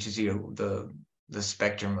 It teaches you the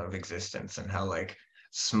spectrum of existence and how like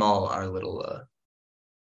small our little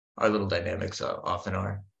dynamics often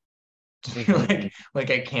are. Hmm. Like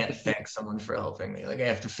I can't thank someone for helping me. Like I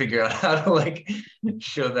have to figure out how to like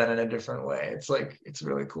show that in a different way. It's like it's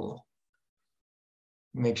really cool.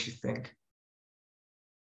 It makes you think.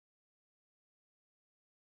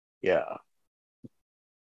 Yeah,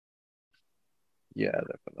 yeah,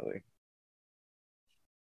 definitely.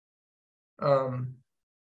 Um,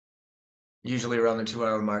 Usually around the 2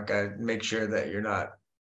 hour mark, I make sure that you're not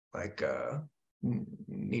like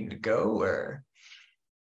needing to go or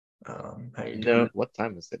how you doing No, it. what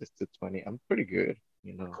time is it? It's 2:20. I'm pretty good,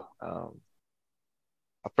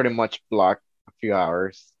 I pretty much blocked a few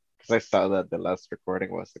hours because I saw that the last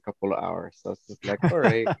recording was a couple of hours. So I was just like, all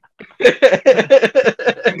right.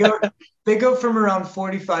 They go they go from around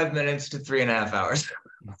 45 minutes to 3.5 hours.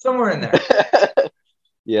 Somewhere in there.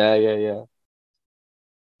 Yeah, yeah, yeah.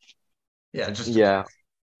 Yeah, it just Yeah. depends.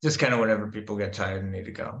 Just kind of whenever people get tired and need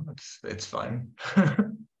to go. It's fine.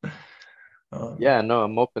 um, Yeah, no,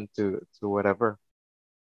 I'm open to whatever.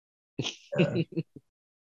 yeah.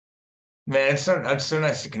 Man, it's so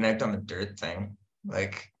nice to connect on the dirt thing.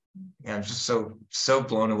 Like, yeah, I'm just so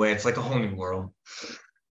blown away. It's like a whole new world.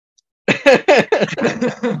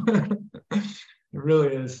 It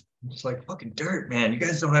really is. It's like fucking dirt, man. You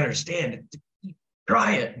guys don't understand it.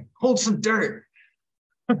 Try it. Hold some dirt.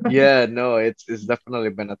 Yeah, no, it's definitely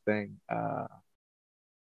been a thing.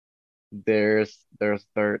 There's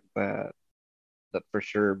dirt that for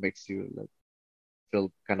sure makes you like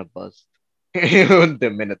feel kind of buzzed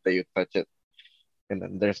the minute that you touch it. And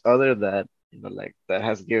then there's other that, like that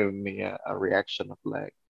has given me a reaction of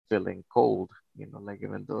like feeling cold, like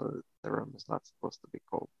even though the room is not supposed to be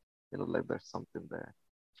cold, like there's something there.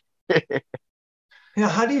 Yeah,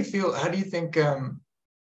 how do you feel? How do you think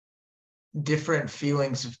different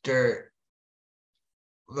feelings of dirt,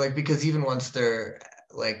 like because even once they're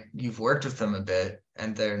like you've worked with them a bit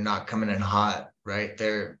and they're not coming in hot, right?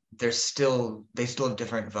 They still have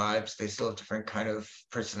different vibes, they still have different kind of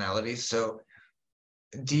personalities. So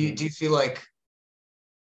Mhm. do you feel like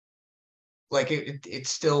it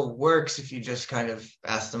still works if you just kind of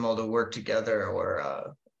ask them all to work together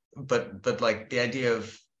or but like the idea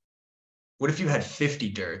of what if you had 50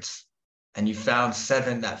 dirts and you found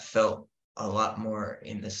seven that felt a lot more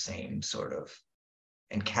in the same sort of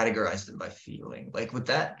and categorized them by feeling, like would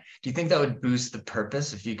that do you think that would boost the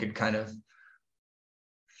purpose if you could kind of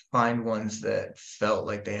find ones that felt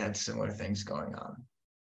like they had similar things going on?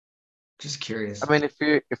 Just I curious. mean,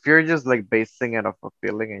 if you're just like basing it off a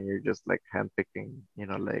feeling and you're just like handpicking,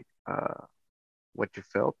 like what you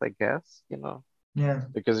felt, I guess, Yeah.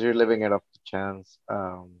 because you're living it off to chance.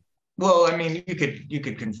 Well, I mean, you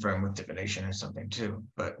could confirm with divination or something too,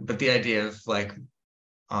 but the idea of like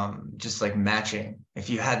just like matching, if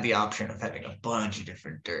you had the option of having a bunch of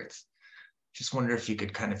different dirts, just wonder if you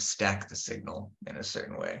could kind of stack the signal in a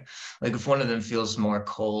certain way. Like if one of them feels more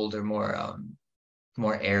cold or more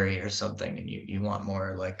airy or something, and you want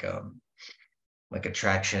more like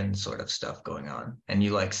attraction sort of stuff going on, and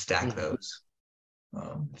you like stack Mhm. those,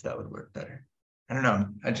 if that would work better. I don't know.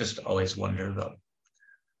 I just always wonder though.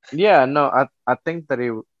 Yeah, no, I think that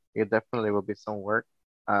it definitely will be some work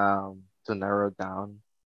to narrow down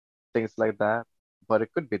things like that, but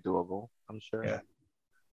it could be doable, I'm sure. Yeah.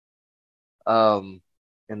 Um,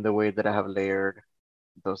 in the way that I have layered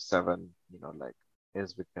those seven, like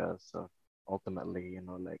is because of ultimately,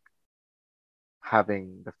 like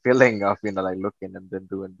having the feeling of, like looking and then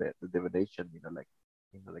doing the divination, like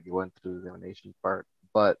you went through the divination part.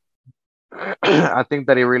 But I think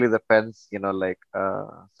that it really depends, like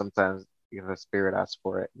sometimes if a spirit asks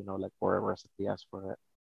for it, like or a recipe asks for it,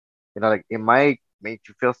 like it might make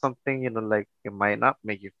you feel something, like it might not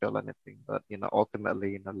make you feel anything, but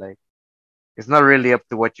ultimately, like it's not really up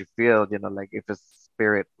to what you feel, like if a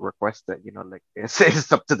spirit requests it, like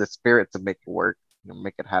it's up to the spirit to make it work,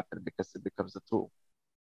 make it happen because it becomes a tool.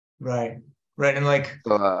 Right. Right. And like,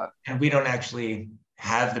 So and we don't actually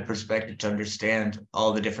have the perspective to understand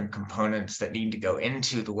all the different components that need to go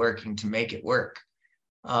into the working to make it work.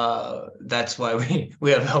 That's why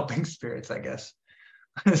we have helping spirits, I guess.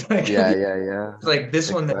 It's like yeah, yeah, yeah, it's like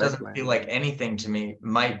this one that doesn't exactly. feel like anything to me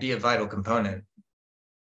might be a vital component.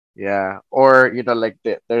 Yeah, or like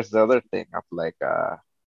there's the other thing of like the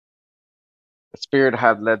spirit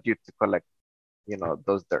had led you to collect,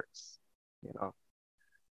 those dirts, you know,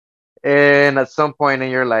 And at some point in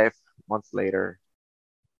your life, months later,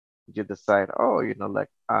 you decide, oh, like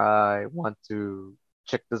I want to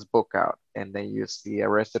check this book out, and then you see a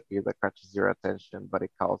recipe that catches your attention, but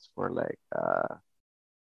it calls for like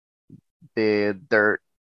the dirt.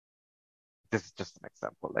 This is just an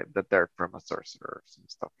example, like the dirt from a sorcerer or some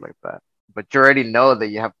stuff like that. But you already know that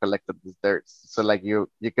you have collected these dirts, so like you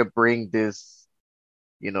could bring this,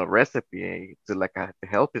 recipe to like a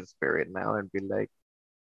helping spirit now and be like,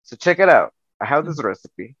 so check it out. I have this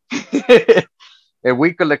recipe. And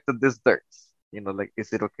we collected this dirt. Like,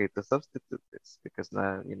 is it okay to substitute this? Because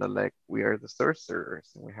now, like we are the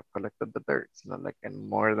sorcerers and we have collected the dirt, like, and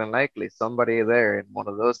more than likely somebody there in one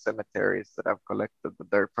of those cemeteries that I've collected the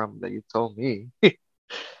dirt from that you told me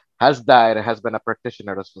has died and has been a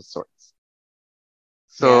practitioner of some sorts.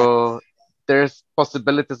 Yeah, So there's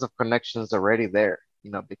possibilities of connections already there,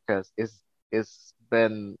 because it's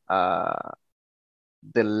been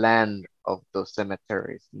the land of those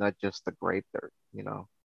cemeteries, not just the grave dirt.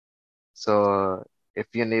 So if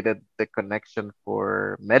you needed the connection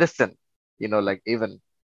for medicine, like even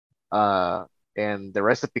uh and the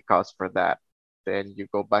recipe calls for that, then you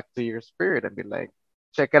go back to your spirit and be like,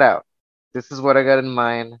 check it out. This is what I got in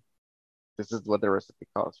mind. This is what the recipe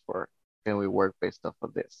calls for. Can we work based off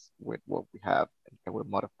of this with what we have, and can we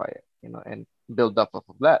modify it, and build up off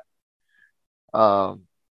of that? Um,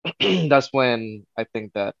 that's when I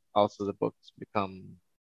think that also the books become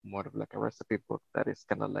more of like a recipe book that is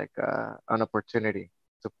kind of like an opportunity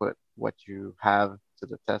to put what you have to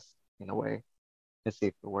the test in a way and see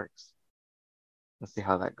if it works and see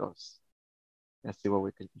how that goes and see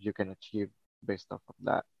what you can achieve based off of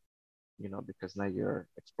that, because now you're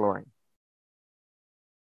exploring.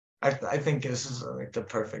 I think this is like the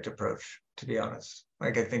perfect approach, to be honest.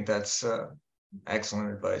 Like I think that's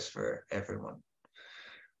excellent advice for everyone.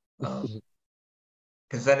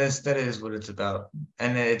 Because that is what it's about,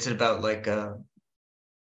 and it's about like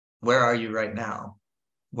where are you right now?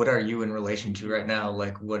 What are you in relation to right now?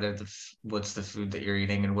 Like what's the food that you're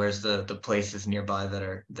eating, and where's the places nearby that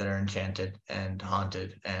are enchanted and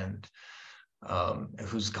haunted, and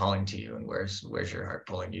who's calling to you, and where's your heart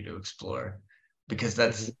pulling you to explore? Because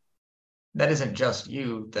Mhm. that isn't just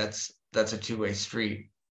you. That's a two-way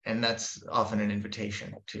street, and that's often an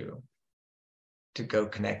invitation to go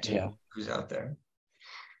connect to Yeah. who's out there.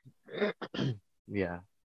 Yeah.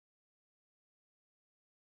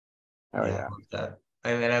 Oh Yeah, I yeah. love that.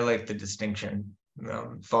 And I like the distinction,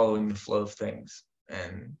 following the flow of things,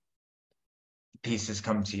 and pieces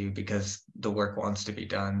come to you because the work wants to be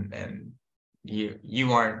done, and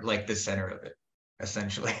you aren't like the center of it,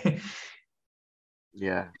 essentially.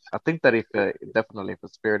 Yeah. I think that if definitely if a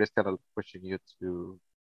spirit is kind of pushing you to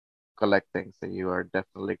collect things, then you are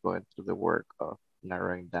definitely going through the work of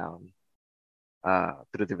narrowing down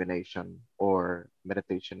through divination or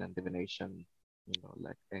meditation and divination,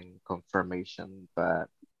 like in confirmation. But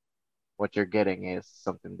what you're getting is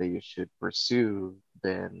something that you should pursue,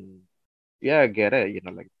 then yeah, get it,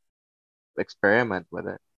 like experiment with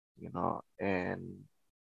it, and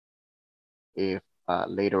if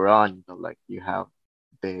later on, like you have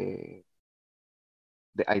the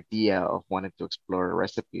the idea of wanting to explore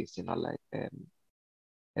recipes, like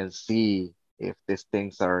and see if these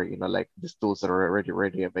things are, like these tools are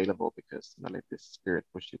already available because, like this spirit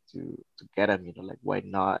push you to get them, like why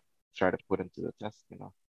not try to put them to the test,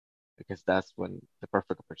 because that's when the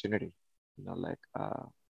perfect opportunity, like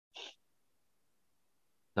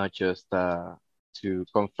not just to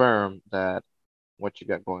confirm that what you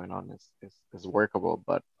got going on is workable,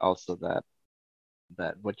 but also that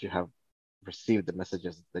what you have received, the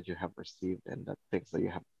messages that you have received, and the things that you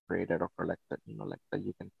have created or collected, like that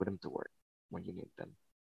you can put them to work when you need them,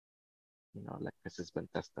 like this has been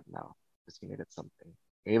tested now because you needed something.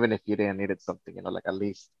 Even if you didn't needed something, like at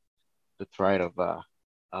least to try to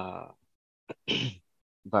uh,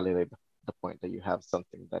 validate the point that you have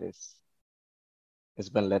something that is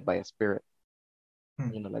been led by a spirit.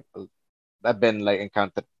 Like I've been like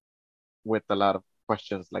encountered with a lot of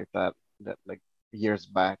questions like that like years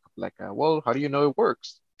back, like, well, how do you know it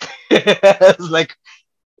works? It's like,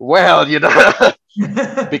 well,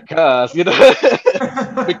 because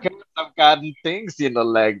because I've gotten things,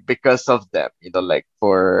 like because of them, like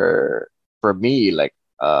for me, like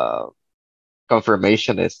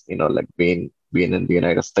confirmation is, like being in the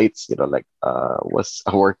United States, like was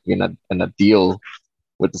working in a deal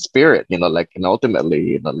with the spirit, like, and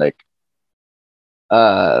ultimately, like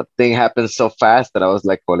thing happened so fast that I was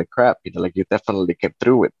like, holy crap, like you definitely came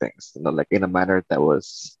through with things, like in a manner that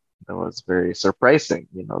was very surprising,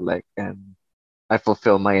 like, and I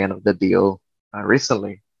fulfilled my end of the deal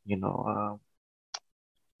recently,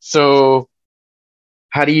 So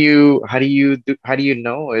how do you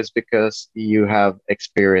know? Is because you have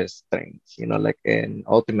experienced things, like, and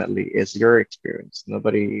ultimately it's your experience.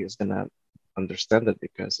 Nobody is gonna understand it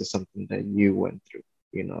because it's something that you went through.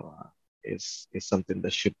 You know, it's something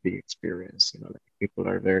that should be experienced. Like people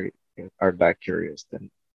are that curious, then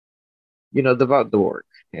about the work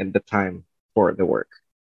and the time for the work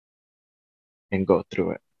and go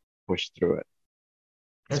through it, push through it.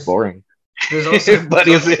 It's There's boring, there's also but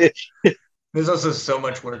is it there's also so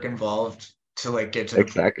much work involved to like get to the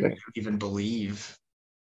point where exactly? you even believe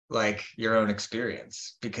like your own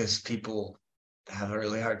experience, because people have a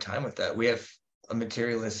really hard time with that. We have a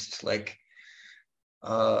materialist like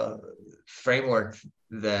uh framework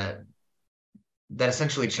that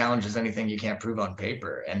essentially challenges anything you can't prove on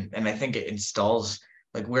paper, and I think it installs,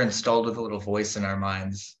 like, we're installed with a little voice in our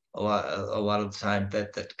minds a lot of the time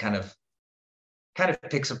that kind of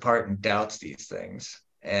picks apart and doubts these things,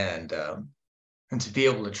 and to be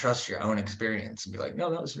able to trust your own experience and be like,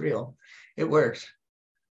 no, that was real, it worked.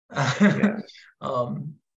 Yeah,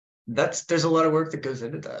 um there's a lot of work that goes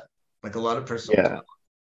into that, like a lot of personal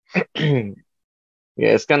yeah.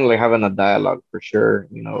 Yeah, it's kind of like having a dialogue for sure,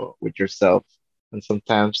 with yourself and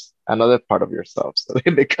sometimes another part of yourself. So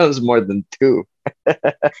it becomes more than two.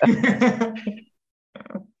 development.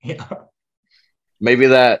 Yeah. Maybe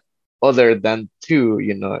that other than two,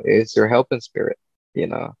 is your helping spirit,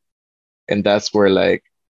 and that's where, like,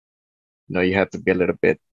 you have to be a little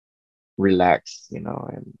bit relaxed,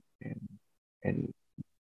 and and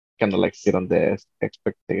kind of like sit on the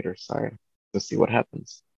spectator side to see what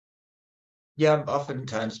happens. Yeah,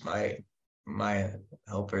 oftentimes my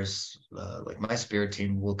helpers, like my spirit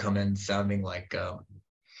team, will come in sounding like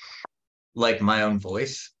my own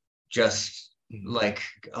voice, just Mhm. like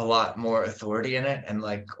a lot more authority in it and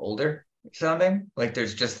like older sounding. Like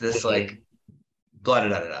there's just this like Mhm. blah da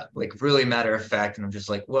da da, like really matter of fact, and I'm just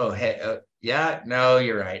like, whoa, hey, yeah, no,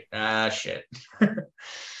 you're right. Ah, shit.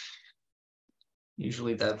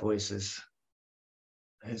 Usually that voice is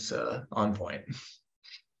on point.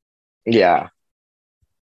 Yeah,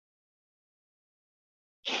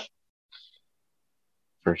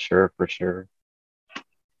 for sure, for sure.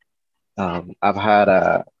 I've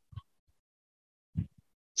had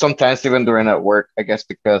sometimes even during at work, I guess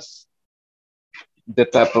because the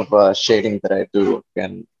type of shading that I do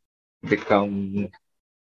can become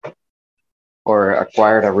or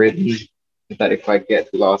acquire a rhythm that if I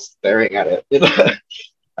get lost staring at it,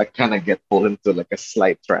 I kind of get pulled into like a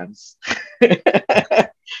slight trance.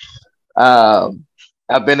 um,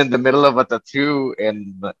 I've been in the middle of a tattoo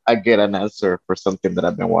and I get an answer for something that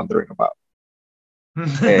I've been wondering about.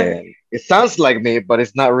 And it sounds like me, but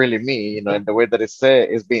it's not really me, and the way that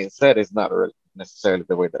is being said is not really necessarily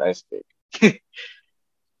the way that I speak.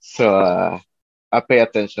 So I pay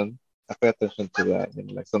attention. I pay attention to that.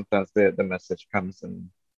 Like sometimes the message comes and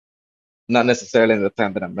not necessarily in the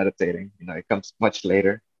time that I'm meditating. It comes much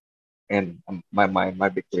later, and my mind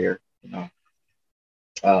might be clear.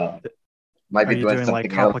 Uh, might Are be you doing doing like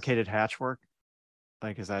something else. complicated hatch work?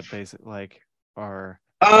 Like, is that basic? Like, or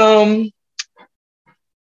Um,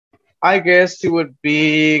 I guess it would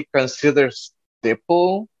be considered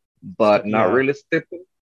stipple, but not yeah, really stipple.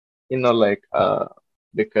 Like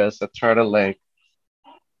because I try to like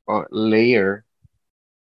layer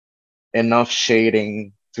enough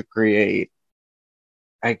shading to create.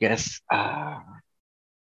 I guess I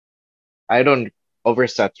don't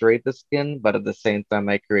oversaturate the skin, but at the same time,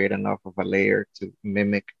 I create enough of a layer to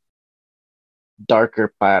mimic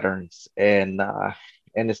darker patterns, and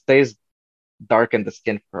it stays dark in the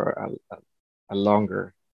skin for a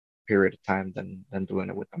longer period of time than doing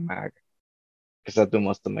it with a mag. Because I do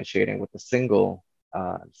most of my shading with a single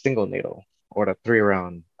needle or the 3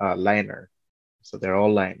 round liner. So they're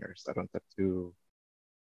all liners. I don't tattoo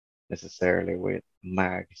necessarily with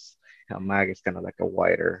mags. A mag is kind of like a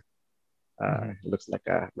wider, hmm. it looks like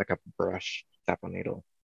a brush type of needle.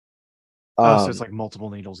 Oh, so it's Um, like multiple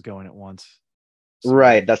needles going at once, sort of.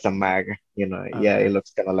 right, that's a mag. Yeah, Okay. it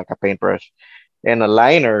looks kind of like a paintbrush, and a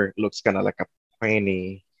liner looks kind of like a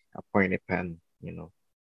pointy pen.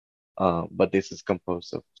 But this is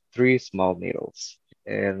composed of 3 small needles,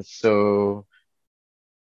 and so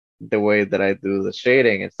the way that I do the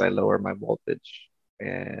shading is I lower my voltage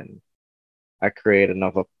and I create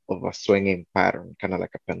enough of a swinging pattern, kind of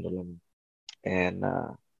like a pendulum, and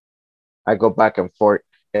I go back and forth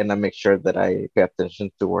and I make sure that I pay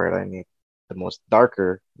attention to where I need the most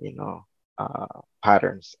darker,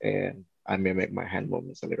 patterns, and I mimic my hand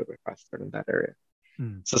movements a little bit faster in that area.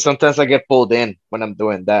 Hmm. So sometimes I get pulled in when I'm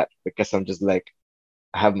doing that because I'm just like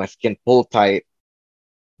I have my skin pulled tight,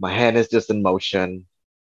 my hand is just in motion,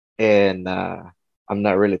 and I'm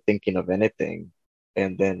not really thinking of anything,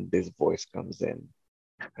 and then this voice comes in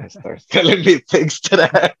and starts telling me things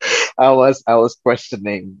that I was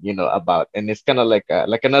questioning, about, and it's kind of like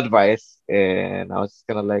an advice, and I was just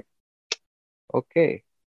kind of like, okay,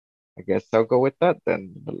 I guess I'll go with that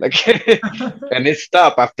then, like, and it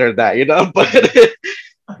stopped after that,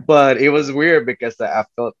 but it was weird because I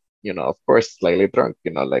felt, of course, slightly drunk,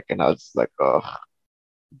 like, and I was just like, oh,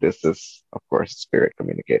 this is, of course, spirit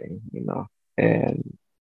communicating, and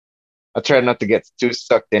I try Yeah. not to get too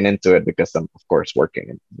sucked into it because I'm, of course, working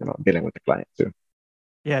and, dealing with the client too.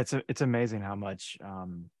 Yeah, it's amazing how much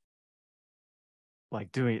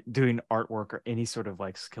like doing artwork or any sort of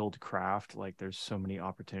like skilled craft, like there's so many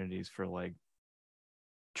opportunities for like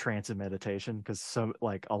trance and meditation, because so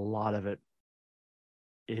like a lot of it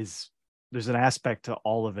is, there's an aspect to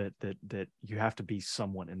all of it that you have to be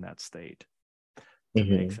someone in that state to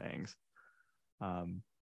make Hmm. things. Um,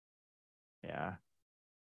 yeah.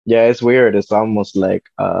 Yeah, it's weird. It's almost like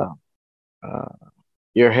uh,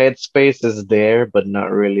 your headspace is there, but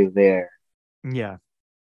not really there. Yeah.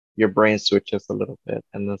 Your brain switches a little bit,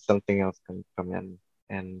 and then something else can come in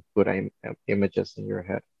and put images in your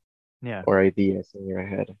head Yeah. or ideas in your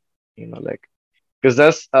head. Like, because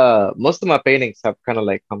that's most of my paintings have kind of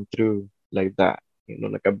like come through like that.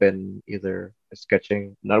 Like I've been either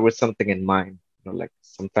sketching, not with something in mind. Like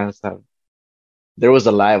sometimes have there was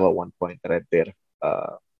a live at one point that I did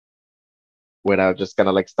when I just kind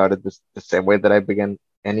of like started this the same way that I began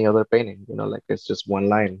any other painting. Like it's just one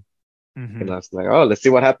line. Mm-hmm. It's like, oh, let's see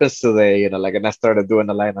what happens today. Like, and I started doing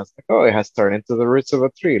the line. I was like, oh, it has turned into the roots of a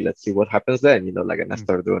tree. Let's see what happens then. Like, and I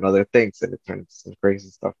started doing other things, and it turned into some crazy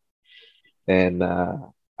stuff. And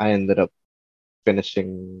I ended up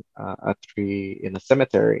finishing a tree in a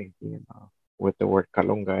cemetery, with the word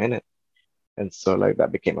Kalunga in it. And so like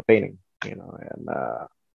that became a painting, and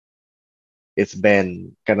it's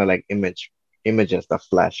been kind of like images that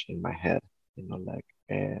flash in my head, like,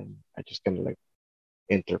 and I just kind of like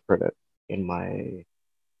interpret it in my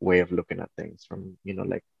way of looking at things from,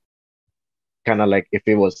 like kind of like if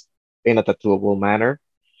it was in a tattooable manner.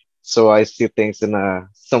 So I see things in a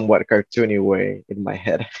somewhat cartoony way in my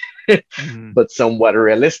head, Mm-hmm. but somewhat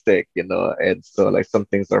realistic, and so like some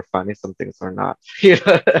things are funny, some things are not. you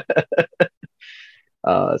know.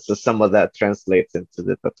 So some of that translates into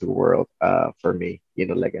the tattoo world for me,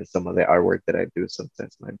 like, and some of the artwork that I do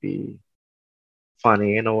sometimes might be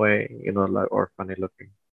funny in a way, like, or funny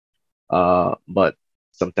looking. But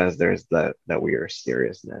sometimes there's that weird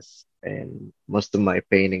seriousness. And most of my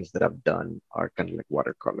paintings that I've done are kind of like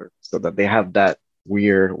watercolor, so that they have that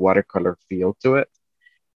weird watercolor feel to it,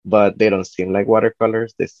 but they don't seem like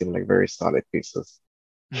watercolors. They seem like very solid pieces.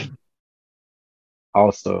 Mm-hmm.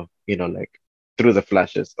 Also, like through the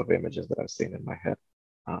flashes of images that I've seen in my head.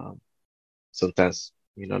 Um, Sometimes,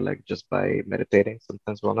 like just by meditating,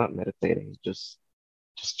 sometimes while not meditating, just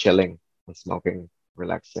chilling and smoking,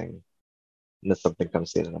 relaxing, and then something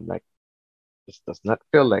comes in and I'm like, this does not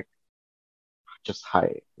feel like just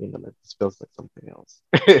high, like this feels like something else.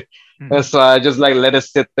 And Mm-hmm. so I just like let it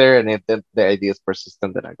sit there, and if the idea is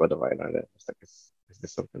persistent, then I go divine on it. It's like, is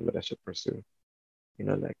this something that I should pursue?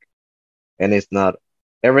 Like, and it's not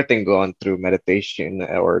everything going through meditation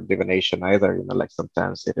or divination either. Like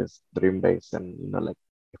sometimes it is dream based, and like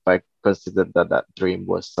if I consider that that dream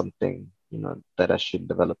was something, that I should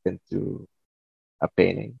develop into a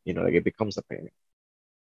painting, like it becomes a painting.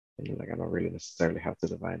 And like I don't really necessarily have to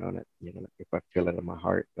divine on it. Like if I feel it in my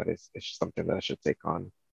heart that it's something that I should take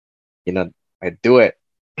on, I do it.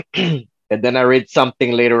 And then I read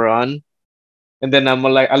something later on, and then I'm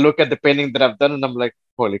like, I look at the painting that I've done, and I'm like,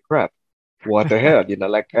 holy crap, what the hell?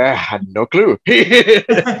 Like I had no clue.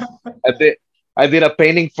 I did I did a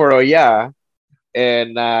painting for Oya,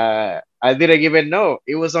 and I didn't even know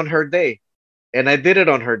it was on her day, and I did it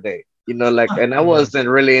on her day. Like, and I Yeah. wasn't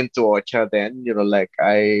really into Ocha then. Like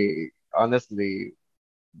I honestly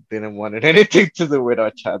didn't want anything to do with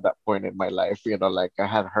Ocha at that point in my life. Like I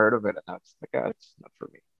had heard of it, and I was like, it's not for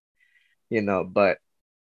me. But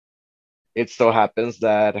it so happens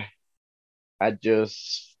that I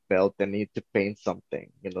just felt the need to paint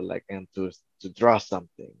something, like, and to draw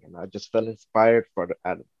something, and I just felt inspired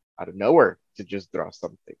out of nowhere to just draw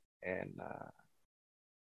something, and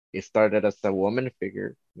it started as a woman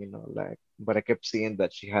figure, like, but I kept seeing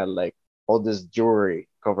that she had like all this jewelry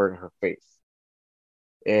covering her face,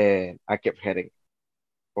 and I kept heading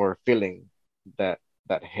or feeling that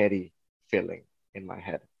that heady feeling in my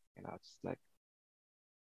head, and I was just like,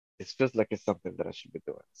 this feels like it's something that I should be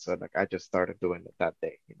doing. So like I just started doing it that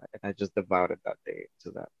day, and I just devoted that day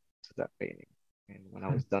to that painting. And when I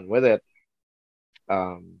was done with it,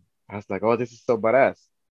 um, I was like, oh, this is so badass.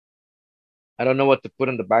 I don't know what to put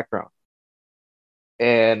in the background.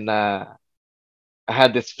 And I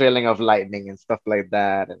had this feeling of lightning and stuff like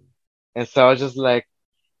that. And so I was just like,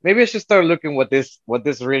 maybe I should start looking what this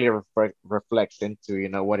really reflects into,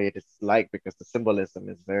 what it is like, because the symbolism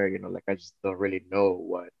is very, like I just don't really know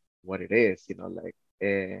what it is, like.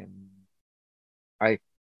 And I,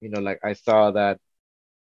 like I saw that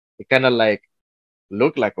it kind of like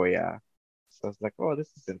looked like Oya. So I was like, oh,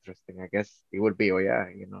 this is interesting. I guess it would be Oya.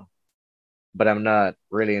 But I'm not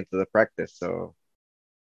really into the practice, so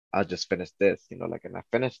I'll just finish this, like, and I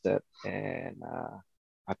finished it. And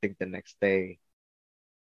I think the next day,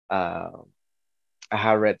 um, I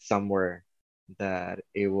had read somewhere that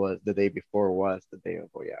it was the day before was the day of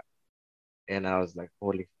Oya. And I was like,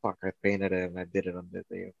 holy fuck, I painted it and I did it on the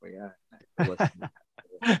day of Oya. It wasn't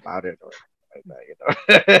about it or like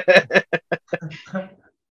that,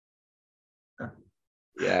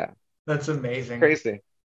 Yeah, That's amazing. crazy.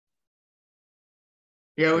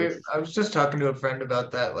 Yeah, Crazy I stuff. was just talking to a friend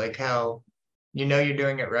about that, like how you're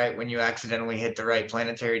doing it right when you accidentally hit the right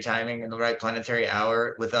planetary timing and the right planetary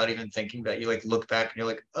hour without even thinking that you like look back and you're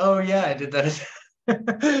like, oh yeah, I did that.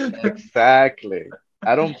 Exactly.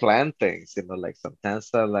 I don't plan things, like sometimes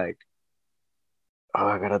I like, oh,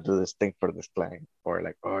 I gotta do this thing for this client, or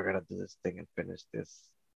like, oh, I gotta do this thing and finish this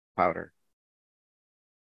powder.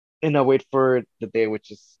 And I wait for the day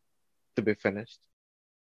which is to be finished.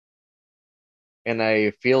 And I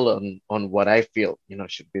feel on what I feel,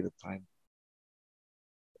 should be the time.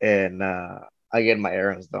 And I get my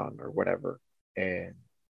errands done or whatever. And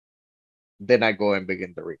then I go and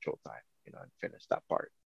begin the ritual time, and finish that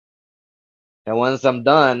part. And once I'm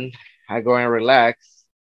done, I go and relax.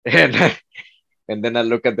 And and then I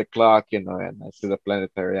look at the clock, and I see the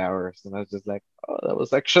planetary hours, and I was just like, oh, that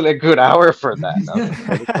was actually a good hour for that. I was like,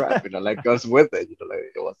 holy crap, like goes with it, like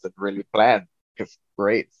it wasn't really planned. Because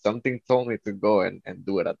great, something told me to go and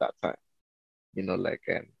do it at that time, like,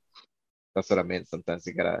 and that's what I mean. Sometimes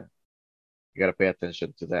you gotta pay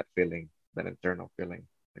attention to that feeling, that internal feeling,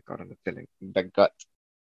 the gut and the feeling, the gut,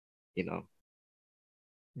 you know.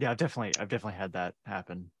 Yeah, I've definitely had that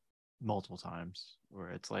happen multiple times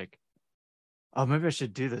where it's like, oh, maybe I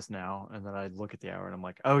should do this now. And then I look at the hour and I'm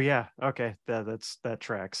like, oh yeah, okay, that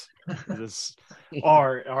tracks. This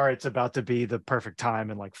or it's about to be the perfect time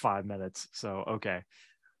in like 5 minutes. So okay.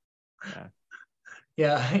 Yeah.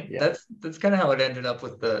 Yeah, Yeah. that's kind of how it ended up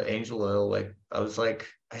with the angel oil. Like I was like,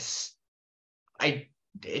 I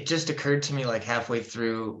it just occurred to me like halfway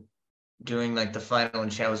through doing like the final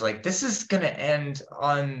enchant, I was like, this is gonna end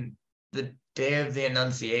on the day of the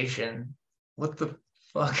Annunciation. What the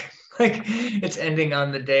fuck? Like it's ending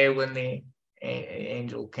on the day when the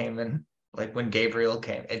angel came in, like when Gabriel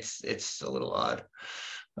came. It's a little odd.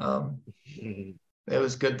 Um, it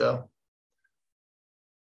was good though.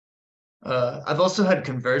 I've also had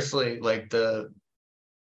conversely like the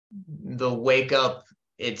wake up.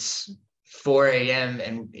 It's 4 a.m.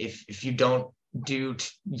 and if you don't do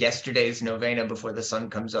yesterday's novena before the sun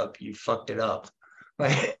comes up, you fucked it up.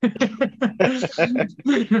 Like,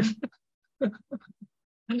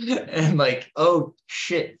 and like, oh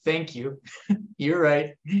shit, thank you. You're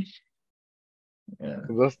right. Yeah.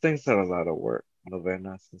 Those things are a lot of work,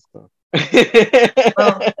 novenas and stuff.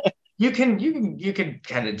 Well, you can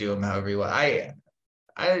kind of do them however you want.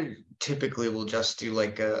 I typically will just do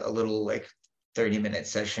like a little like 30-minute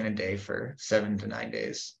session a day for 7 to 9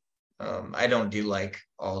 days. I don't do like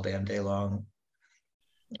all damn day long.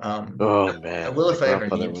 Oh I man, will my if I ever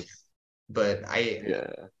grandfather need to, was, but yeah.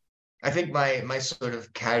 I think my sort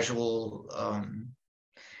of casual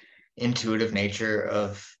intuitive nature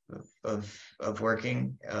of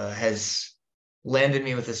working has landed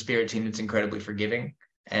me with a spirit team that's incredibly forgiving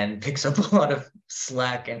and picks up a lot of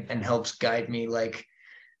slack and helps guide me like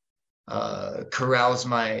corrals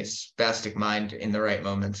my spastic mind in the right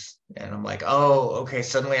moments. And I'm like, oh, okay,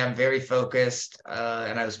 suddenly I'm very focused.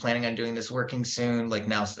 And I was planning on doing this working soon. Like,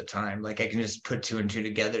 now's the time. Like, I can just put two and two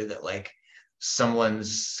together that, like,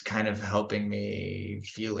 someone's kind of helping me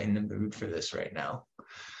feel in the mood for this right now.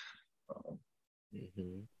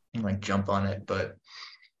 Hmm. And, like, jump on it. But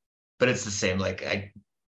it's the same. Like,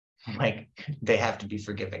 they have to be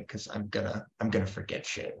forgiving because I'm gonna forget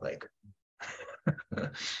shit. Like,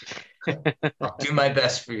 I'll do my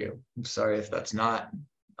best for you. I'm sorry if that's not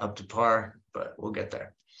up to par, but we'll get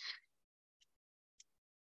there.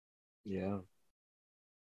 Yeah.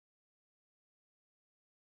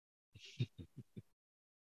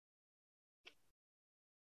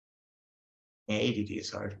 Yeah, ADD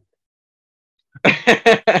is hard.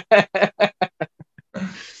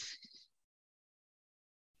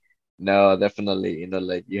 No, definitely,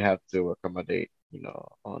 like you have to accommodate,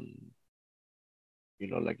 on,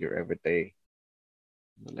 like your everyday,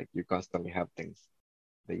 like you constantly have things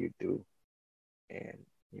that you do, and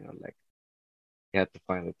like you have to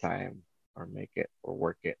find the time or make it or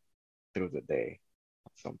work it through the day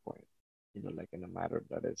at some point, like in a matter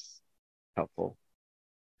that is helpful.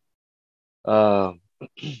 Um,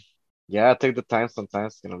 yeah, I take the time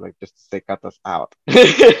sometimes, like just to say cut us out.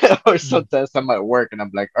 Or Mm. sometimes I'm at work and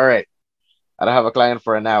I'm like, all right, I don't have a client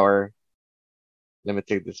for an hour. Let me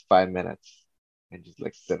take this 5 minutes and just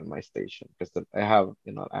like sit in my station because I have,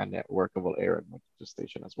 a networkable area at my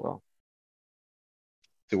station as well.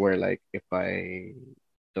 To where like if I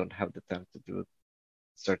don't have the time to do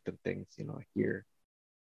certain things, here,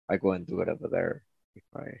 I go and do it over there if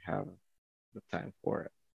I have the time for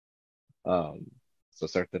it. Um, so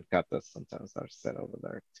certain katas sometimes are set over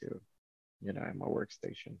there too, in my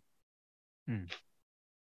workstation. Mm.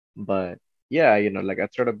 But yeah, like I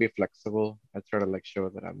try to be flexible. I try to like show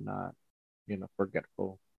that I'm not,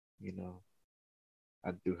 forgetful. You know,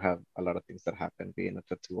 I do have a lot of things that happen being a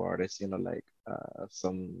tattoo artist, like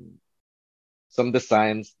some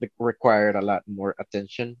designs that required a lot more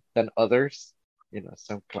attention than others.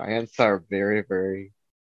 Some clients are very, very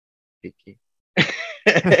picky.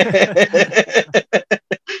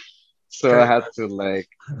 So I Fair had to like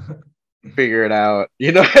figure it out,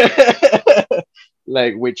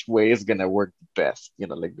 like which way is gonna work best,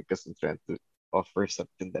 like because I'm trying to offer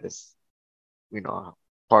something that is, you know,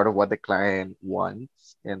 part of what the client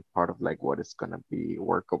wants and part of like what is gonna be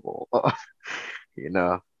workable, you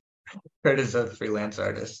know. Kurt is a freelance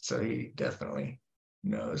artist, so he definitely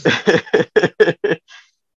knows.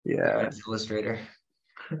 Yeah. Freelance illustrator.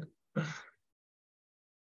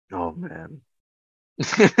 Oh man.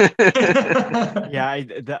 Yeah,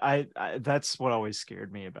 that's what always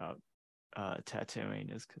scared me about tattooing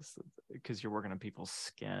is because you're working on people's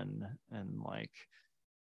skin and like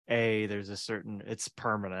there's a certain it's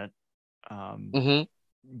permanent, Hmm.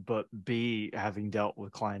 but B, having dealt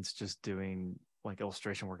with clients just doing like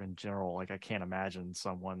illustration work in general, like I can't imagine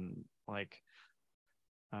someone like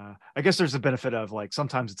I guess there's a benefit of like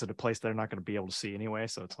sometimes it's at a place they're not going to be able to see anyway,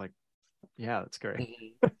 so it's like yeah, that's great.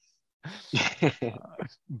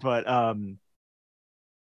 But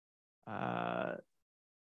uh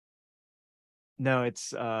no,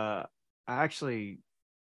 it's I actually,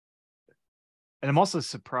 and I'm also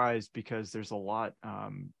surprised because there's a lot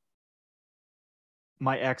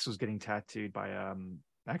my ex was getting tattooed by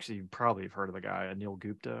actually you probably have heard of the guy, Anil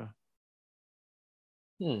Gupta.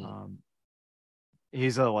 Hmm. um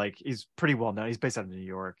he's a like he's pretty well known, he's based out of New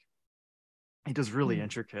York. He does really Hmm.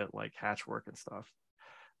 intricate like hatch work and stuff.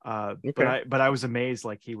 But Okay. I was amazed,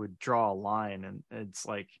 like he would draw a line and it's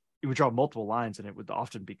like he would draw multiple lines and it would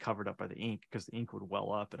often be covered up by the ink because the ink would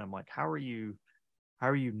well up, and I'm like, how are you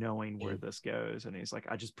knowing where Mm. this goes? And he's like,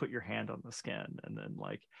 I just put your hand on the skin. And then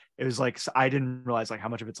like it was like I didn't realize like how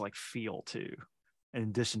much of it's like feel too, in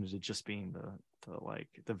addition to just being the like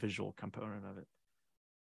the visual component of it.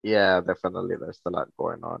 Yeah, definitely. There's a lot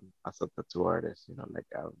going on as a tattoo artist. Like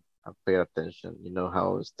I've paid attention.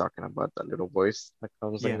 How I was talking about that little voice that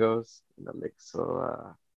comes and Yeah. goes. Like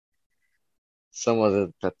so. Some of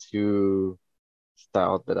the tattoo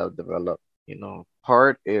style that I've developed.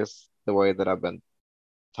 Part is the way that I've been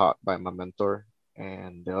taught by my mentor,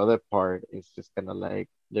 and the other part is just kind of like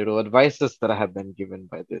little advices that I have been given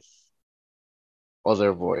by this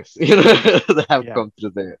other voice, that have Yeah. come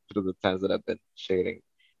through the times that I've been shading.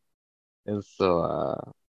 And so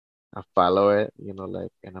I follow it,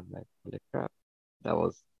 like, and I'm like, holy crap, that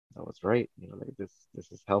was that was right, like this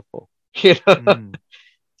is helpful, you know. Mm.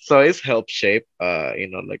 So it's helped shape,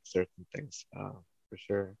 like certain things, for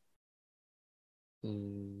sure.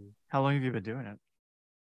 Mm, How long have you been doing it?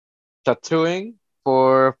 tattooing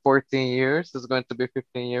for 14 years is going to be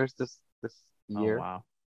 15 years this Oh year. wow.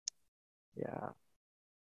 Yeah.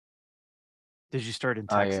 Did you start in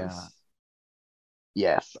I Texas?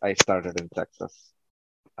 Yes, I started in Texas.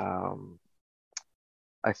 Um,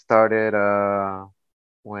 I started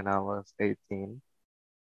when I was 18,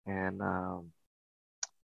 and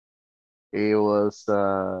it was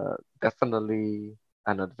definitely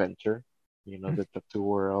an adventure. The tattoo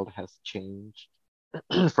world has changed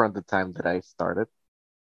from the time that I started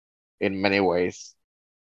in many ways.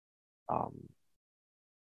 Um,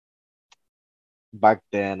 Back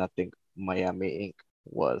then, I think Miami Ink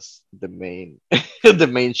was the main the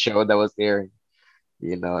main show that was airing,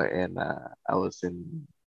 and I was in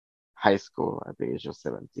high school at the age of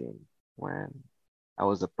 17 when I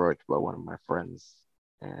was approached by one of my friends,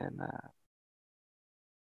 and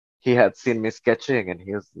he had seen me sketching, and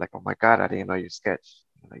he was like, "Oh my God, I didn't know you sketch."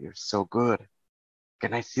 Like, you're so good.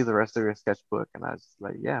 Can I see the rest of your sketchbook? And I was just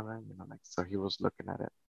like, yeah, man. Like, so he was looking at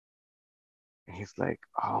it, and he's like,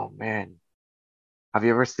 oh man, have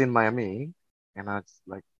you ever seen Miami Ink? And I was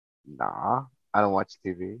like, nah, I don't watch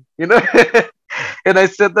TV, And I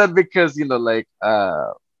said that because, like,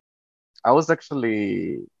 I was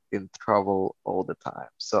actually in trouble all the time.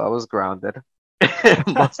 So I was grounded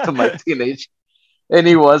most of my teenage. And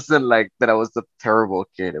it wasn't like that I was a terrible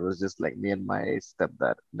kid. It was just like me and my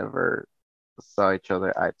stepdad never saw each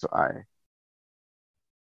other eye to eye.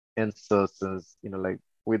 And so since, like,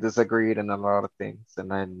 we disagreed in a lot of things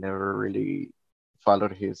and I never really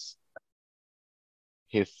followed his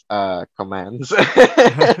commands,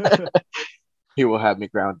 he will have me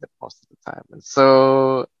grounded most of the time. And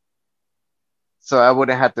so I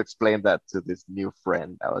wouldn't have to explain that to this new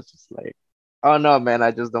friend. I was just like, oh no, man,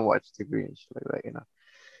 I just don't watch TV and shit like that.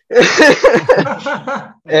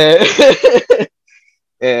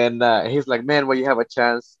 And, and he's like, man, when you have a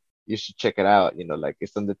chance, you should check it out. Like,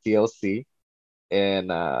 it's on the TLC,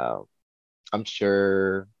 and I'm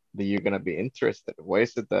sure that you're gonna be interested. Why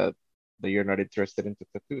is it that you're not interested into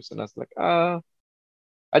tattoos? And I was like,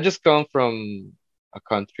 I just come from a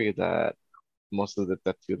country that most of the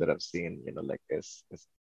tattoo that I've seen, like, is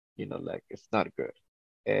like, it's not good,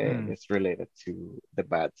 and Hmm. it's related to the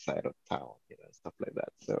bad side of town, stuff like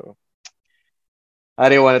that. So I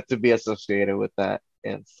didn't want it to be associated with that,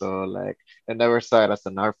 and so, like, I never saw it as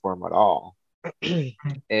an art form at all.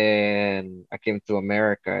 And I came to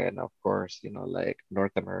America, and of course, like,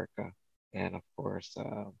 North America, and of course,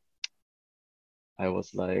 I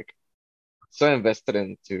was like so invested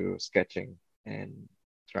into sketching and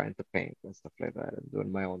trying to paint and stuff like that, and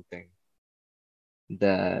doing my own thing,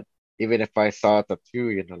 that even if I saw a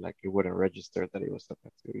tattoo, like, it wouldn't register that it was a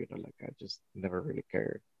tattoo, like, I just never really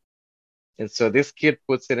cared. And so this kid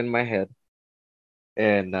puts it in my head,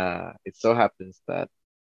 and it so happens that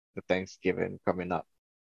the Thanksgiving coming up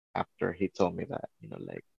after he told me that,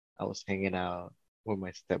 like, I was hanging out with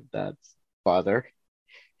my stepdad's father,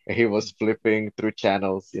 and he was flipping through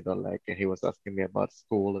channels, like, and he was asking me about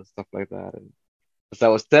school and stuff like that. And as I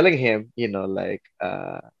was telling him, like,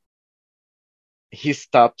 he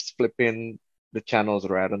stops flipping the channels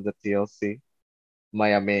right on the TLC.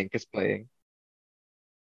 Miami Ink is playing,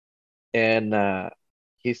 and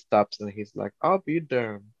he stops and he's like, "I'll be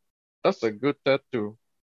damned. That's a good tattoo."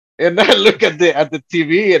 And I look at the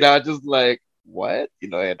TV, and I was just like, "What?"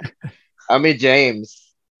 And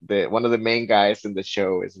James, the one of the main guys in the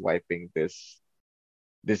show, is wiping this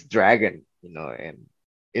dragon, and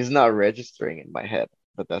it's not registering in my head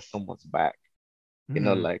that that's someone's back. Hmm.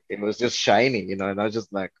 Like, it was just shining, and I was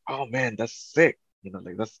just like, "Oh man, that's sick."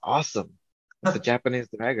 Like, that's awesome. It's a Japanese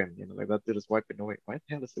dragon, like, that dude is wiping away. Why the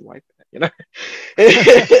hell is he wiping it?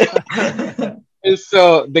 And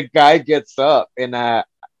so the guy gets up, and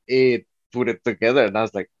it put it together, and I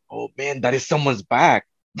was like, "Oh man, that is someone's back.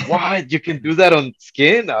 What? You can do that on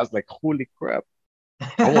skin?" I was like, "Holy crap.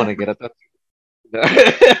 I want to get a tattoo."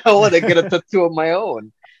 I want to get a tattoo of my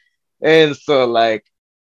own. And so, like,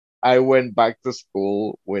 I went back to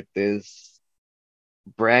school with this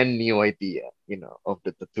brand new idea, of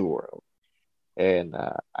the tattoo world. And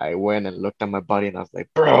I went and looked at my buddy, and I was like,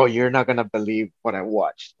 "Bro, you're not gonna believe what I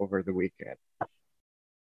watched over the weekend."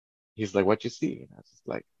 He's like, "What you see?" And I was just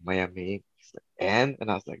like, "Miami." He's like, and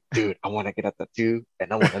I was like, "Dude, I want to get a tattoo,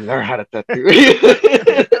 and I want to learn how to tattoo."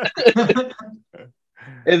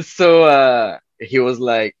 And so he was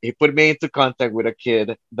like, he put me into contact with a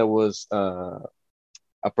kid that was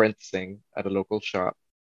apprenticing at a local shop.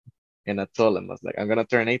 And I told him, I was like, "I'm gonna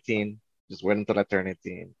turn 18. Just wait until I turn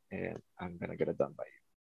 18, and I'm gonna get it done by you."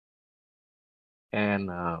 And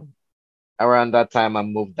around that time, I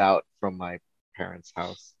moved out from my parents'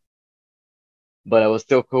 house, but I was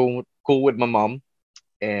still cool with my mom.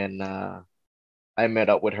 And I met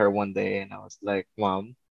up with her one day, and I was like,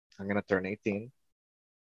 "Mom, I'm gonna turn 18,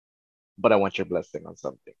 but I want your blessing on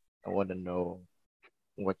something. I want to know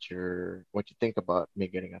what you think about me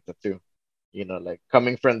getting a tattoo. Like,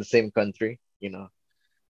 coming from the same country,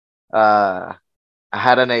 uh, I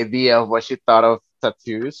had an idea of what she thought of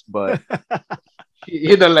tattoos, but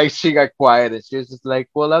like, she got quiet, and she was just like,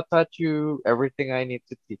 "Well, I taught you everything I need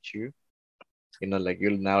to teach you. Like,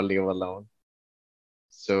 you'll now live alone.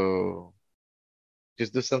 So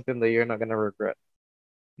just do something that you're not gonna regret."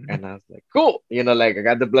 And I was like, "Cool." Like, I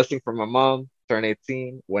got the blessing from my mom, turned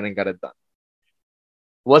 18, went and got it done.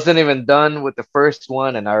 Wasn't even done with the first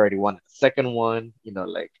one, and I already wanted the second one.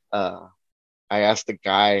 Like, I asked the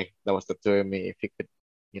guy that was tattooing me if he could,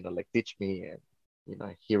 like, teach me. And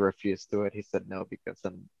he refused to it. He said no because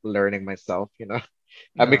I'm learning myself.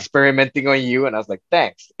 I'm Yeah. experimenting on you, and I was like,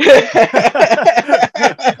 thanks.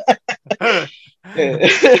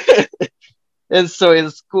 And so in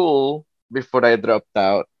school, before I dropped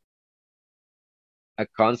out, a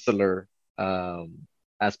counselor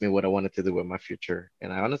asked me what I wanted to do with my future,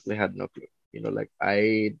 and I honestly had no clue. Like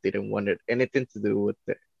I didn't want anything to do with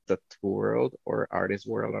the tattoo world or artist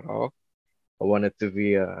world at all. I wanted to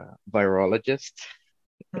be a virologist.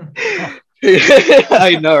 Huh.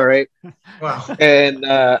 I know, right? Wow. And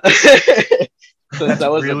since That's I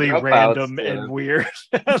was a really dropout random and student, weird.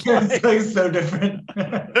 It's like so different.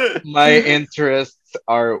 my interests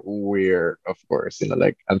are weird, of course.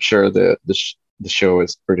 Like I'm sure the show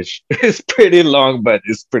is is pretty long, but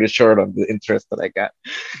it's pretty short on the interest that I got.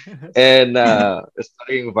 And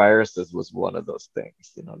studying viruses was one of those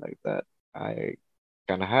things, like that I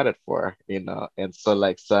kind of had it for. And so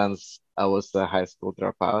like since I was a high school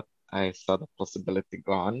dropout, I saw the possibility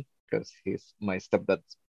gone because my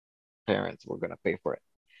stepdad's parents were gonna pay for it.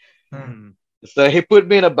 Hmm. Hmm. So he put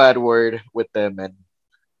me in a bad word with them, and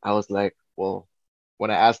I was like, well,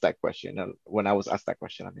 when I asked that question, when I was asked that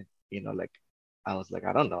question, I mean, like I was like,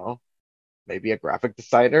 I don't know, maybe a graphic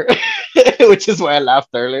designer, which is why I laughed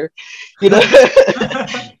earlier, you know.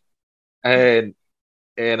 and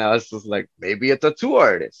and I was just like, maybe a tattoo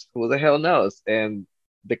artist. Who the hell knows? And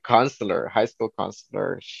the counselor, high school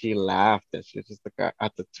counselor, she laughed and she was just like, a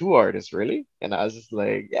tattoo artist, really? And I was just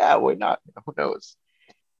like, yeah, why not? Who knows?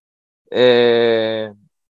 And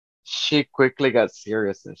she quickly got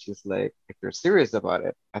serious and she's like, if you're serious about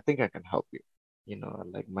it, I think I can help you.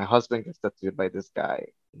 Like my husband gets tattooed by this guy,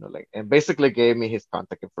 like, and basically gave me his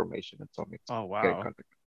contact information and told me to Oh get in wow. contact.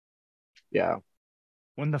 Yeah,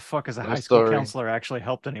 When the fuck has a long high school story. counselor actually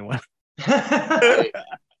helped anyone? I-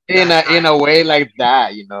 In That a way like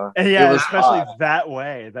that. And It yeah, was especially hard. that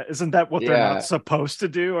way. That isn't that what they're not Yeah, supposed to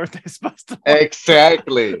do? Aren't they supposed to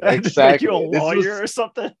exactly, just make you a exactly. lawyer or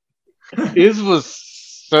something? This was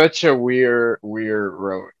such a weird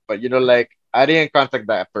road. But like I didn't contact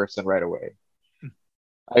that person right away.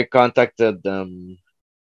 I contacted them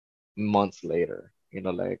months later.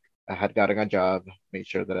 Like I had gotten a job, made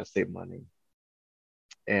sure that I saved money,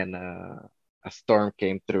 and a storm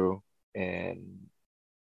came through. And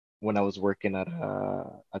when I was working at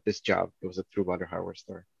this job, it was a True Value hardware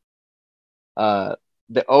store. Uh,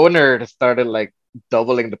 the owner started like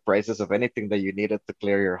doubling the prices of anything that you needed to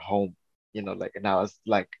clear your home. Like, and I was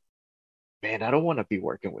like, man, I don't want to be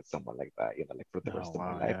working with someone like that. Like for the Oh rest of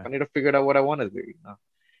my wow, life. yeah. I need to figure out what I want to do.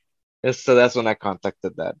 And so that's when I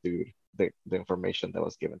contacted that dude, the information that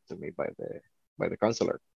was given to me by the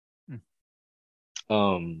counselor. Mm.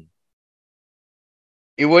 Um,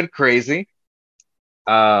 it went crazy.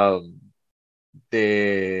 Um,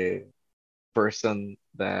 the person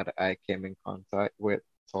that I came in contact with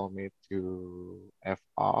told me to F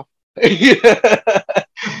off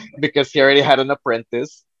because he already had an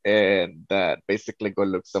apprentice and that basically go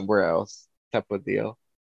look somewhere else type of deal.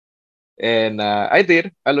 And I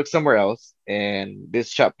did. I looked somewhere else, and this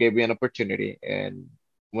shop gave me an opportunity. And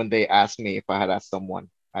when they asked me if I had asked someone,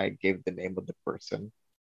 I gave the name of the person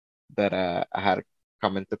that I had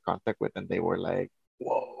come into contact with, and they were like,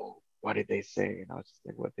 "Whoa, what did they say?" And I was just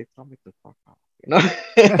like, "What they told me to fuck off."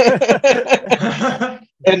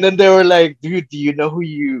 And then they were like, "Dude, do you know who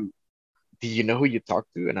you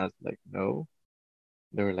talked to?" And I was like, "No."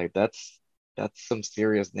 They were like, that's some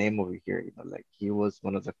serious name over here. Like he was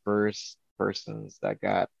one of the first persons that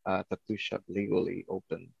got a tattoo shop legally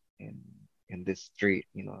open in this street,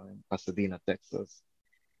 in Pasadena, Texas.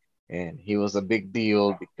 And he was a big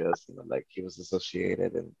deal because like he was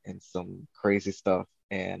associated in some crazy stuff.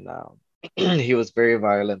 And he was very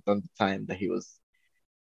violent on the time that he was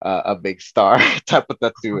a big star type of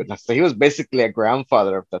tattoo. And so he was basically a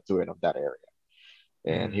grandfather of tattooing of that area.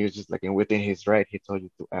 And he Hmm. was just like, and within his right, he told you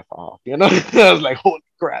to F off. I was like, holy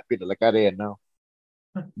crap, like I didn't know.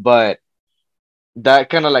 But that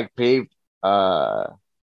kind of like paved uh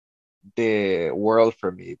the world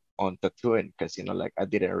for me on tattooing because like I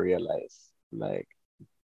didn't realize like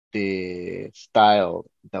the style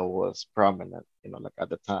that was prominent, like at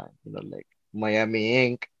the time, like Miami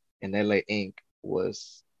Ink and LA Ink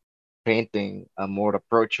was painting a more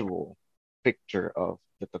approachable picture of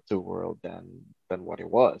the tattoo world than what it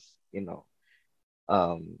was.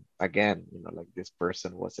 Again, like this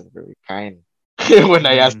person wasn't very kind when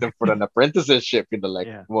I asked Mm, them for an apprenticeship, like,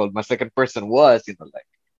 yeah. well, my second person was, like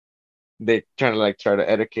they trying to like try to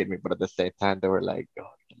educate me, but at the same time they were like,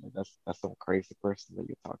 oh, like, that's some crazy person that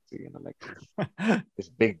you talk to, like this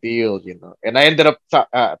big deal, And I ended up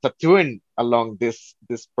tattooing along this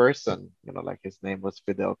person, like his name was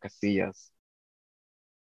Fidel Casillas,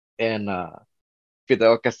 and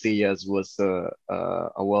Fidel Casillas was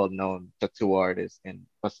a well-known tattoo artist in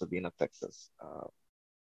Pasadena, Texas.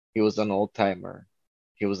 He was an old timer.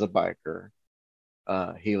 He was a biker.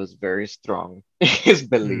 He was very strong in his Mm.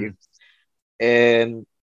 beliefs, and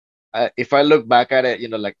if I look back at it,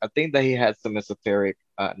 like I think that he had some esoteric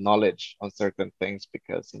knowledge on certain things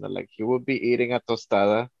because, like he would be eating a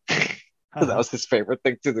tostada. That Uh-huh. was his favorite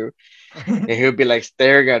thing to do. And he would be like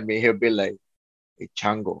staring at me. He'll be like, "Hey,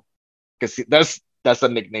 Chango," because that's a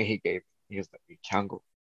nickname he gave me. He was like, "Hey, Chango,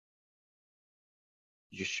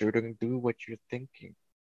 you shouldn't do what you're thinking."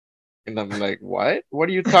 And I'm like, "What? What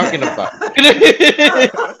are you talking about?"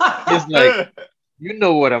 He's like, "You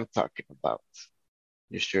know what I'm talking about.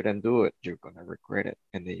 You shouldn't do it. You're gonna regret it,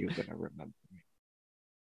 and then you're gonna remember me."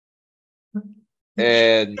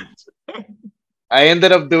 And I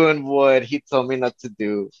ended up doing what he told me not to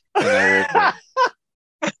do, and I regret it.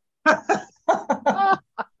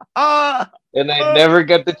 And I never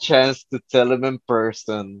got the chance to tell him in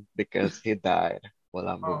person because he died while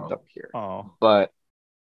I moved up Oh, here. Oh, But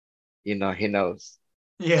he knows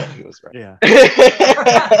yeah. that he was right. yeah.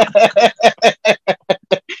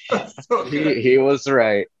 That's so good. He was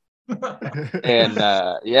right. And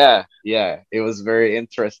yeah, it was very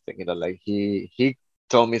interesting. Like he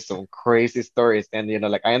told me some crazy stories, and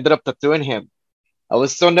like I ended up tattooing him. I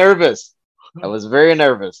was so nervous. I was very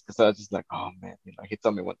nervous because I was just like, oh man, he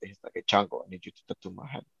told me one day, he's like, "Hey, Chango, I need you to tattoo my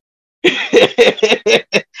hand."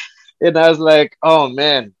 And I was like, oh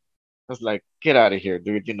man. I was like, get out of here,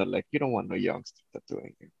 dude. Like you don't want no youngster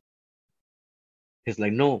tattooing you. He's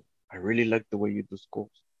like, no, I really like the way you do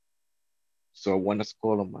skulls. So I want a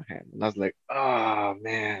skull on my hand. And I was like, oh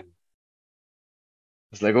man.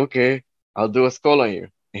 It's like, okay, I'll do a skull on you.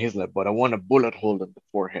 And he's like, but I want a bullet hole in the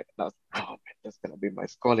forehead. And I was like, oh man, that's gonna be my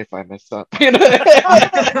skull if I mess up. So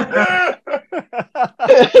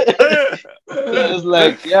I was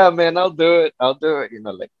like, yeah, man, I'll do it. I'll do it.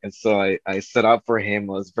 Like, and so I set up for him.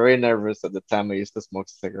 I was very nervous at the time. I used to smoke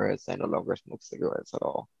cigarettes. I no longer smoke cigarettes at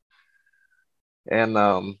all. And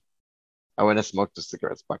I went and smoked two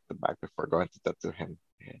cigarettes back to back before going to tattoo him.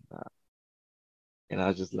 And I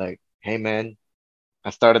was just like, hey, man, I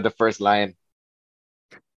started the first line.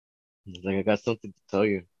 He's like, I got something to tell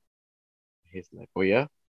you. He's like, oh, yeah?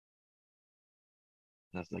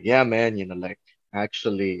 And I was like, yeah, man, like,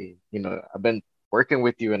 actually, I've been working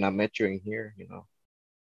with you and I met you in here,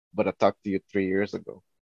 but I talked to you 3 years ago.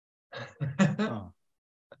 Oh.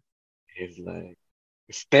 He's like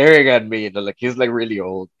staring at me, like he's like really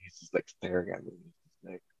old. He's just like staring at me.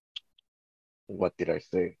 He's like, what did I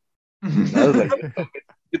say? And I was like,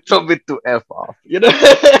 you told me to F off.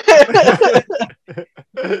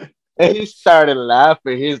 And he started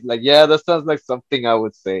laughing. He's like, yeah, that sounds like something I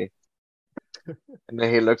would say. And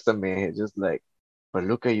then he looks at me and he's just like, but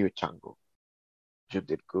look at you, Chango. You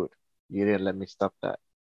did good. You didn't let me stop that.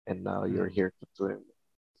 And now you're Mm. here to do it.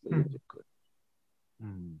 So you did good.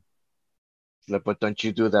 Mm. He's like, but don't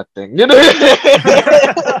you do that thing.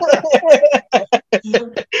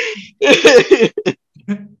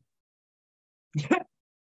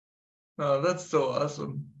 Oh, that's so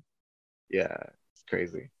awesome. Yeah, it's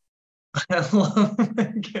crazy. I love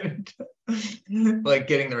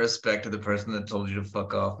getting the respect of the person that told you to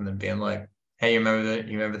fuck off and then being like, hey, you remember that?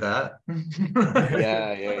 You remember that?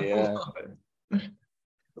 Yeah, yeah, I yeah. love it.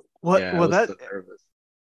 What? Yeah, I Well, was that. so nervous.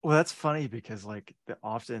 Well, that's funny because like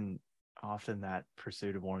often that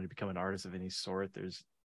pursuit of wanting to become an artist of any sort, there's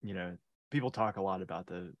people talk a lot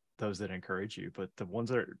about those that encourage you, but the ones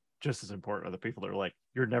that are just as important are the people that are like,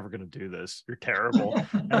 you're never going to do this, you're terrible,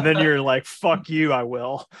 and then you're like, fuck you, I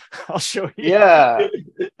will. I'll show you. Yeah,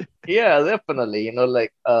 yeah, definitely.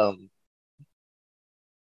 Like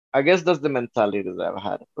I guess that's the mentality that I've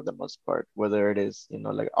had for the most part, whether it is,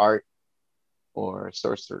 like art or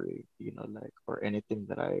sorcery, like or anything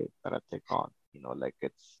that I take on, like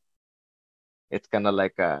it's kind of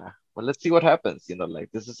like well, let's see what happens, like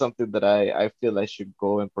this is something that I feel I should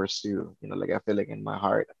go and pursue, like I feel like in my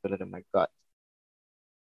heart, I feel it in my gut,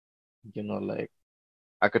 like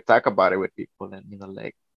I could talk about it with people and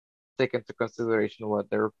like take into consideration what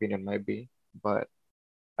their opinion might be, but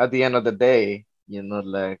at the end of the day,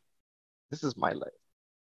 like this is my life,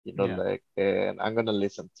 Yeah. like and I'm gonna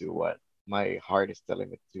listen to what my heart is telling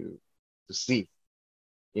me to see,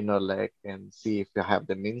 like and see if I have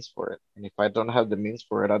the means for it. And if I don't have the means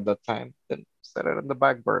for it at that time, then set it on the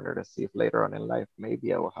back burner to see if later on in life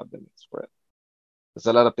maybe I will have the means for it. There's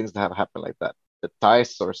a lot of things that have happened like that. the Thai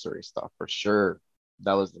sorcery stuff for sure.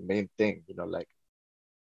 That was the main thing, like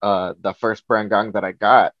the first prangang that I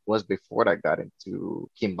got was before I got into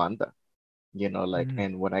Kimbanda, like, Mm.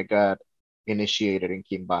 and when I got initiated in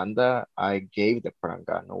Quimbanda, I gave the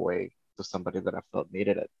prangan away to somebody that I felt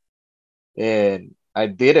needed it. And I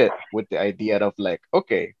did it with the idea of like,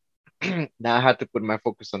 okay, now I had to put my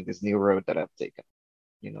focus on this new road that I've taken.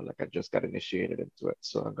 Like I just got initiated into it.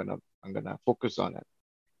 So I'm gonna focus on it.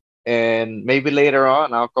 And maybe later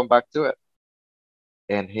on I'll come back to it.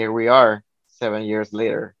 And here we are, 7 years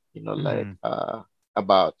later, like Mm.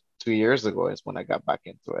 about 2 years ago is when I got back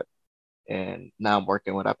into it. And now I'm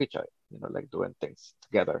working with Apichai, like doing things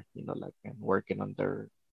together, like and working on their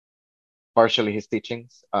partially his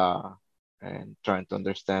teachings, and trying to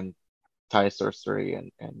understand Thai sorcery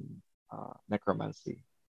and necromancy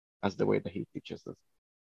as the way that he teaches us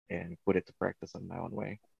and put it to practice in my own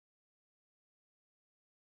way.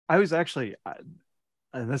 I was actually,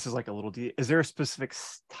 and this is like a little is there a specific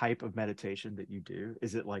type of meditation that you do?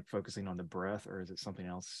 Is it like focusing on the breath, or is it something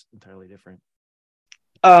else entirely different?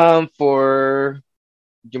 For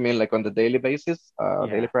you mean like on the daily basis,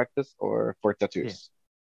 daily Yeah. practice, or for Yeah. tattoos?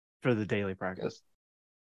 For the daily practice. Yes,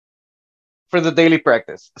 for the daily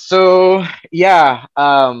practice. So yeah,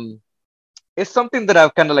 it's something that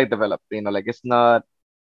I've kind of like developed. Like it's not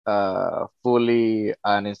fully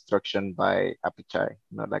an instruction by Apichai.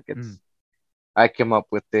 Like Mm. I came up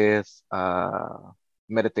with this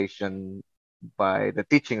meditation by the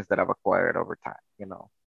teachings that I've acquired over time.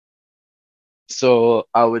 So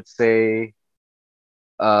I would say,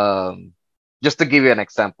 um, just to give you an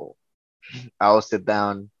example, I'll sit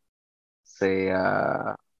down, say,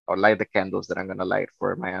 or light the candles that I'm gonna light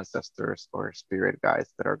for my ancestors or spirit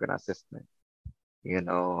guides that are gonna assist me. You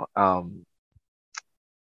know, um,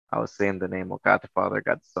 I will say in the name of God the Father,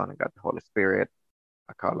 God the Son, and God the Holy Spirit.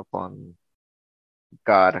 I call upon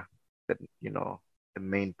God, that the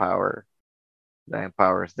main power that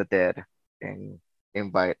empowers the dead, and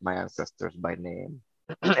invite my ancestors by name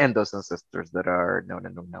and those ancestors that are known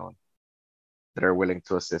and unknown, that are willing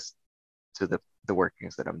to assist to the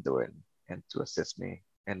workings that I'm doing and to assist me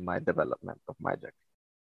in my development of magic.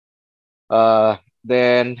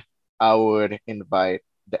 Then I would invite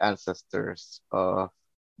the ancestors of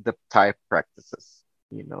the type practices,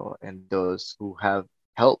 and those who have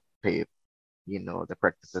helped pave, the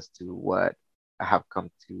practices to what I have come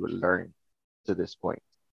to learn to this point.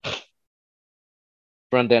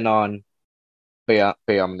 From then on,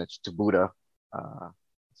 pay homage to Buddha, uh,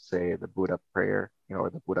 say the Buddha prayer, or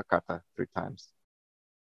the Buddha kata 3 times.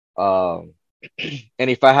 Um, and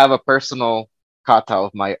if I have a personal kata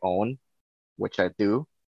of my own, which I do,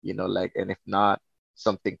 like, and if not,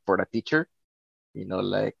 something for the teacher,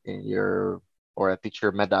 like in your, or a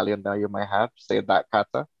teacher medallion that you might have, say that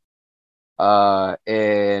kata,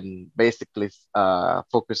 and basically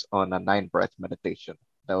focus on a 9 breath meditation.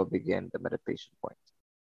 That will begin the meditation point.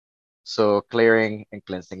 So clearing and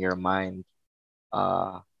cleansing your mind,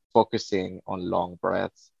 uh, focusing on long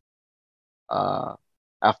breaths, uh,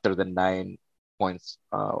 after the 9 points,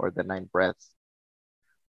 or the 9 breaths,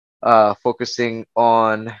 focusing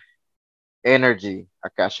on energy,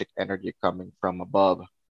 Akashic energy coming from above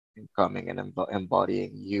and coming and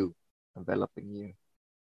embodying you, enveloping you,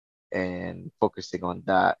 and focusing on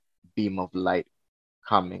that beam of light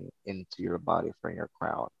coming into your body from your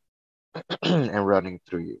crown and running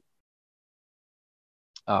through you,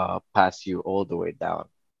 pass you all the way down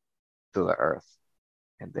to the earth,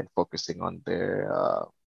 and then focusing on the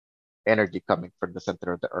energy coming from the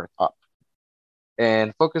center of the earth up,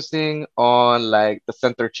 and focusing on like the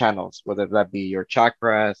center channels, whether that be your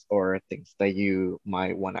chakras or things that you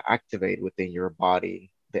might want to activate within your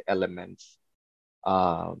body, the elements,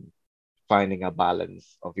 um, finding a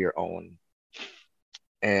balance of your own.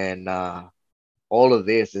 And all of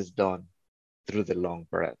this is done through the long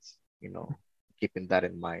breaths, keeping that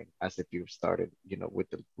in mind as if you started, with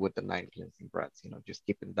the 9 cleansing breaths, just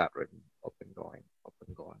keeping that rhythm up and going, up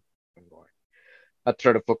and going, up and going. I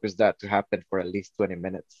try to focus that to happen for at least 20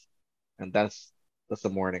 minutes. And that's a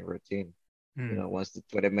morning routine. Mm. Once the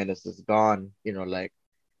 20 minutes is gone, like,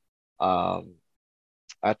 um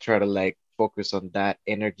I try to like focus on that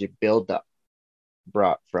energy buildup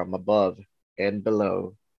brought from above and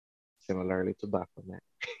below, similarly to Baphomet,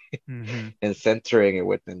 Mm-hmm. and centering it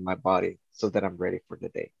within my body so that I'm ready for the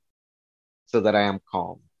day, so that I am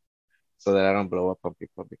calm, so that I don't blow up on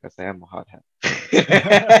people because I am a hothead.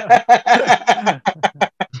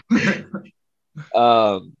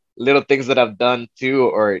 Little things that I've done too,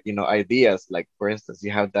 or ideas, like for instance,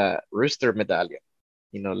 you have that rooster medallion,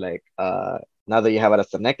 like now that you have it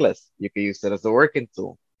as a necklace, you can use it as a working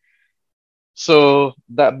tool. So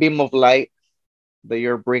that beam of light that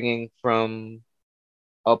you're bringing from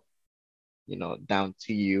up, down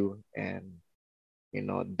to you, and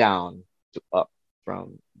down to up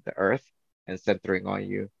from the earth and centering on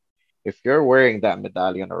you. If you're wearing that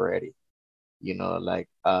medallion already, like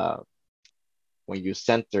when you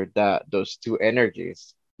center those two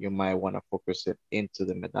energies, you might want to focus it into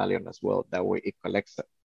the medallion as well. That way it collects it.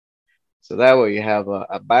 So that way you have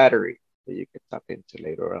a battery that you can tap into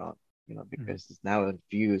later on, Mhm. because it's now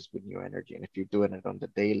infused with new energy. And if you're doing it on the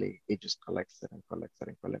daily, it just collects it and collects it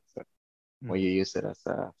and collects it. When Mhm. you use it as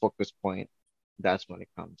a focus point, that's when it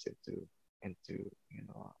comes into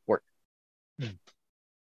work. Mhm.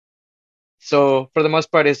 So for the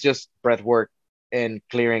most part, it's just breath work and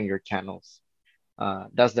clearing your channels.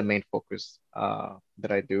 That's the main focus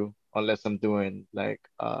that I do, unless I'm doing like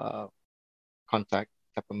contact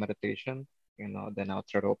type of meditation, then I'll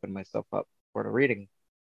try to open myself up for the reading.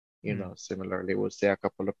 Mhm. Similarly, we'll say a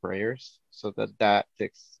couple of prayers so that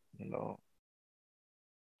takes,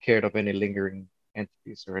 care of any lingering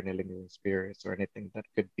entities or any lingering spirits or anything that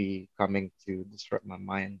could be coming to disrupt my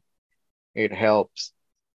mind. It helps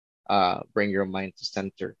bring your mind to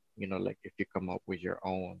center. Like if you come up with your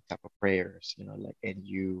own type of prayers, like and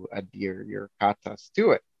you adhere your katas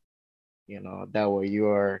to it, that way you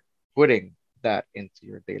are putting that into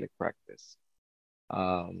your daily practice.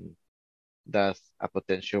 Um, that's a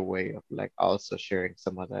potential way of like also sharing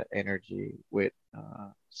some of that energy with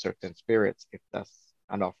certain spirits if that's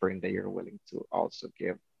an offering that you're willing to also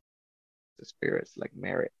give to spirits like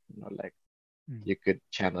merit, like Mhm. you could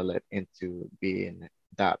channel it into being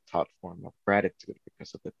that thought form of gratitude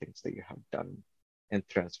because of the things that you have done and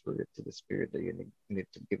transfer it to the spirit that you need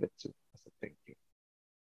to give it to as a thank you.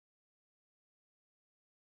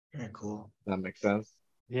 Very cool. That makes sense?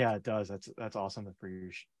 Yeah, it does. That's awesome for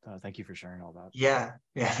you. Thank you for sharing all that. Yeah,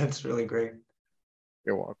 yeah, that's really great.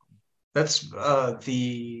 You're welcome. That's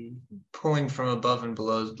the pulling from above and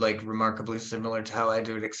below, like remarkably similar to how I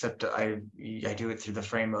do it, except I do it through the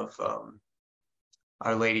frame of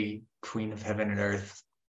Our Lady, Queen of Heaven and Earth,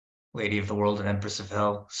 Lady of the World and Empress of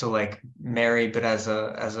Hell. So like Mary, but as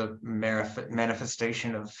a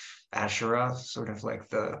manifestation of Asherah, sort of like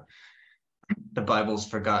the Bible's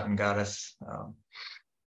forgotten goddess.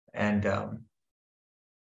 And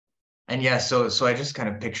and yeah, so I just kind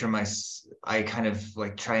of picture I kind of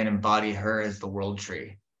like try and embody her as the world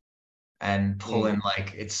tree and pull in Mm,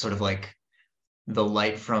 like it's sort of like the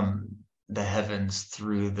light from the heavens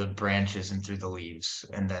through the branches and through the leaves,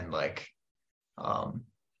 and then like um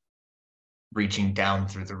reaching down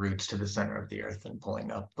through the roots to the center of the earth and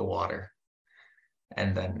pulling up the water,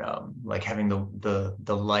 and then like having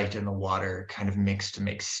the light and the water kind of mix to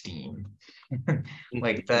make steam.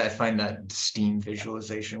 Like that, I find that steam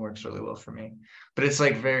visualization works really well for me. But it's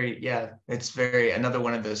like very, yeah, it's very another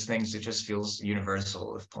one of those things that just feels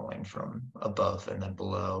universal of pulling from above and then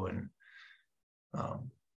below. And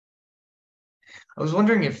um, I was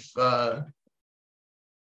wondering if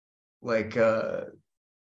like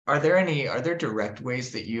are there direct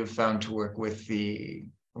ways that you have found to work with the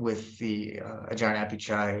Ajahn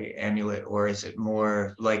Apichai amulet, or is it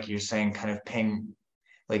more like you're saying, kind of ping,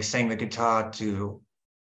 like saying the guitar to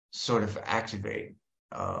sort of activate?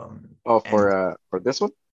 oh, And for this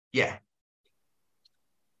one? yeah,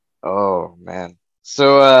 Oh man.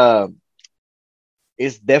 So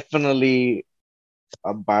it's definitely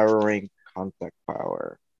a borrowing contact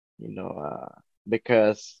power,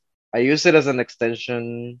 because I use it as an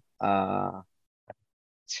extension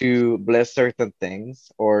to bless certain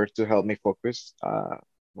things or to help me focus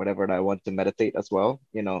whatever I want to meditate as well.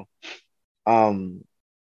 Um,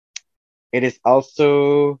 it is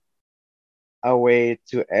also a way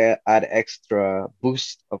to add extra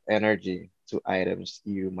boost of energy to items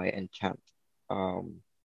you might enchant. Um,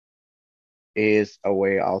 is a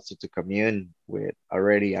way also to commune with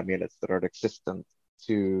already amulets that are existent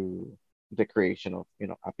to the creation of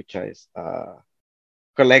Apichai's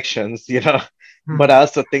collections, but hmm.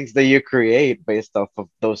 also things that you create based off of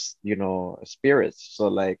those spirits. So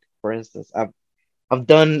like for instance, I've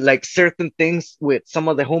done like certain things with some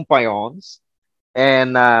of the home pions,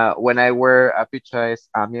 and when I wear Apichai's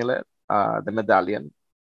amulet, the medallion,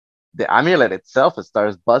 the amulet itself, it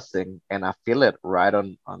starts buzzing, and I feel it right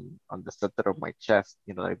on the center of my chest,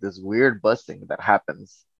 like this weird buzzing that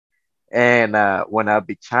happens. And when I'll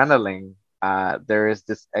be channeling, there is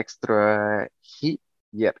this extra heat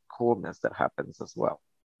yet coolness that happens as well,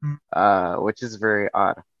 which is very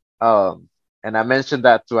odd. Um, and I mentioned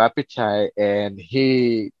that to Apichai, and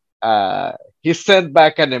he he sent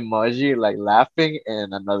back an emoji like laughing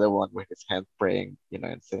and another one with his hand praying,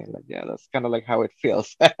 and saying like, yeah, that's kind of like how it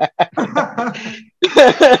feels. That's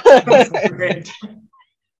great.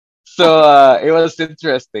 So it was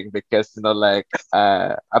interesting because like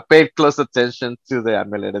I paid close attention to the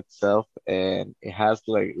amulet itself, and it has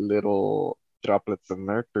like little droplets of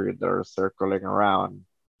mercury that are circling around,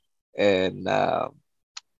 and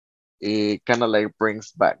it kind of like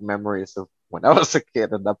brings back memories of when I was a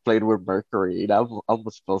kid and I played with mercury. It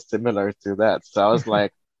almost feels similar to that. So I was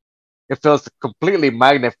like, it feels completely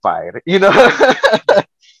magnified,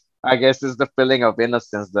 I guess it's the feeling of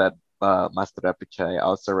innocence that Master Apichai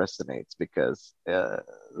also resonates because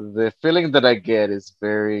the feeling that I get is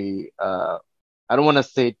very, I don't want to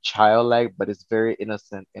say childlike, but it's very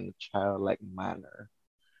innocent in a childlike manner.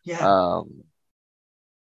 Yeah. Um,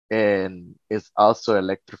 and it's also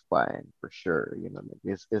electrifying for sure.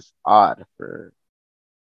 Like it's odd for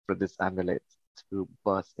this amulet to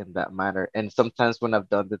bust in that manner. And sometimes when I've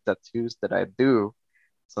done the tattoos that I do,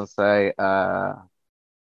 since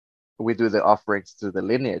we do the offerings to the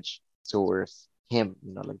lineage towards him,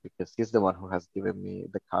 like because he's the one who has given me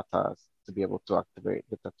the katas to be able to activate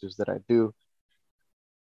the tattoos that I do.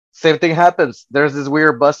 Same thing happens. There's this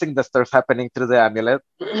weird buzzing that starts happening through the amulet.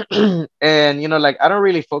 And like I don't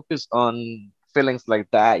really focus on feelings like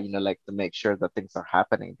that, like to make sure that things are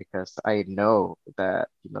happening because I know that,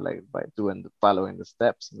 like by doing following the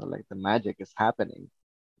steps, like the magic is happening.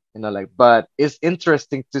 Like, but it's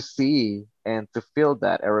interesting to see and to feel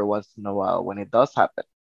that every once in a while when it does happen.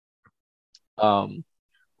 Um,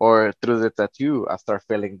 or through the tattoo, I start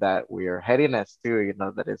feeling that weird headiness too,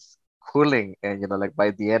 that is cooling. And, like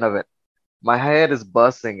by the end of it, my head is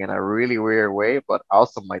buzzing in a really weird way, but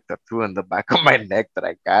also my tattoo in the back of my neck that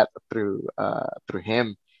I got through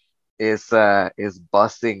him is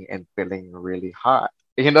buzzing and feeling really hot,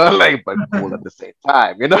 like but cool at the same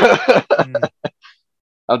time. Mm.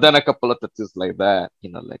 I've done a couple of tattoos like that,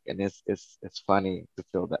 like, and it's funny to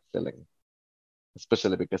feel that feeling,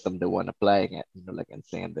 especially because I'm the one applying it, like and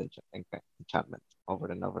saying the enchantment over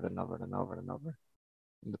and over and over and over and over,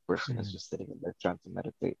 and the person is Mm. just sitting in there trying to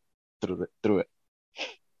meditate through it.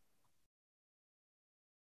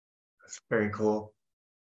 That's very cool.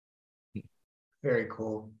 Very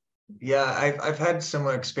cool. Yeah, I've had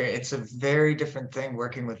similar experience. It's a very different thing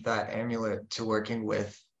working with that amulet to working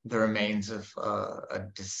with the remains of a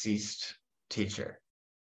deceased teacher.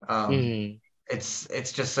 Um, Mm-hmm.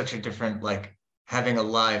 it's just such a different, like, having a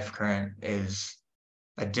live current is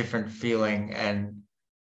a different feeling, and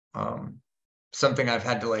um something I've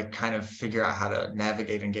had to like kind of figure out how to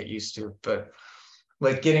navigate and get used to. But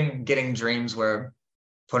like getting dreams where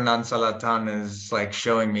Ponan Salatan is like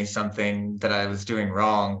showing me something that I was doing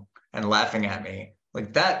wrong and laughing at me.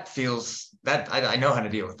 Like that feels that I know how to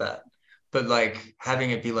deal with that. But like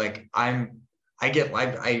having it be like I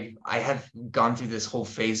have gone through this whole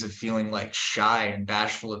phase of feeling like shy and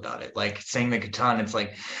bashful about it. Like saying the Catan, it's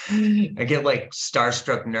like I get like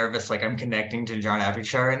starstruck nervous, like I'm connecting to John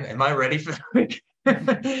Apichar. And am I ready for like do I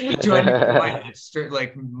need to get my head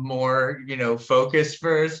like more, focused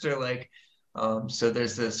first, or like so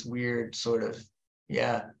there's this weird sort of,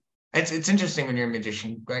 yeah. It's interesting when you're a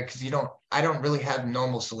magician, right? Because I don't really have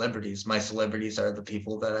normal celebrities. My celebrities are the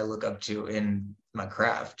people that I look up to in my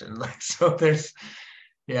craft. And like so there's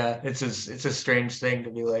yeah, it's a strange thing to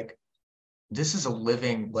be like, this is a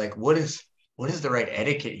living, like what is the right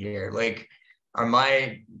etiquette here? Like, are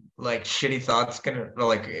my like shitty thoughts gonna, or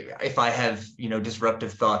like if I have,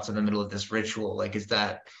 disruptive thoughts in the middle of this ritual, like is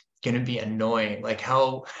that gonna be annoying? Like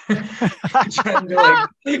how trying to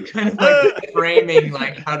like kind of like framing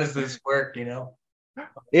like how does this work,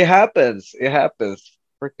 It happens. It happens.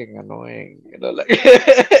 Freaking annoying. Like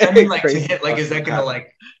I mean, like to crazy hit, like, stuff is that can gonna happen.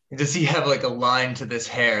 like, does he have like a line to this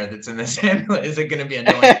hair that's in this amulet? Is it gonna be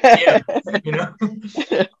annoying to him? You know?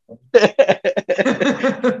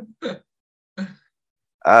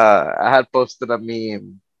 I had posted a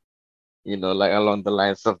meme, like along the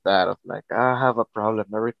lines of that, of like, I have a problem.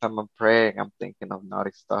 Every time I'm praying, I'm thinking of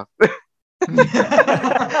naughty stuff.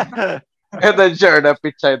 And then sure enough,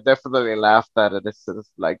 which I definitely laughed at it. It's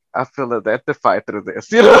just like, I feel identified through this.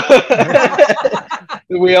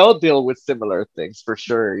 We all deal with similar things for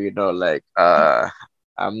sure, like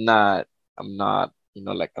I'm not I'm not,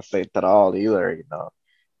 like a saint at all either.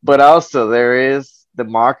 But also there is the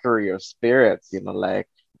mockery of spirits, like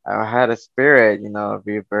I had a spirit,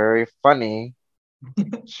 be very funny,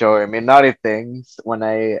 showing me naughty things when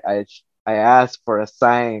I asked for a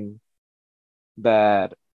sign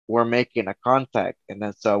that we're making a contact. And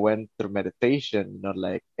then so I went through meditation,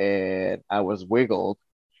 like, and I was wiggled.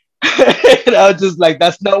 And I was just like,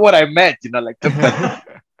 that's not what I meant, like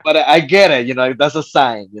but I get it, that's a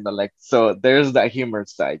sign, like so there's that humor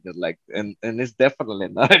side, and it's definitely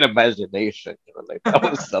not an imagination, like that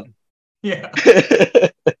was something. Yeah.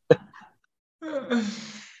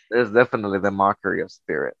 There's definitely the mockery of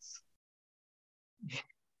spirits.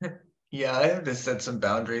 Yeah, I had to set some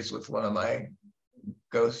boundaries with one of my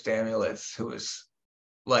ghost amulets who was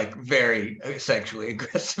like very sexually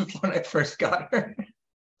aggressive when I first got her.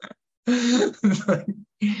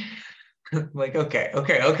 Like, okay,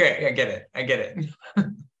 I get it.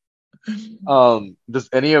 Does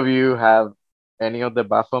any of you have any of the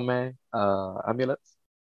Baphomet amulets?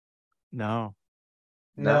 No.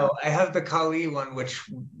 No. No, I have the Kali one, which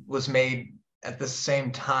was made at the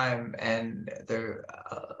same time, and they're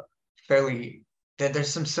fairly. There's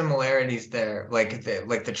some similarities there. Like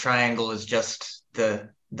the triangle is just the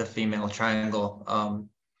female triangle,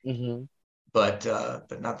 Hmm. but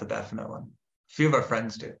not the Baphomet one. A few of our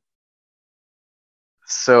friends do.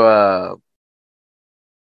 So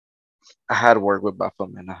I had worked with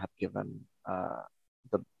Baphomet and I had given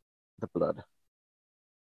the the blood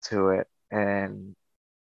to it, and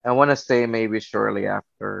I want to say maybe shortly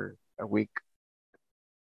after a week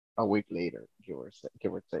later, give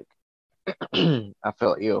or take, I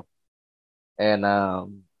felt ill, and I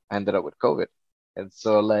ended up with COVID, and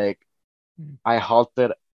so like Mm. I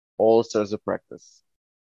halted all sorts of practice,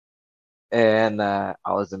 and I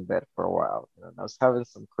was in bed for a while, and I was having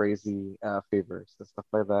some crazy fevers and stuff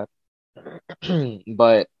like that.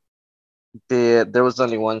 But there was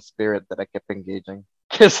only one spirit that I kept engaging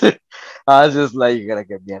because I was just like, you gotta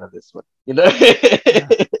get me out of this one, Yeah.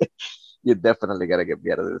 You definitely gotta get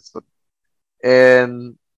me out of this one.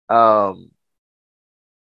 And um,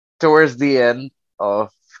 towards the end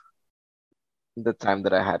of the time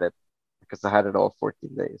that I had it, because I had it all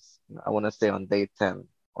 14 days, I want to say on day 10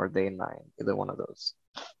 or day 9, either one of those,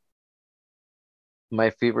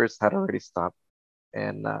 my fevers had already stopped,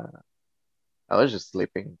 and I was just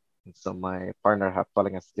sleeping. And so my partner had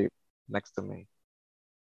falling asleep next to me.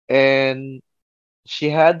 And she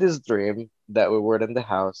had this dream that we were in the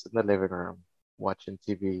house in the living room watching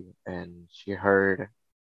TV, and she heard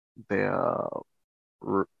the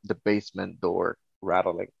the basement door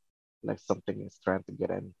rattling, like something is trying to get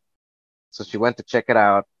in. So she went to check it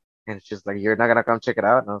out, and she's like, "You're not gonna come check it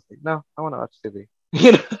out?" And I was like, "No, I want to watch TV."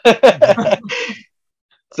 You know.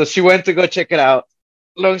 So she went to go check it out.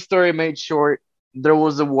 Long story made short, there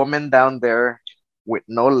was a woman down there with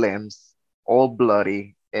no limbs, all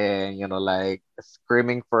bloody, and like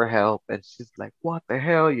screaming for help. And she's like, "What the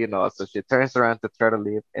hell?" So she turns around to try to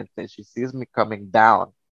leave, and then she sees me coming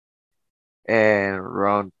down and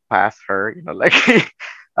run past her, like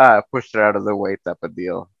pushed her out of the way type of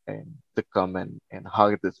deal, and to come and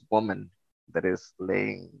hug this woman that is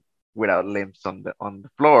laying without limbs on the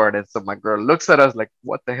floor. And so my girl looks at us like,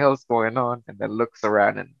 "What the hell's going on?" And then looks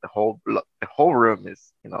around, and the whole room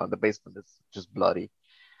is, the basement is just bloody.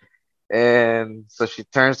 And so she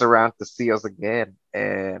turns around to see us again,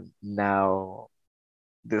 and now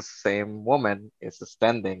this same woman is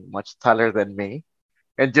standing much taller than me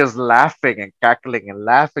and just laughing and cackling and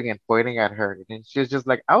laughing and pointing at her. And she was just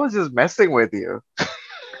like, "I was just messing with you."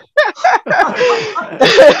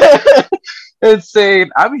 And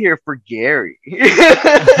saying, "I'm here for Gary."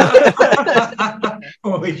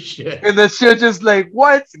 Holy shit. And then she was just like,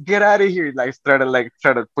 "What? Get out of here!" Like started like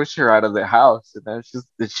trying to push her out of the house. And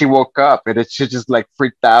then she woke up, and then she just like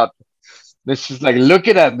freaked out. Then she's like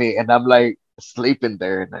looking at me, and I'm like sleeping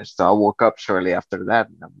there. And then so I woke up shortly after that,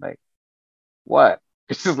 and I'm like, "What?"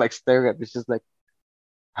 She's like staring at me. She's like,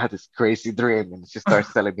 "I had this crazy dream," and she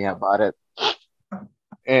starts telling me about it.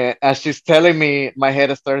 And as she's telling me, my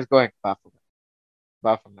head starts going, "Baphomet,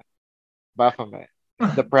 Baphomet, Baphomet,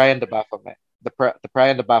 the pride and the Baphomet, the pride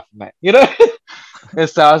and the Baphomet," And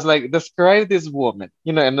so I was like, "Describe this woman,"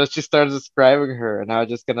 and then she started describing her, and I was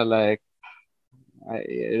just kind of like,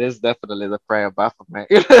 it is definitely the pride of Baphomet."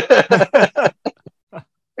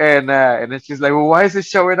 And then she's like, "Well, why is it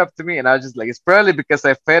showing up to me?" And I was just like, "It's probably because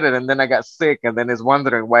I fed it and then I got sick, and then it's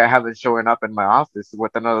wondering why I haven't showing up in my office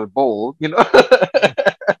with another bowl,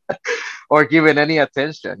 or giving any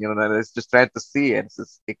attention, and it's just trying to see it. It's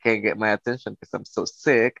just, it can't get my attention because I'm so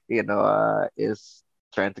sick, is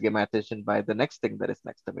trying to get my attention by the next thing that is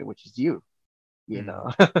next to me, which is you, you Mm. know."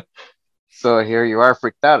 So here you are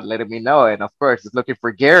freaked out, letting me know. And of course, it's looking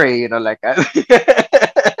for Gary, like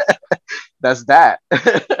that's that.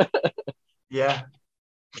 Yeah.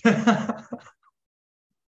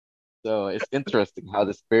 So it's interesting how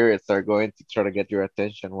the spirits are going to try to get your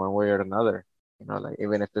attention one way or another. Like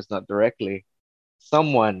even if it's not directly,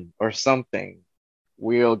 someone or something,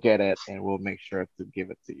 we'll get it and we'll make sure to give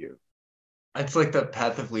it to you. It's like the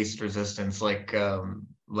path of least resistance, like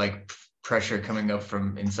pressure coming up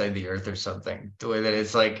from inside the earth or something. The way that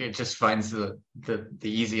it's like it just finds the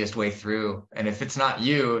easiest way through. And if it's not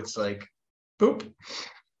you, it's like boop.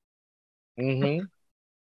 Mm-hmm.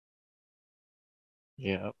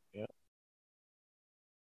 Yeah, yeah.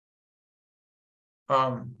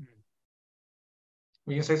 Were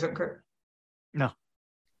you gonna say something, Kurt? No.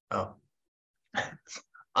 Oh.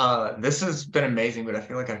 This has been amazing, but I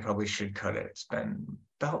feel like I probably should cut it. It's been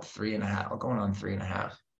about 3.5, going on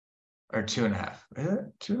 3.5, or 2.5. Is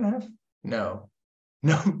it 2.5? No,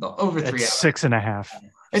 over 3 It's hours. 6.5.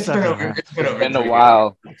 It's been over. It's been It's over been a 3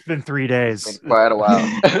 while. It's been 3 days. It's been quite a while.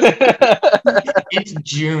 It's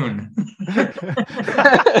June.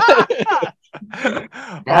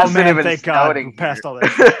 Oh man, thank God we're past all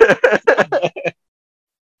that.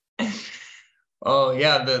 Oh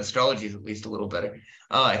yeah, the astrology is at least a little better.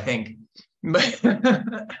 I think. But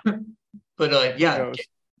yeah,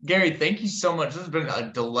 Gary, thank you so much. This has been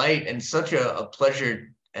a delight and such a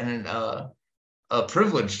pleasure and a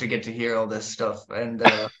privilege to get to hear all this stuff. And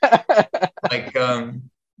like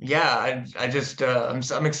yeah, I just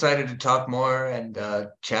I'm excited to talk more and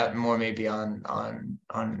chat more maybe on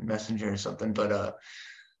Messenger or something. But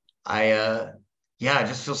I yeah, I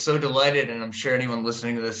just feel so delighted, and I'm sure anyone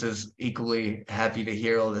listening to this is equally happy to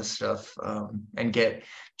hear all this stuff and get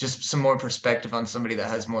just some more perspective on somebody that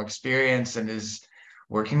has more experience and is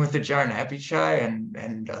working with the jar and happy chai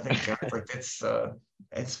and I think jars like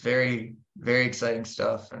it's very, very exciting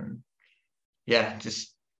stuff. And yeah,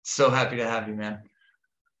 just so happy to have you, man.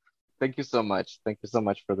 Thank you so much. Thank you so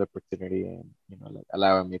much for the opportunity and like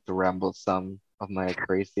allowing me to ramble some of my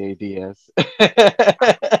crazy ideas.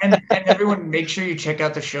 And everyone, make sure you check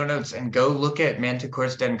out the show notes and go look at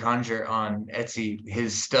Manticore's Den Conjure on Etsy.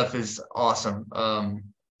 His stuff is awesome.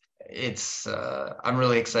 It's I'm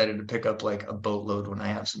really excited to pick up like a boatload when I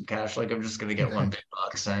have some cash. Like I'm just gonna get one big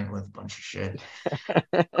box signed with a bunch of shit.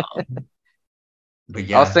 But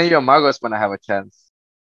yeah, I'll send you a Magos when I have a chance.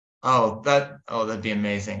 That'd be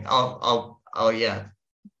amazing. Yeah,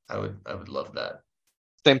 I would love that.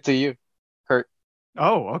 Same to you, Kurt.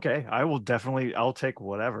 Oh, okay. I'll take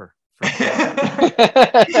whatever.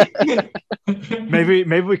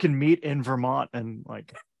 Maybe we can meet in Vermont and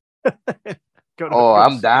like go to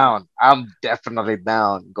I'm down. I'm definitely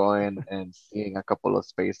down going and seeing a couple of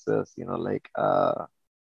spaces, like that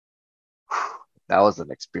was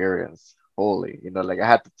an experience. Holy, like I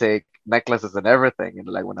had to take necklaces and everything,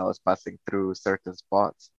 like when I was passing through certain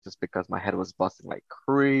spots, just because my head was busting like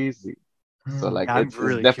crazy. So like it's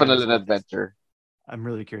definitely an adventure. I'm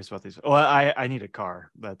really curious about these. Well, I need a car.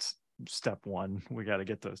 That's step one. We got to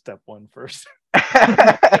get to step one first.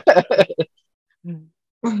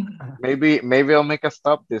 Maybe I'll make a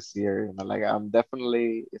stop this year. Like I'm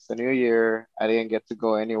definitely, it's a new year. I didn't get to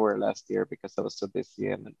go anywhere last year because I was so busy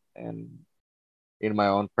and in my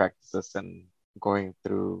own practices and going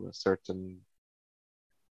through certain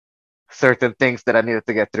things that I needed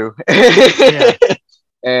to get through. Yeah.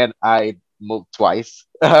 And I moved twice,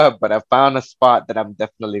 but I found a spot that I'm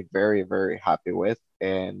definitely very, very happy with,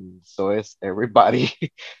 and so is everybody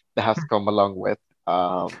that has come along with.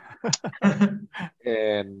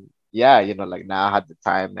 And yeah, like now I had the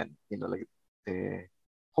time and like the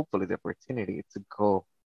hopefully the opportunity to go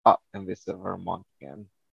up and visit Vermont again.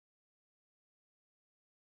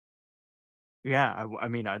 Yeah, I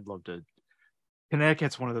mean, I'd love to.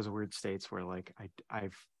 Connecticut's one of those weird states where like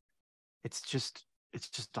it's just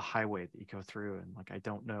a highway that you go through, and like I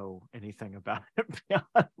don't know anything about it beyond.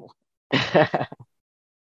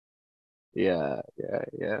 Yeah,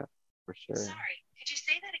 for sure. Sorry, could you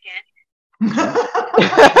say that again?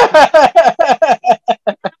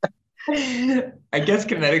 I guess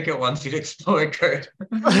Connecticut wants you to explore, Kurt.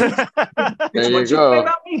 There you go.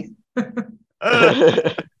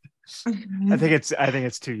 I think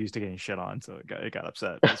it's too used to getting shit on, so it got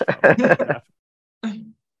upset.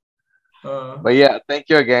 But yeah, thank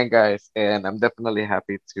you again, guys, and I'm definitely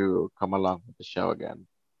happy to come along with the show again.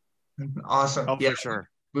 Awesome. Oh, yeah, for sure.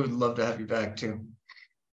 We would love to have you back too.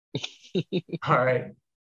 All right.